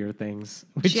happier things.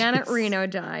 Janet Reno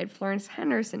died. Florence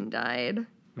Henderson died.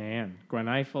 Man, Gwen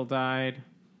Ifill died.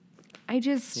 Oh,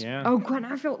 Gwen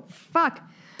Ifill. Fuck.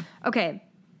 Okay.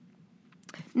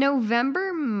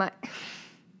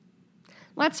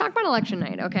 Let's talk about election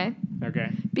night, okay?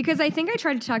 Okay. Because I think I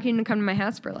tried to talk you into come to my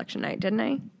house for election night, didn't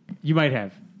I? You might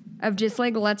have. Of just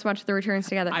like, let's watch the returns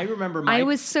together. I remember I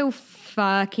was so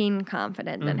fucking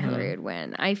confident that Hillary would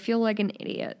win. I feel like an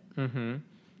idiot. Mm-hmm.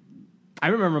 I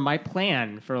remember my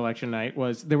plan for election night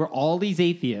was there were all these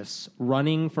atheists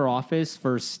running for office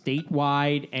for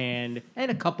statewide and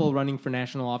a couple running for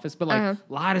national office, but like a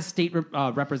lot of state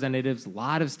representatives, a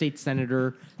lot of state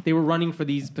senator. They were running for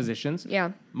these positions.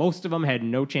 Yeah. Most of them had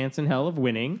no chance in hell of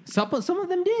winning. Some of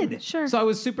them did. Sure. So I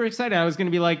was super excited. I was going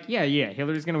to be like, yeah,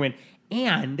 Hillary's going to win.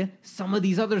 And some of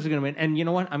these others are going to win. And you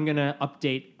know what? I'm going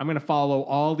to follow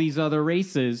all these other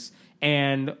races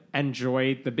and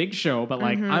enjoy the big show, but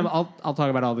like I'll talk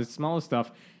about all this smaller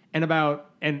stuff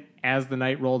and as the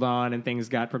night rolled on and things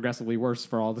got progressively worse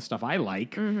for all the stuff I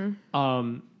like,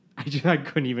 I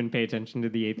couldn't even pay attention to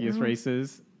the atheist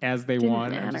races as they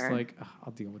won. I'm just like,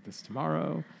 I'll deal with this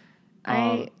tomorrow.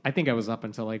 I think I was up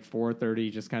until like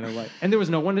 4:30, just kind of like, and there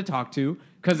was no one to talk to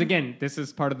because again, this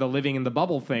is part of the living in the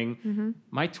bubble thing.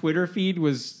 My Twitter feed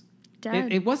was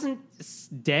dead. It wasn't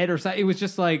dead or it was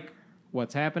just like,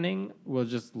 what's happening? We'll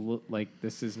just look like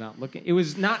this is not looking. It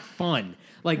was not fun.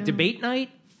 Like debate night,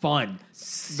 fun.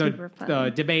 Super fun. The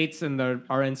debates and the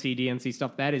RNC, DNC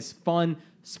stuff, that is fun.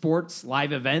 Sports,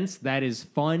 live events, that is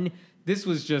fun. This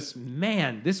was just,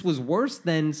 man, this was worse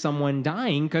than someone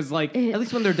dying because, like, at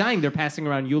least when they're dying, they're passing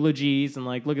around eulogies and,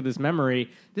 like, look at this memory.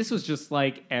 This was just,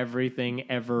 like, everything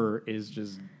ever is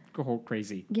just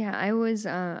crazy. Yeah, I was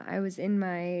in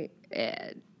my...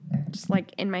 just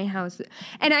like in my house,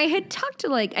 and I had talked to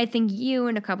like I think you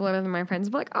and a couple of other my friends,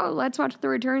 but like, oh, let's watch the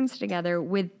returns together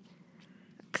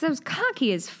because I was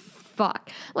cocky as fuck.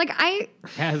 Like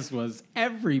as was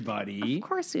everybody. Of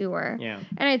course we were. Yeah.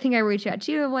 And I think I reached out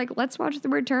to you of like, let's watch the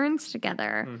returns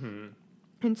together.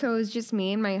 And so it was just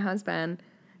me and my husband,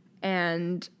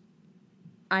 and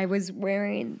I was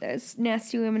wearing this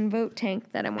Nasty Women Vote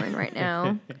tank that I'm wearing right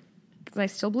now because I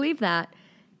still believe that,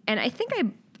 and I think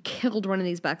I killed one of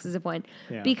these boxes of wine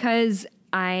because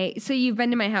so you've been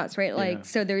to my house, right? Like,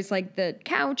 so there's like the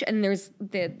couch and there's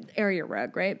the area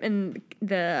rug, right? And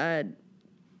the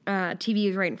TV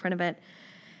is right in front of it.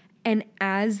 And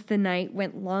as the night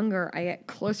went longer, I got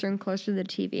closer and closer to the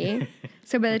TV.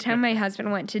 So by the time my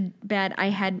husband went to bed, I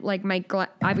had like my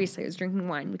obviously I was drinking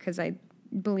wine because I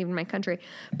believe in my country,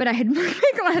 but I had my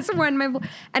glass of wine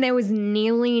and I was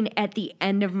kneeling at the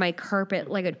end of my carpet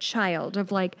like a child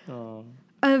of like,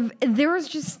 there was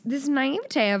just this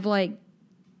naivete of like,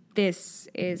 this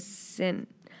is sin.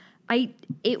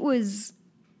 It was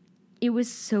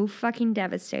so fucking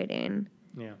devastating.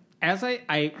 Yeah. As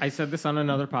I said this on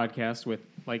another podcast with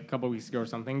like a couple weeks ago or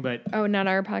something, but not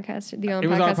our podcast. The only it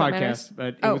was podcast our podcast,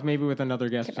 but it was maybe with another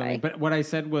guest or something. But what I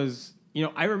said was, you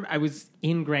know, I was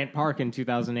in Grant Park in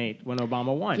 2008 when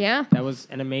Obama won. Yeah, that was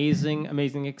an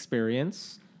amazing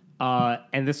experience.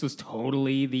 And this was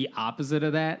totally the opposite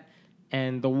of that.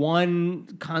 And the one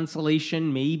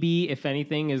consolation, maybe, if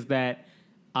anything, is that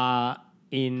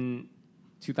in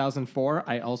 2004,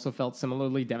 I also felt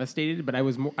similarly devastated, but I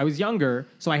was younger,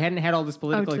 so I hadn't had all this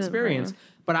political experience.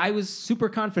 But I was super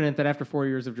confident that after 4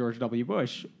 years of George W.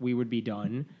 Bush, we would be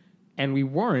done, and we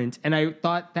weren't. And I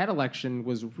thought that election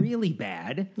was really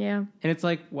bad. Yeah. And it's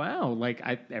like, wow, like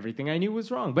everything I knew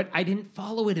was wrong, but I didn't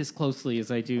follow it as closely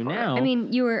as I do now. I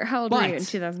mean, how old were you in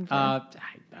 2004?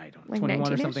 I don't know, like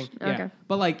 21 or 19-ish? something. Okay. Yeah.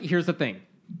 But like, here's the thing.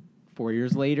 4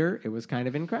 years later, it was kind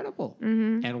of incredible.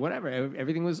 And whatever.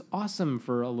 Everything was awesome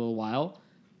for a little while.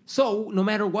 So no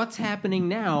matter what's happening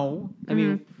now, I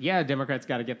mean, yeah, Democrats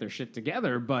got to get their shit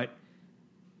together, but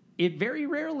it very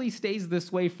rarely stays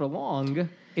this way for long.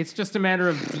 It's just a matter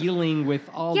of dealing with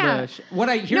all the here's what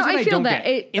I don't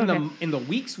get. In the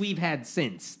weeks we've had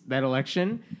since that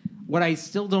election, what I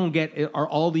still don't get are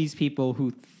all these people who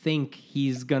think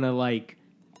he's going to like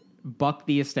buck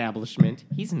the establishment.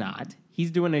 He's not. He's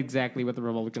doing exactly what the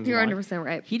Republicans want. You're 100%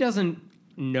 right. He doesn't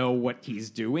know what he's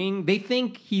doing. They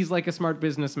think he's like a smart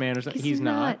businessman or something. He's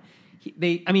not.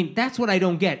 That's what I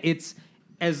don't get. It's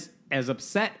as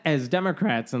upset as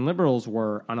Democrats and liberals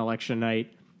were on election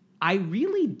night, I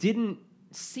really didn't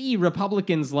see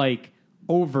Republicans like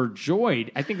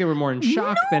overjoyed. I think they were more in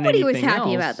shock than Nobody anything was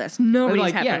happy else. about this.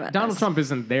 Nobody's happy about Donald this. Trump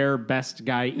isn't their best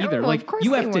guy either. No, like, of course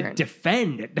you they have to weren't.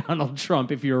 defend Donald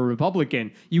Trump if you're a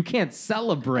Republican. You can't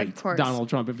celebrate Of course. Donald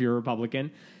Trump if you're a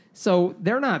Republican. So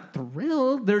they're not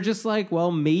thrilled. They're just like,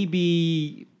 well,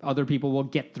 maybe other people will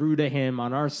get through to him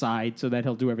on our side so that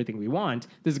he'll do everything we want.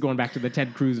 This is going back to the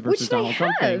Ted Cruz versus Donald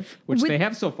Trump thing, which they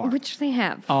have so far. Which they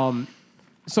have.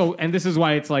 So, and this is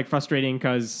why it's like frustrating,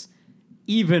 because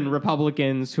even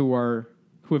Republicans who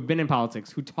have been in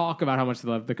politics, who talk about how much they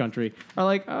love the country, are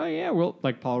like, oh yeah, well,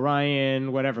 like Paul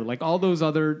Ryan, whatever, like all those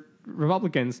other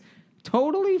Republicans,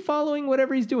 totally following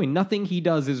whatever he's doing. Nothing he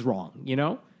does is wrong, you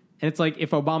know? And it's like, if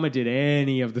Obama did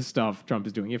any of the stuff Trump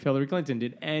is doing, if Hillary Clinton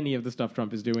did any of the stuff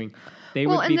Trump is doing, they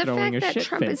would be throwing a shit fit. Well, and the fact that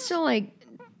Trump is still like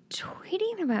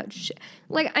tweeting about shit.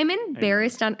 Like, I'm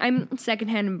embarrassed I'm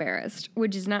secondhand embarrassed,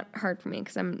 which is not hard for me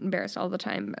because I'm embarrassed all the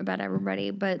time about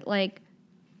everybody. But like,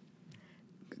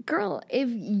 girl,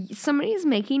 if somebody is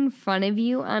making fun of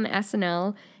you on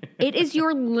SNL, it is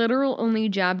your literal only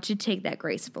job to take that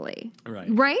gracefully.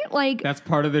 Right? Like, that's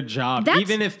part of the job.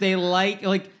 Even if they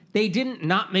like they didn't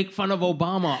not make fun of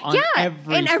Obama on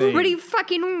everything. And everybody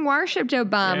fucking worshipped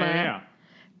Obama. Yeah.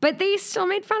 But they still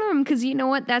made fun of him because you know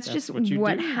what? That's just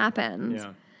what happens.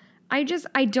 Yeah. I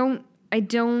don't.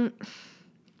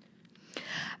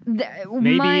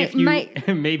 Maybe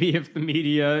if the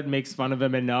media makes fun of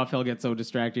him enough, he'll get so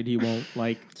distracted he won't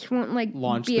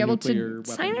launch be the able nuclear to weapon.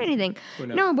 sign anything.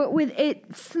 No, but with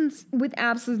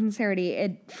absolute sincerity,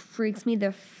 it freaks me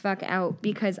the fuck out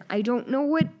because I don't know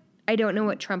what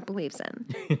Trump believes in.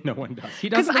 No one does. He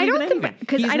doesn't believe in anything.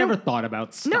 He's never thought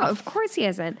about stuff. No, of course he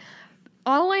hasn't.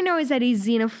 All I know is that he's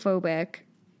xenophobic,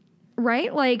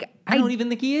 right? Like, I don't even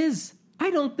think he is.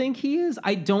 I don't think he is.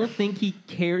 I don't think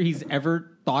he's ever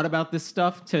thought about this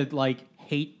stuff to like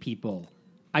hate people.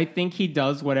 I think he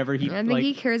does whatever he. I think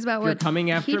he cares about what you're coming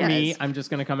after he me. does. I'm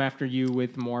just going to come after you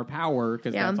with more power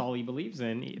because that's all he believes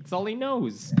in. It's all he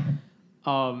knows.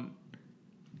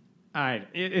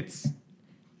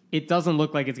 It doesn't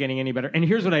look like it's getting any better. And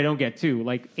here's what I don't get too: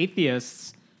 like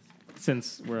atheists,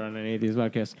 since we're on an atheist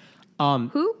podcast.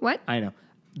 Who? What? I know.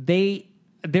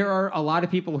 There are a lot of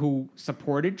people who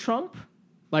supported Trump.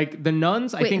 Like the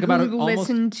nuns, I think about it almost...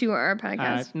 listen to our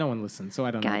podcast? No one listens, so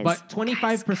I don't know. But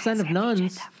 25% of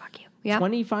nuns... Fuck you. Yep.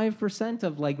 25%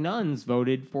 of like nuns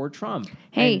voted for Trump.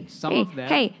 Hey,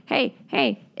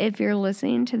 if you're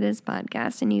listening to this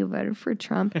podcast and you voted for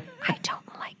Trump, I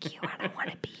don't like you and I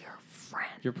want to be your friend.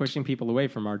 You're pushing people away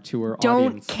from our tour Don't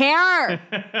audience. care.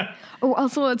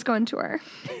 Also, let's go on tour.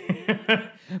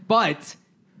 But...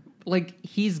 like,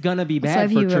 he's gonna be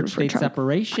bad for church-state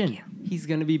separation. He's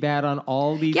gonna be bad on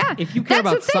all these. Yeah, if you care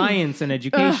about science and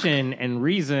education and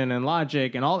reason and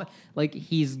logic and all that, like,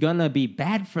 he's gonna be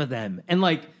bad for them. And,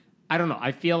 like, I don't know.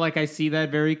 I feel like I see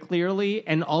that very clearly.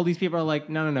 And all these people are like,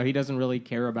 no. He doesn't really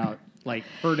care about, like,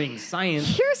 hurting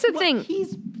science. Here's the thing.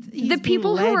 He's the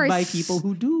people who are by people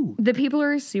who do. The people who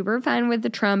are super fine with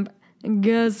the Trump,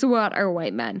 guess what, are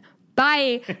white men.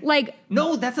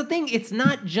 No, that's the thing. It's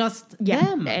not just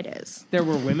them. It is. There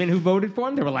were women who voted for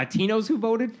him. There were Latinos who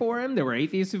voted for him. There were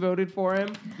atheists who voted for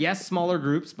him. Yes, smaller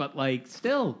groups, but like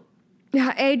still.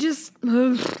 Yeah, I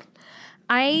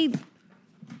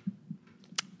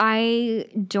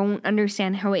don't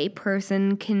understand how a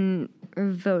person can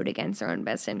vote against their own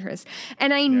best interest.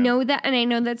 And I know that, and I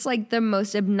know that's like the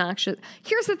most obnoxious.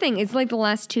 Here's the thing. It's like the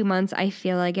last 2 months, I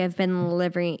feel like I've been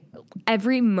living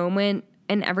every moment.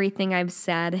 And everything I've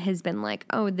said has been like,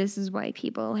 oh, this is why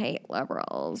people hate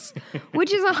liberals,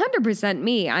 which is 100%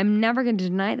 me. I'm never going to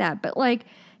deny that. But like,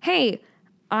 hey,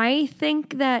 I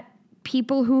think that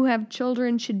people who have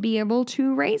children should be able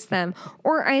to raise them.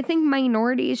 Or I think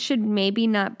minorities should maybe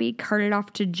not be carted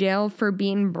off to jail for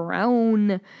being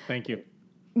brown. Thank you.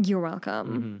 You're welcome.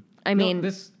 Mm-hmm. I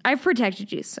mean, I've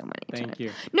protected you so many times. Thank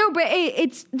you. No, but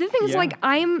it's the thing is like,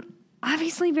 I'm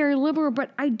obviously very liberal, but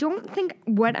I don't think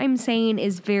what I'm saying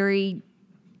is very...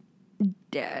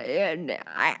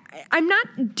 I'm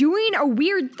not doing a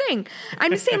weird thing. I'm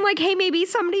just saying, like, hey, maybe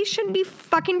somebody shouldn't be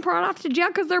fucking brought off to jail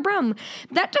because they're brown.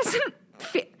 That doesn't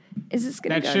fit. Is this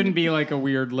going to That shouldn't be like a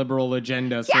weird liberal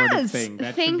agenda sort of thing.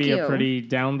 That should be a pretty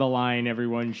down the line,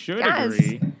 everyone should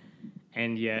agree.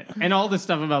 And all this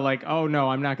stuff about like, oh no,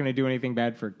 I'm not going to do anything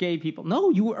bad for gay people. No,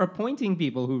 you are appointing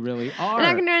people who really are. I'm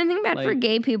not going to do anything bad for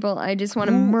gay people. I just want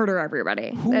to murder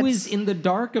everybody. Who is in the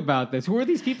dark about this? Who are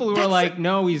these people who are like,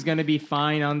 no, he's going to be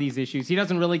fine on these issues. He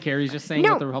doesn't really care. He's just saying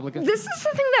what the Republicans. This is the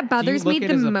thing that bothers me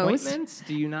the most.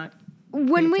 Do you not?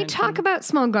 When we talk about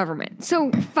small government,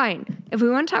 so fine. If we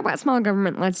want to talk about small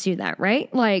government, let's do that,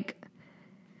 right? Like,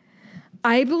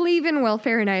 I believe in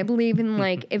welfare, and I believe in,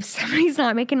 like, if somebody's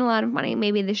not making a lot of money,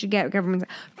 maybe they should get government.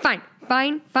 Fine.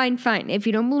 If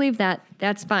you don't believe that,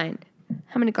 that's fine.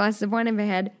 How many glasses of wine have I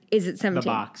had? Is it 17? The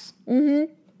box.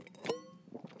 Mm-hmm.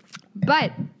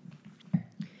 But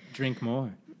drink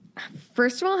more.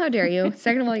 First of all, how dare you?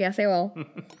 Second of all, yes, I will.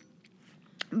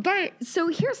 But so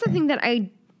here's the thing that I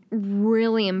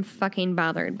really am fucking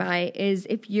bothered by is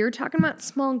if you're talking about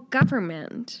small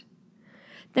government,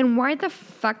 then why the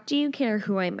fuck do you care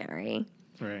who I marry?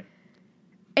 Right.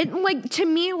 It, like, to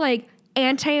me, like,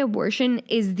 anti-abortion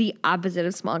is the opposite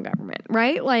of small government,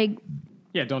 right? Like,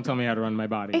 yeah, don't tell me how to run my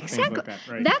body. Exactly. Like that,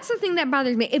 right? That's the thing that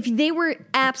bothers me. If they were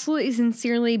absolutely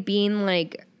sincerely being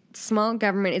like, small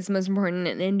government is the most important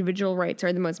and individual rights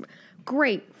are the most,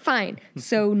 great, fine.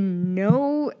 So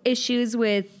no issues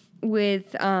with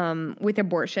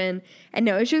abortion and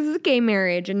no issues with gay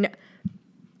marriage. And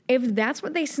if that's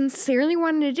what they sincerely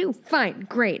wanted to do, fine,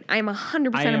 great. I'm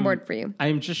 100% on board for you. I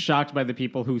am just shocked by the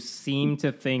people who seem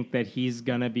to think that he's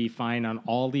going to be fine on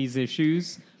all these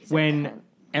issues when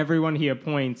everyone he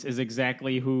appoints is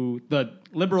exactly who the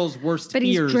liberals' worst but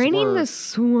fears were. But he's draining the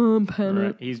swamp.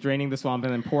 Right. He's draining the swamp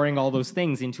and then pouring all those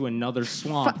things into another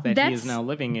swamp that he is now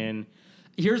living in.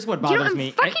 Here's what bothers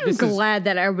me. I'm fucking glad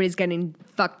that everybody's getting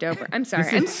fucked over. I'm sorry.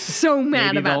 I'm so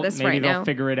mad about this right now. Maybe they'll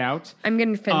figure it out. I'm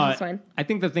going to finish this one. I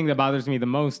think the thing that bothers me the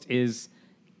most is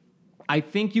I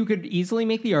think you could easily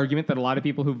make the argument that a lot of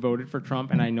people who voted for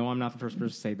Trump, and I know I'm not the first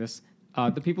person to say this,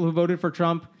 the people who voted for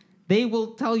Trump, they will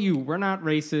tell you we're not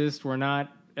racist, we're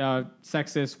not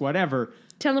sexist, whatever.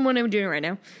 Tell them what I'm doing right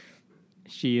now.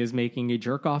 She is making a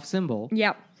jerk-off symbol.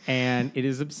 Yep. And it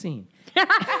is obscene.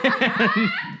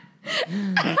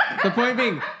 The point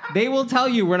being, they will tell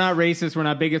you we're not racist, we're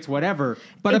not bigots, whatever.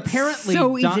 But it's apparently,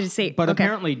 so easy to say. But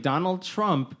apparently, Donald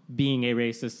Trump being a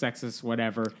racist, sexist,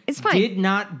 whatever, it's fine. Did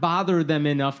not bother them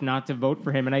enough not to vote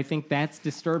for him. And I think that's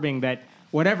disturbing. That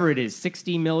whatever it is,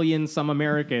 60 million some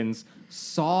Americans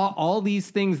saw all these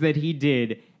things that he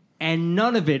did, and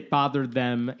none of it bothered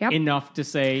them enough to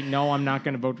say, no, I'm not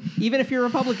going to vote. Even if you're a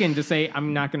Republican, to say,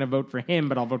 I'm not going to vote for him,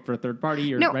 but I'll vote for a third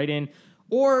party or write-in.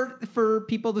 Or for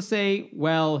people to say,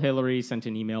 well, Hillary sent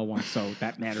an email once, so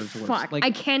that matters worse. Fuck, like,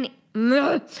 I can't...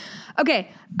 Okay,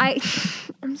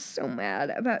 I'm so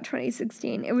mad about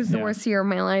 2016. It was the worst year of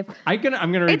my life. I'm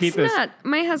gonna repeat this. It's not.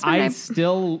 My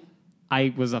husband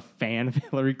I was a fan of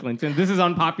Hillary Clinton. This is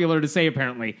unpopular to say,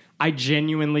 apparently. I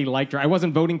genuinely liked her. I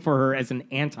wasn't voting for her as an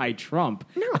anti-Trump.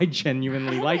 No. I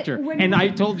genuinely liked her. And I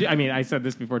told you, I said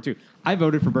this before too. I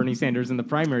voted for Bernie Sanders in the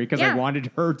primary because I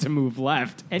wanted her to move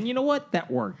left. And you know what?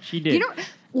 That worked. She did.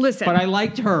 Listen. But I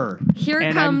liked her.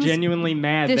 And I'm genuinely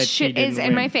mad that she didn't win. This shit is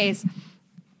in my face.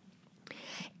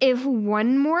 If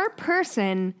one more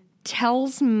person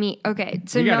tells me... Okay,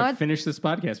 so you gotta finish this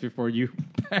podcast before you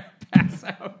pass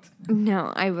out.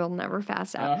 No, I will never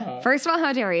pass out. First of all,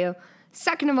 how dare you?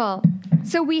 Second of all,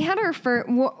 so we had our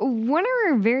one of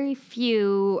our very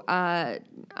few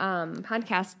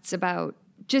podcasts about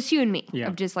just you and me,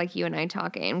 of just like you and I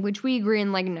talking, which we agree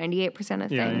in like 98% of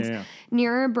things. Yeah.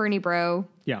 Near Bernie bro.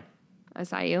 Yeah. I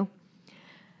saw you.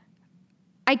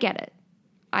 I get it.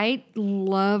 I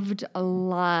loved a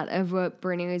lot of what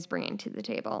Bernie was bringing to the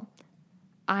table.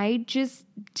 I just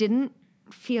didn't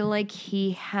feel like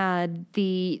he had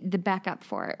the backup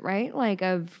for it, right? Like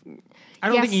I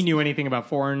don't think he knew anything about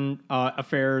foreign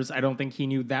affairs. I don't think he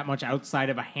knew that much outside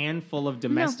of a handful of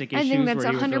domestic issues where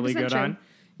he was really good on.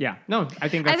 Yeah, no, I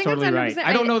think that's totally right.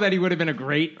 I don't know that he would have been a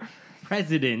great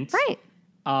president, right?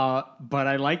 But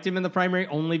I liked him in the primary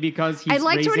only because he's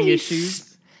raising issues.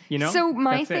 So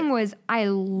my thing was, I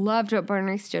loved what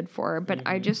Bernie stood for, but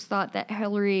I just thought that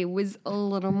Hillary was a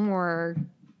little more.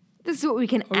 This is what we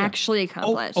can actually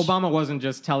accomplish. Obama wasn't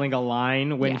just telling a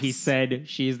line when he said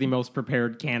she is the most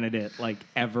prepared candidate, like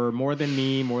ever, more than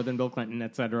me, more than Bill Clinton,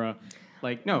 etc.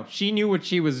 Like, no, she knew what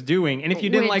she was doing, and if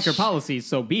you didn't like her policies,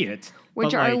 so be it.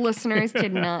 Which our listeners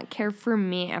did not care for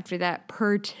me after that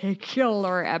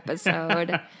particular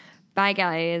episode. Bye,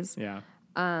 guys. Yeah.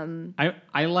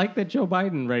 I like that Joe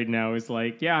Biden right now is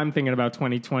like, yeah, I'm thinking about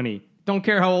 2020. Don't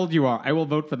care how old you are. I will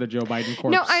vote for the Joe Biden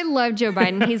corpse. No, I love Joe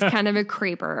Biden. He's kind of a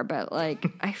creeper, but like,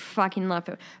 I fucking love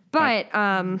him. But,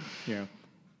 yeah.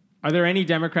 Are there any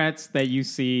Democrats that you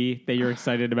see that you're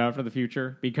excited about for the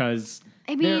future? Because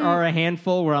there are a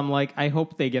handful where I'm like, I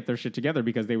hope they get their shit together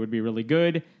because they would be really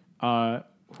good.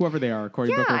 Whoever they are, Cory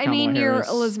Booker, Kamala Harris. Your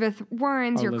Elizabeth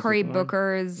Warrens, your Cory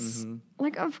Bookers. Mm-hmm.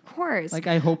 Like, of course. Like,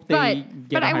 I hope they get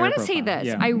But I want to say this.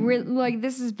 Yeah. I really, like,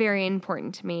 this is very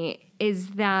important to me, is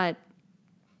that...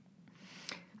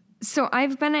 So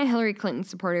I've been a Hillary Clinton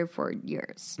supporter for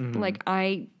years. Mm-hmm. Like,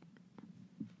 I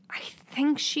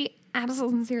think she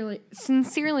absolutely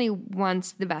sincerely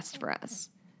wants the best for us.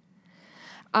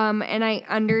 And I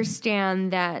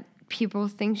understand that people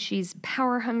think she's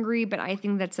power hungry, but I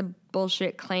think that's a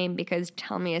bullshit claim because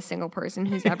tell me a single person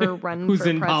who's ever run who's for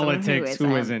in president politics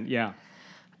who isn't. Yeah.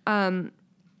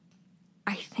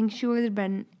 I think she would have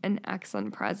been an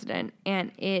excellent president.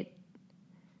 And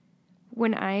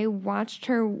when I watched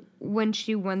her when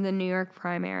she won the New York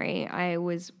primary, I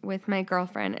was with my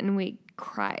girlfriend and we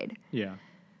cried. Yeah.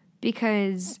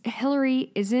 Because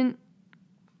Hillary isn't,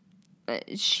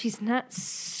 she's not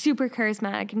super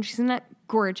charismatic and she's not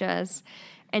gorgeous.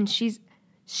 And she's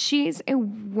a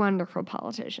wonderful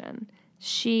politician.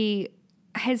 She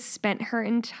has spent her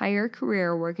entire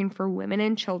career working for women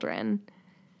and children.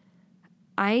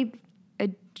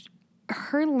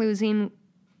 Her losing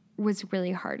was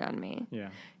really hard on me. Yeah.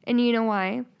 And you know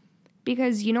why?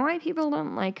 Because you know why people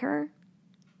don't like her?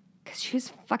 Because she's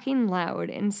fucking loud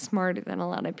and smarter than a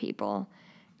lot of people.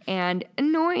 And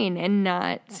annoying and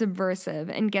not subversive.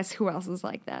 And guess who else is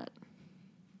like that?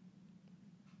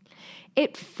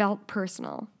 It felt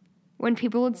personal. When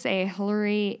people would say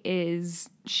Hillary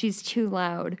she's too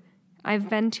loud. I've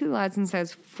been too loud since I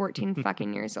was 14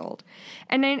 fucking years old.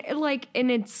 And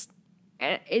it's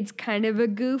kind of a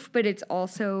goof, but it's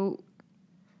also,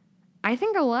 I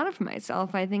think a lot of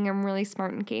myself. I think I'm really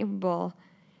smart and capable.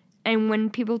 And when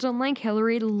people don't like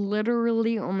Hillary,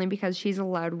 literally only because she's a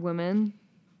loud woman.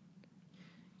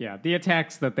 Yeah, the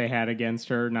attacks that they had against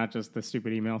her, not just the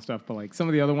stupid email stuff, but like some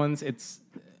of the other ones,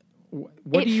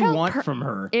 what do you want from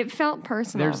her? It felt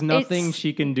personal. There's nothing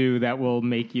she can do that will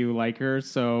make you like her,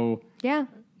 so... Yeah.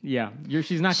 Yeah,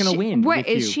 she's not going to win. What,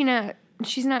 is she not...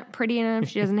 She's not pretty enough.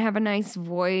 She doesn't have a nice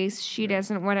voice. She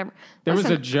doesn't, whatever. There was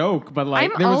a joke, but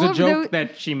like, there was a joke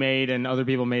that she made and other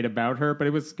people made about her, but it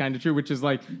was kind of true, which is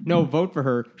like, no, vote for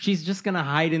her. She's just going to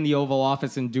hide in the Oval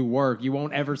Office and do work. You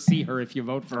won't ever see her if you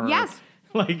vote for her. Yes.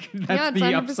 Like, that's the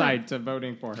 100%. Upside to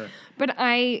voting for her. But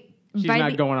she's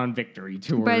not going on victory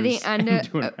tours. By the end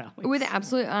of, with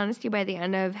absolute honesty, by the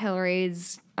end of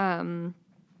Hillary's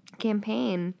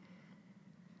campaign,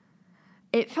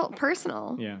 it felt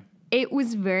personal. Yeah. It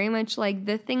was very much like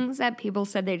the things that people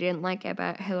said they didn't like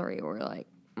about Hillary were like,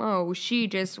 oh, she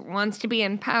just wants to be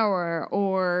in power,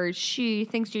 or she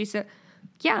thinks she's so...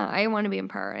 Yeah, I want to be in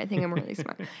power. I think I'm really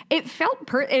smart. It felt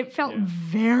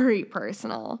very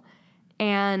personal.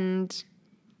 And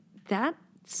that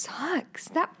sucks.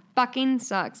 That fucking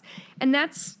sucks. And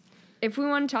that's, if we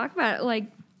want to talk about it,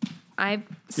 like, I've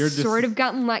sort of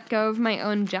gotten let go of my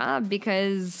own job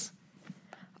because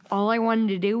all I wanted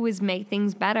to do was make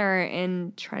things better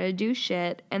and try to do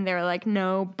shit. And they're like,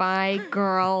 no, bye,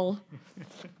 girl.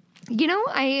 You know,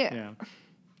 Yeah.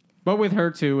 But with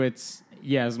her, too, it's,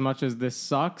 yeah, as much as this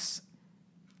sucks,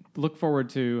 look forward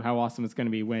to how awesome it's going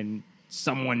to be when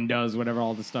someone does whatever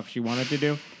all the stuff she wanted to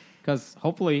do. Because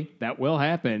hopefully that will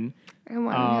happen. I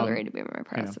want Hillary to be my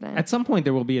president. At some point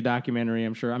there will be a documentary,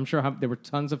 I'm sure. I'm sure there were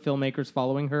tons of filmmakers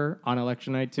following her on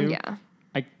election night, too. Yeah.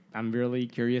 I'm really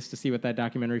curious to see what that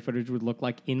documentary footage would look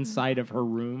like inside of her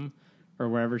room or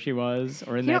wherever she was.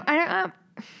 Or in I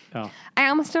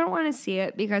almost don't want to see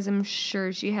it because I'm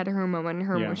sure she had her moment in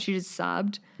her where she just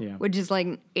sobbed, which is like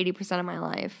 80% of my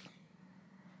life.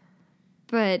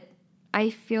 But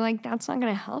I feel like that's not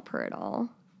going to help her at all.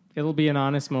 It'll be an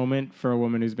honest moment for a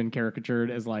woman who's been caricatured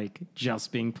as like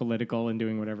just being political and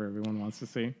doing whatever everyone wants to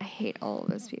see. I hate all of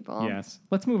those people. Yes.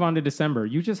 Let's move on to December.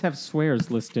 You just have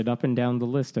swears listed up and down the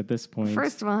list at this point.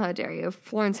 First of all, how dare you?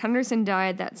 Florence Henderson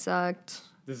died. That sucked.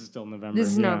 This is still November. This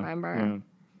is November.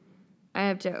 Yeah. I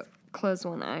have to close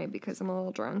one eye because I'm a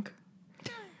little drunk.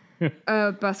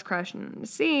 Bus crashing in the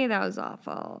sea. That was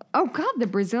awful. Oh, God. The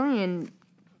Brazilian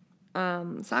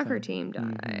soccer team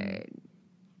died.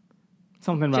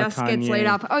 Something about Just gets laid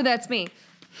off. Oh, that's me.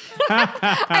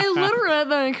 I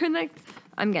literally couldn't.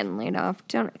 I'm getting laid off.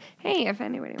 Hey, if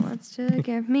anybody wants to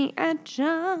give me a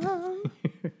job.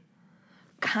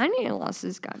 Kanye lost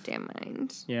his goddamn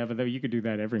mind. Yeah, but you could do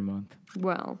that every month.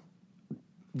 Well.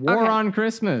 War on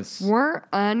Christmas. War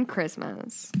on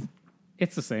Christmas.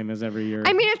 It's the same as every year.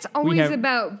 I mean, it's always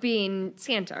about being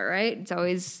Santa, right? It's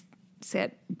always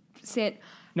sit.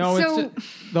 No, it's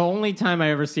the only time I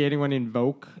ever see anyone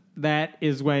invoke that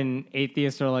is when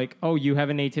atheists are like, oh, you have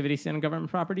a nativity scene on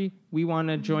government property? We want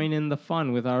to join in the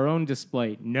fun with our own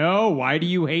display. No, why do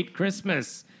you hate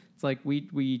Christmas? It's like,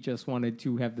 we just wanted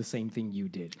to have the same thing you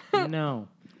did. No.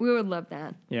 We would love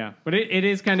that. Yeah, but it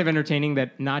is kind of entertaining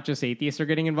that not just atheists are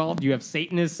getting involved. You have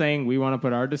Satanists saying, we want to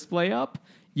put our display up.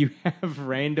 You have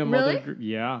random really? other...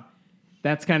 Yeah.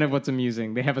 That's kind of what's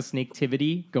amusing. They have a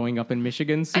Snaketivity going up in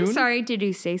Michigan soon. I'm sorry, did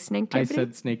you say Snaketivity? I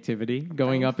said Snaketivity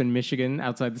going up in Michigan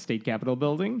outside the state capitol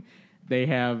building. They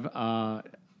have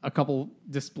a couple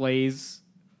displays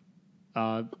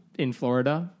in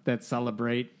Florida that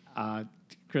celebrate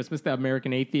Christmas. The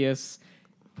American Atheists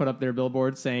put up their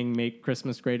billboard saying "Make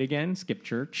Christmas Great Again." Skip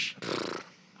church.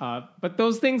 But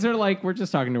those things are like, we're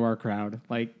just talking to our crowd.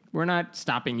 Like, we're not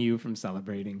stopping you from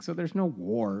celebrating. So there's no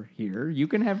war here. You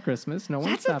can have Christmas. No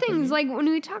one's stopping you. That's the thing. Is like, when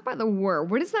we talk about the war,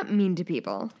 what does that mean to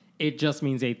people? It just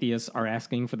means atheists are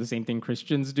asking for the same thing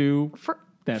Christians do.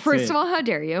 First of all, how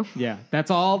dare you? Yeah,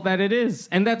 that's all that it is.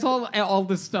 And that's all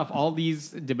this stuff, all these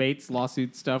debates,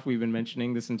 lawsuit stuff we've been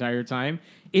mentioning this entire time.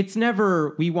 It's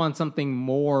never, we want something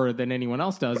more than anyone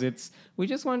else does. It's, we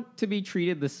just want to be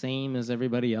treated the same as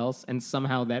everybody else. And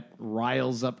somehow that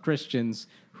riles up Christians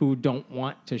who don't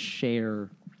want to share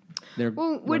their.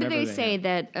 Well, what do they say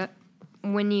that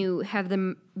when you have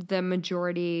the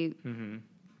majority? Mm-hmm.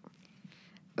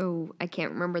 Oh, I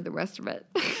can't remember the rest of it.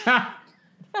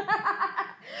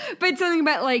 But something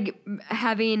about like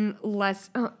having less.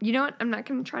 Oh, you know what? I'm not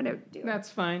going to try to do it. That's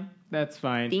fine. That's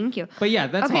fine. Thank you. But yeah,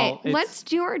 that's all. Okay, let's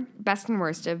do our best and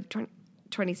worst of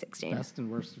 2016. Best and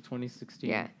worst of 2016.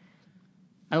 Yeah.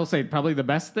 I will say probably the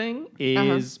best thing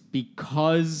is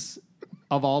because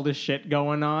of all this shit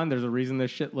going on. There's a reason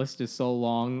this shit list is so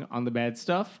long on the bad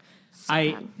stuff.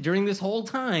 During this whole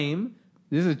time,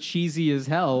 this is cheesy as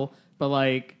hell. But,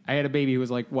 like, I had a baby who was,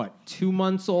 like, what, 2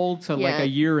 months old to, like, a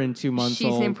year and 2 months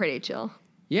old. She seemed pretty chill.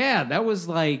 Yeah, that was,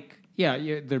 like,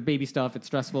 their baby stuff, it's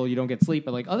stressful, you don't get sleep.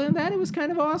 But, like, other than that, it was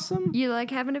kind of awesome. You like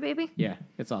having a baby? Yeah,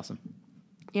 it's awesome.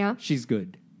 Yeah? She's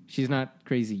good. She's not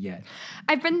crazy yet.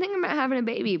 I've been thinking about having a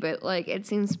baby, but, like, it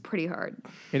seems pretty hard.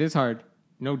 It is hard.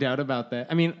 No doubt about that.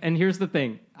 I mean, and here's the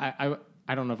thing. I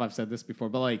don't know if I've said this before,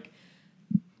 but, like,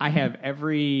 I have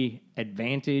every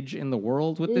advantage in the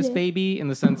world with this baby in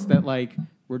the sense that, like,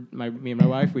 me and my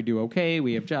wife, we do okay.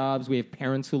 We have jobs. We have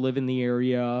parents who live in the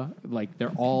area. Like,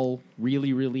 they're all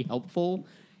really, really helpful.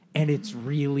 And it's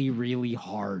really, really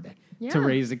hard to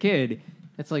raise a kid.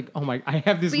 It's like, oh my, I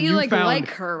have this newfound... But you like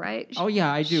her, right? Oh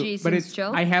yeah, I do. She seems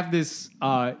chill? I have this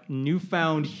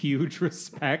newfound huge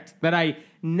respect that I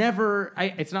never,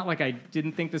 it's not like I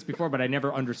didn't think this before, but I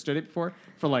never understood it before,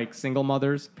 for like single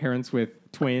mothers, parents with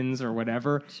twins or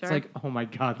whatever. Sure. It's like, oh my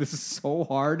God, this is so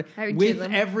hard. With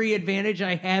children. Every advantage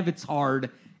I have, it's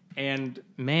hard. And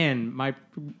man, my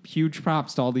huge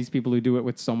props to all these people who do it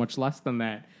with so much less than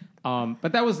that.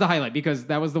 But that was the highlight, because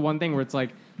that was the one thing where it's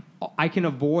like, I can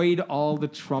avoid all the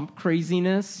Trump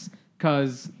craziness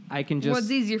because I can just... Well, it's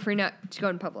easier for you not to go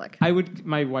in public.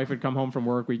 My wife would come home from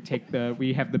work, we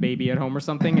have the baby at home or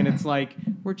something, and it's like,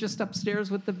 we're just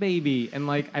upstairs with the baby, and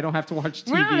like, I don't have to watch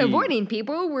TV. We're not avoiding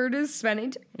people, we're just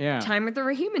spending time with our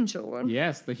human children.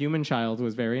 Yes, the human child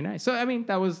was very nice. So, I mean,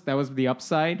 that was the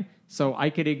upside. So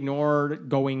I could ignore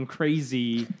going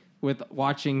crazy with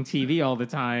watching TV all the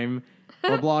time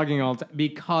or blogging all the time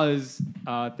because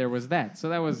there was that. So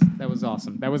that was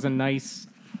awesome. That was a nice,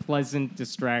 pleasant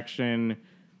distraction.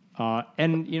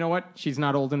 And you know what? She's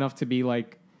not old enough to be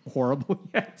like horrible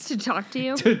yet. To talk to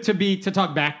you? To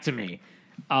talk back to me.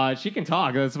 She can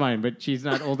talk, that's fine, but she's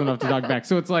not old enough to talk back.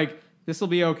 So it's like, this will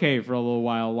be okay for a little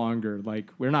while longer. Like,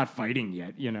 we're not fighting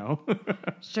yet, you know?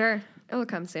 Sure. It'll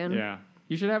come soon. Yeah.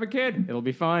 You should have a kid. It'll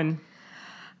be fun.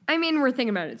 I mean, we're thinking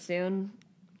about it soon.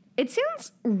 It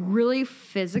sounds really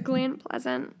physically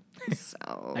unpleasant.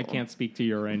 So I can't speak to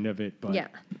your end of it, but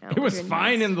it was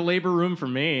fine in the labor room for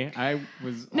me. I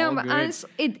was all but good.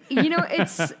 Honestly, you know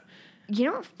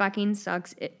what fucking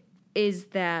sucks is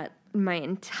that my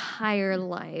entire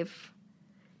life,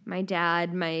 my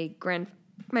dad, my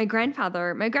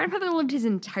grandfather lived his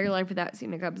entire life without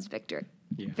seeing a Cubs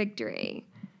victory.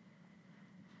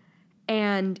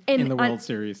 And in the World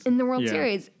Series. In the World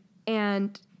Series.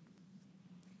 And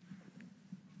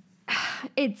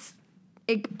it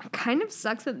kind of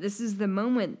sucks that this is the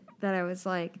moment that I was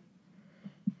like,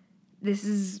 this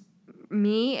is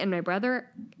me and my brother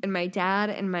and my dad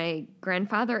and my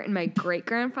grandfather and my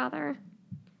great-grandfather.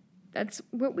 That's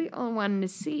what we all wanted to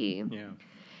see. Yeah.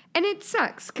 And it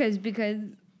sucks because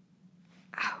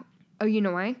you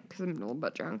know why? Because I'm a little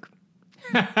bit drunk.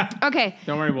 Okay.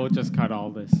 Don't worry, we'll just cut all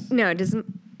this. No, it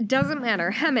doesn't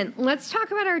matter. Hemant, let's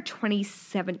talk about our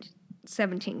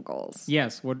 2017 goals.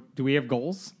 Yes. What do we have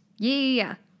goals?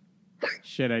 Yeah.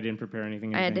 Shit, I didn't prepare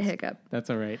anything. I had to hiccup.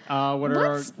 That's all right.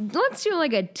 Let's do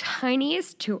like a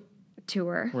tiniest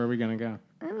tour. Where are we gonna go?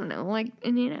 I don't know, like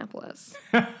Indianapolis.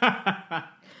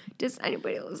 Does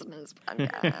anybody listen to this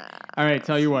podcast? All right,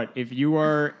 tell you what. If you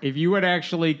would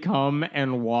actually come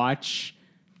and watch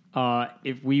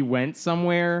if we went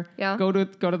somewhere, go to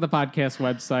the podcast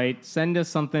website, send us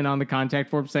something on the contact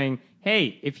form saying,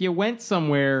 hey, if you went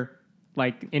somewhere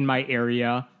like in my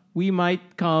area, we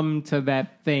might come to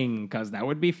that thing because that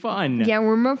would be fun. Yeah,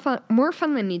 we're more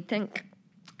fun than you'd think.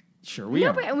 Sure we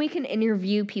are. And we can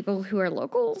interview people who are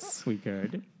locals. We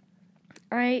could.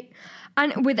 All right.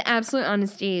 And with absolute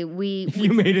honesty, if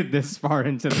you made it this far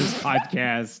into this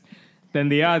podcast, then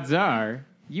the odds are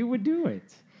you would do it.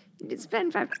 It's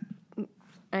been 5.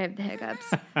 I have the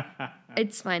hiccups.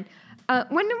 It's fine.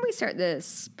 When did we start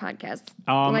this podcast?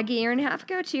 Like a year and a half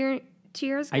ago? 2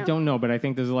 years ago? I don't know, but I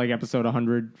think this is like episode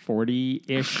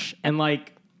 140-ish. And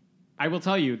like, I will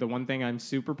tell you, the one thing I'm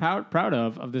super proud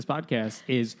of this podcast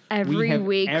is every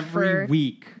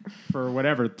week for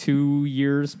whatever, 2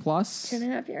 years plus?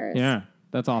 2.5 years. Yeah,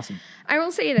 that's awesome. I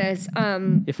will say this.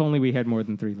 If only we had more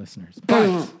than 3 listeners.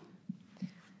 But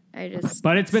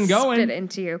it's been going. Spit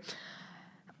into you.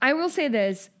 I will say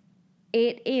this.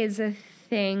 It is a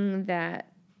thing that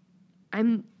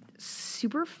I'm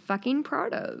super fucking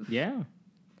proud of. Yeah.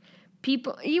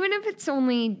 People, even if it's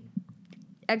only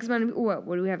X amount of,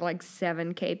 what do we have, like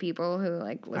 7K people who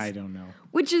like listen? I don't know.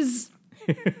 Which is,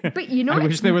 but you know, I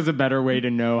wish there was a better way to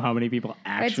know how many people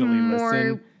actually listen. It's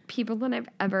more people than I've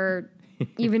ever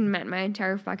even met in my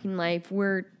entire fucking life.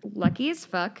 We're lucky as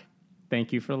fuck.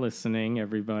 Thank you for listening,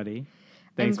 everybody.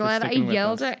 I'm glad I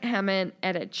yelled at Hammond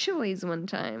at a Chili's one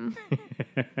time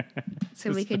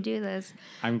so we could do this.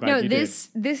 I'm glad you did.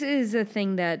 This is a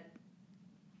thing that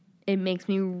it makes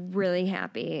me really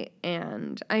happy,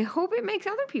 and I hope it makes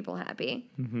other people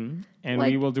happy. Mm-hmm. And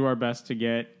we will do our best to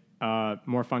get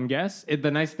more fun guests.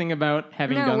 The nice thing about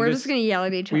having done this... No, we're just going to yell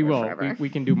at each other forever. We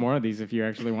can do more of these if you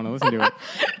actually want to listen to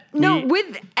it.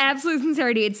 With absolute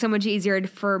sincerity, it's so much easier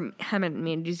for Hammond and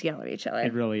me to just yell at each other.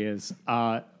 It really is.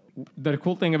 The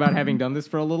cool thing about having done this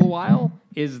for a little while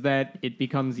is that it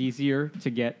becomes easier to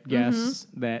get guests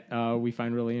that we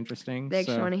find really interesting. They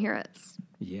actually want to hear us.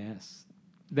 Yes.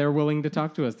 They're willing to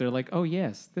talk to us. They're like, oh,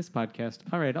 yes, this podcast.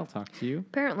 All right, I'll talk to you.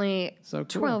 Apparently, so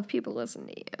cool. 12 people listen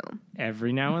to you.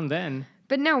 Every now and then.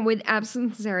 But no, with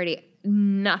absolute sincerity,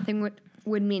 nothing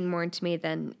would mean more to me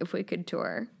than if we could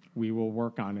tour. We will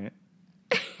work on it.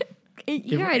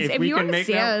 If you want to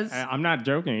see us, I'm not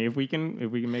joking. If we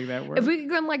can make that work. If we could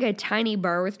go in like a tiny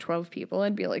bar with 12 people,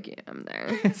 I'd be like, yeah, I'm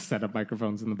there. Set up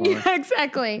microphones in the bar. Yeah,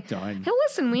 exactly. Done. Hey,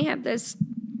 listen, we have this.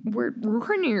 We're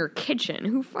recording in your kitchen.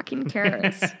 Who fucking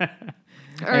cares? All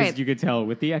right. As you could tell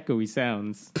with the echoey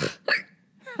sounds.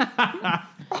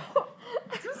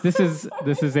 This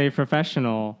is a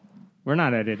professional. We're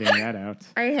not editing that out.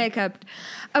 I hiccuped.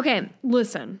 Okay,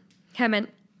 listen, Hammond,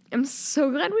 I'm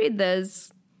so glad we did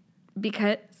this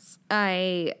because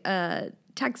I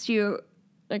texted you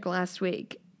like last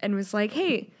week and was like,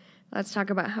 hey, let's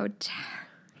talk about how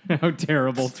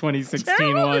terrible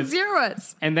 2016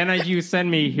 was. And then you send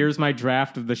me, here's my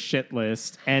draft of the shit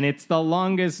list, and it's the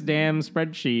longest damn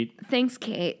spreadsheet. Thanks,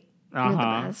 Kate. You're the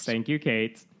best. Thank you,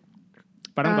 Kate.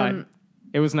 But I'm glad.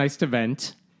 It was nice to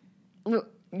vent.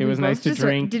 It was nice to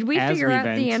drink. Did we figure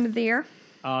out the end of the year?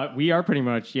 We are pretty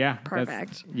much, yeah.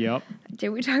 Perfect. Yep. Did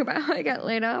we talk about how I got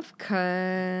laid off?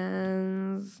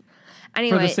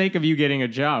 Anyway, for the sake of you getting a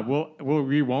job,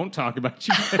 we won't talk about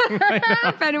you getting laid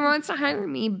off. If anyone wants to hire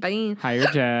me, bye. Hire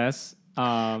Jess.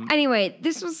 Anyway,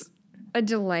 this was a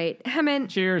delight. Hammond.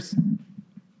 Cheers.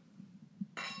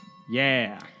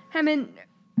 Yeah. Hammond,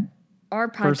 our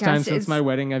podcast first time since my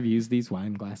wedding I've used these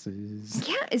wine glasses.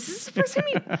 Yeah, is this the first time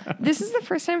this is the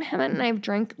first time Hammond and I have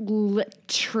drank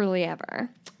literally ever.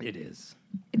 It is.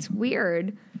 It's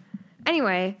weird.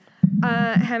 Anyway,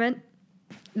 Hammond,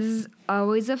 this is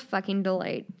always a fucking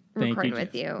delight recording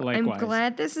with you. Likewise. I'm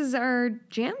glad this is our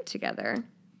jam together.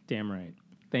 Damn right.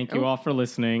 Thank you all for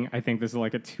listening. I think this is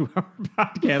like a 2-hour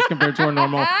podcast compared to our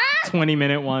normal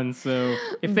 20-minute one. So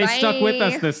if they stuck with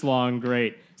us this long,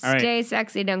 great. All right. Stay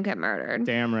sexy, don't get murdered.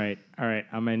 Damn right. All right,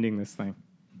 I'm ending this thing.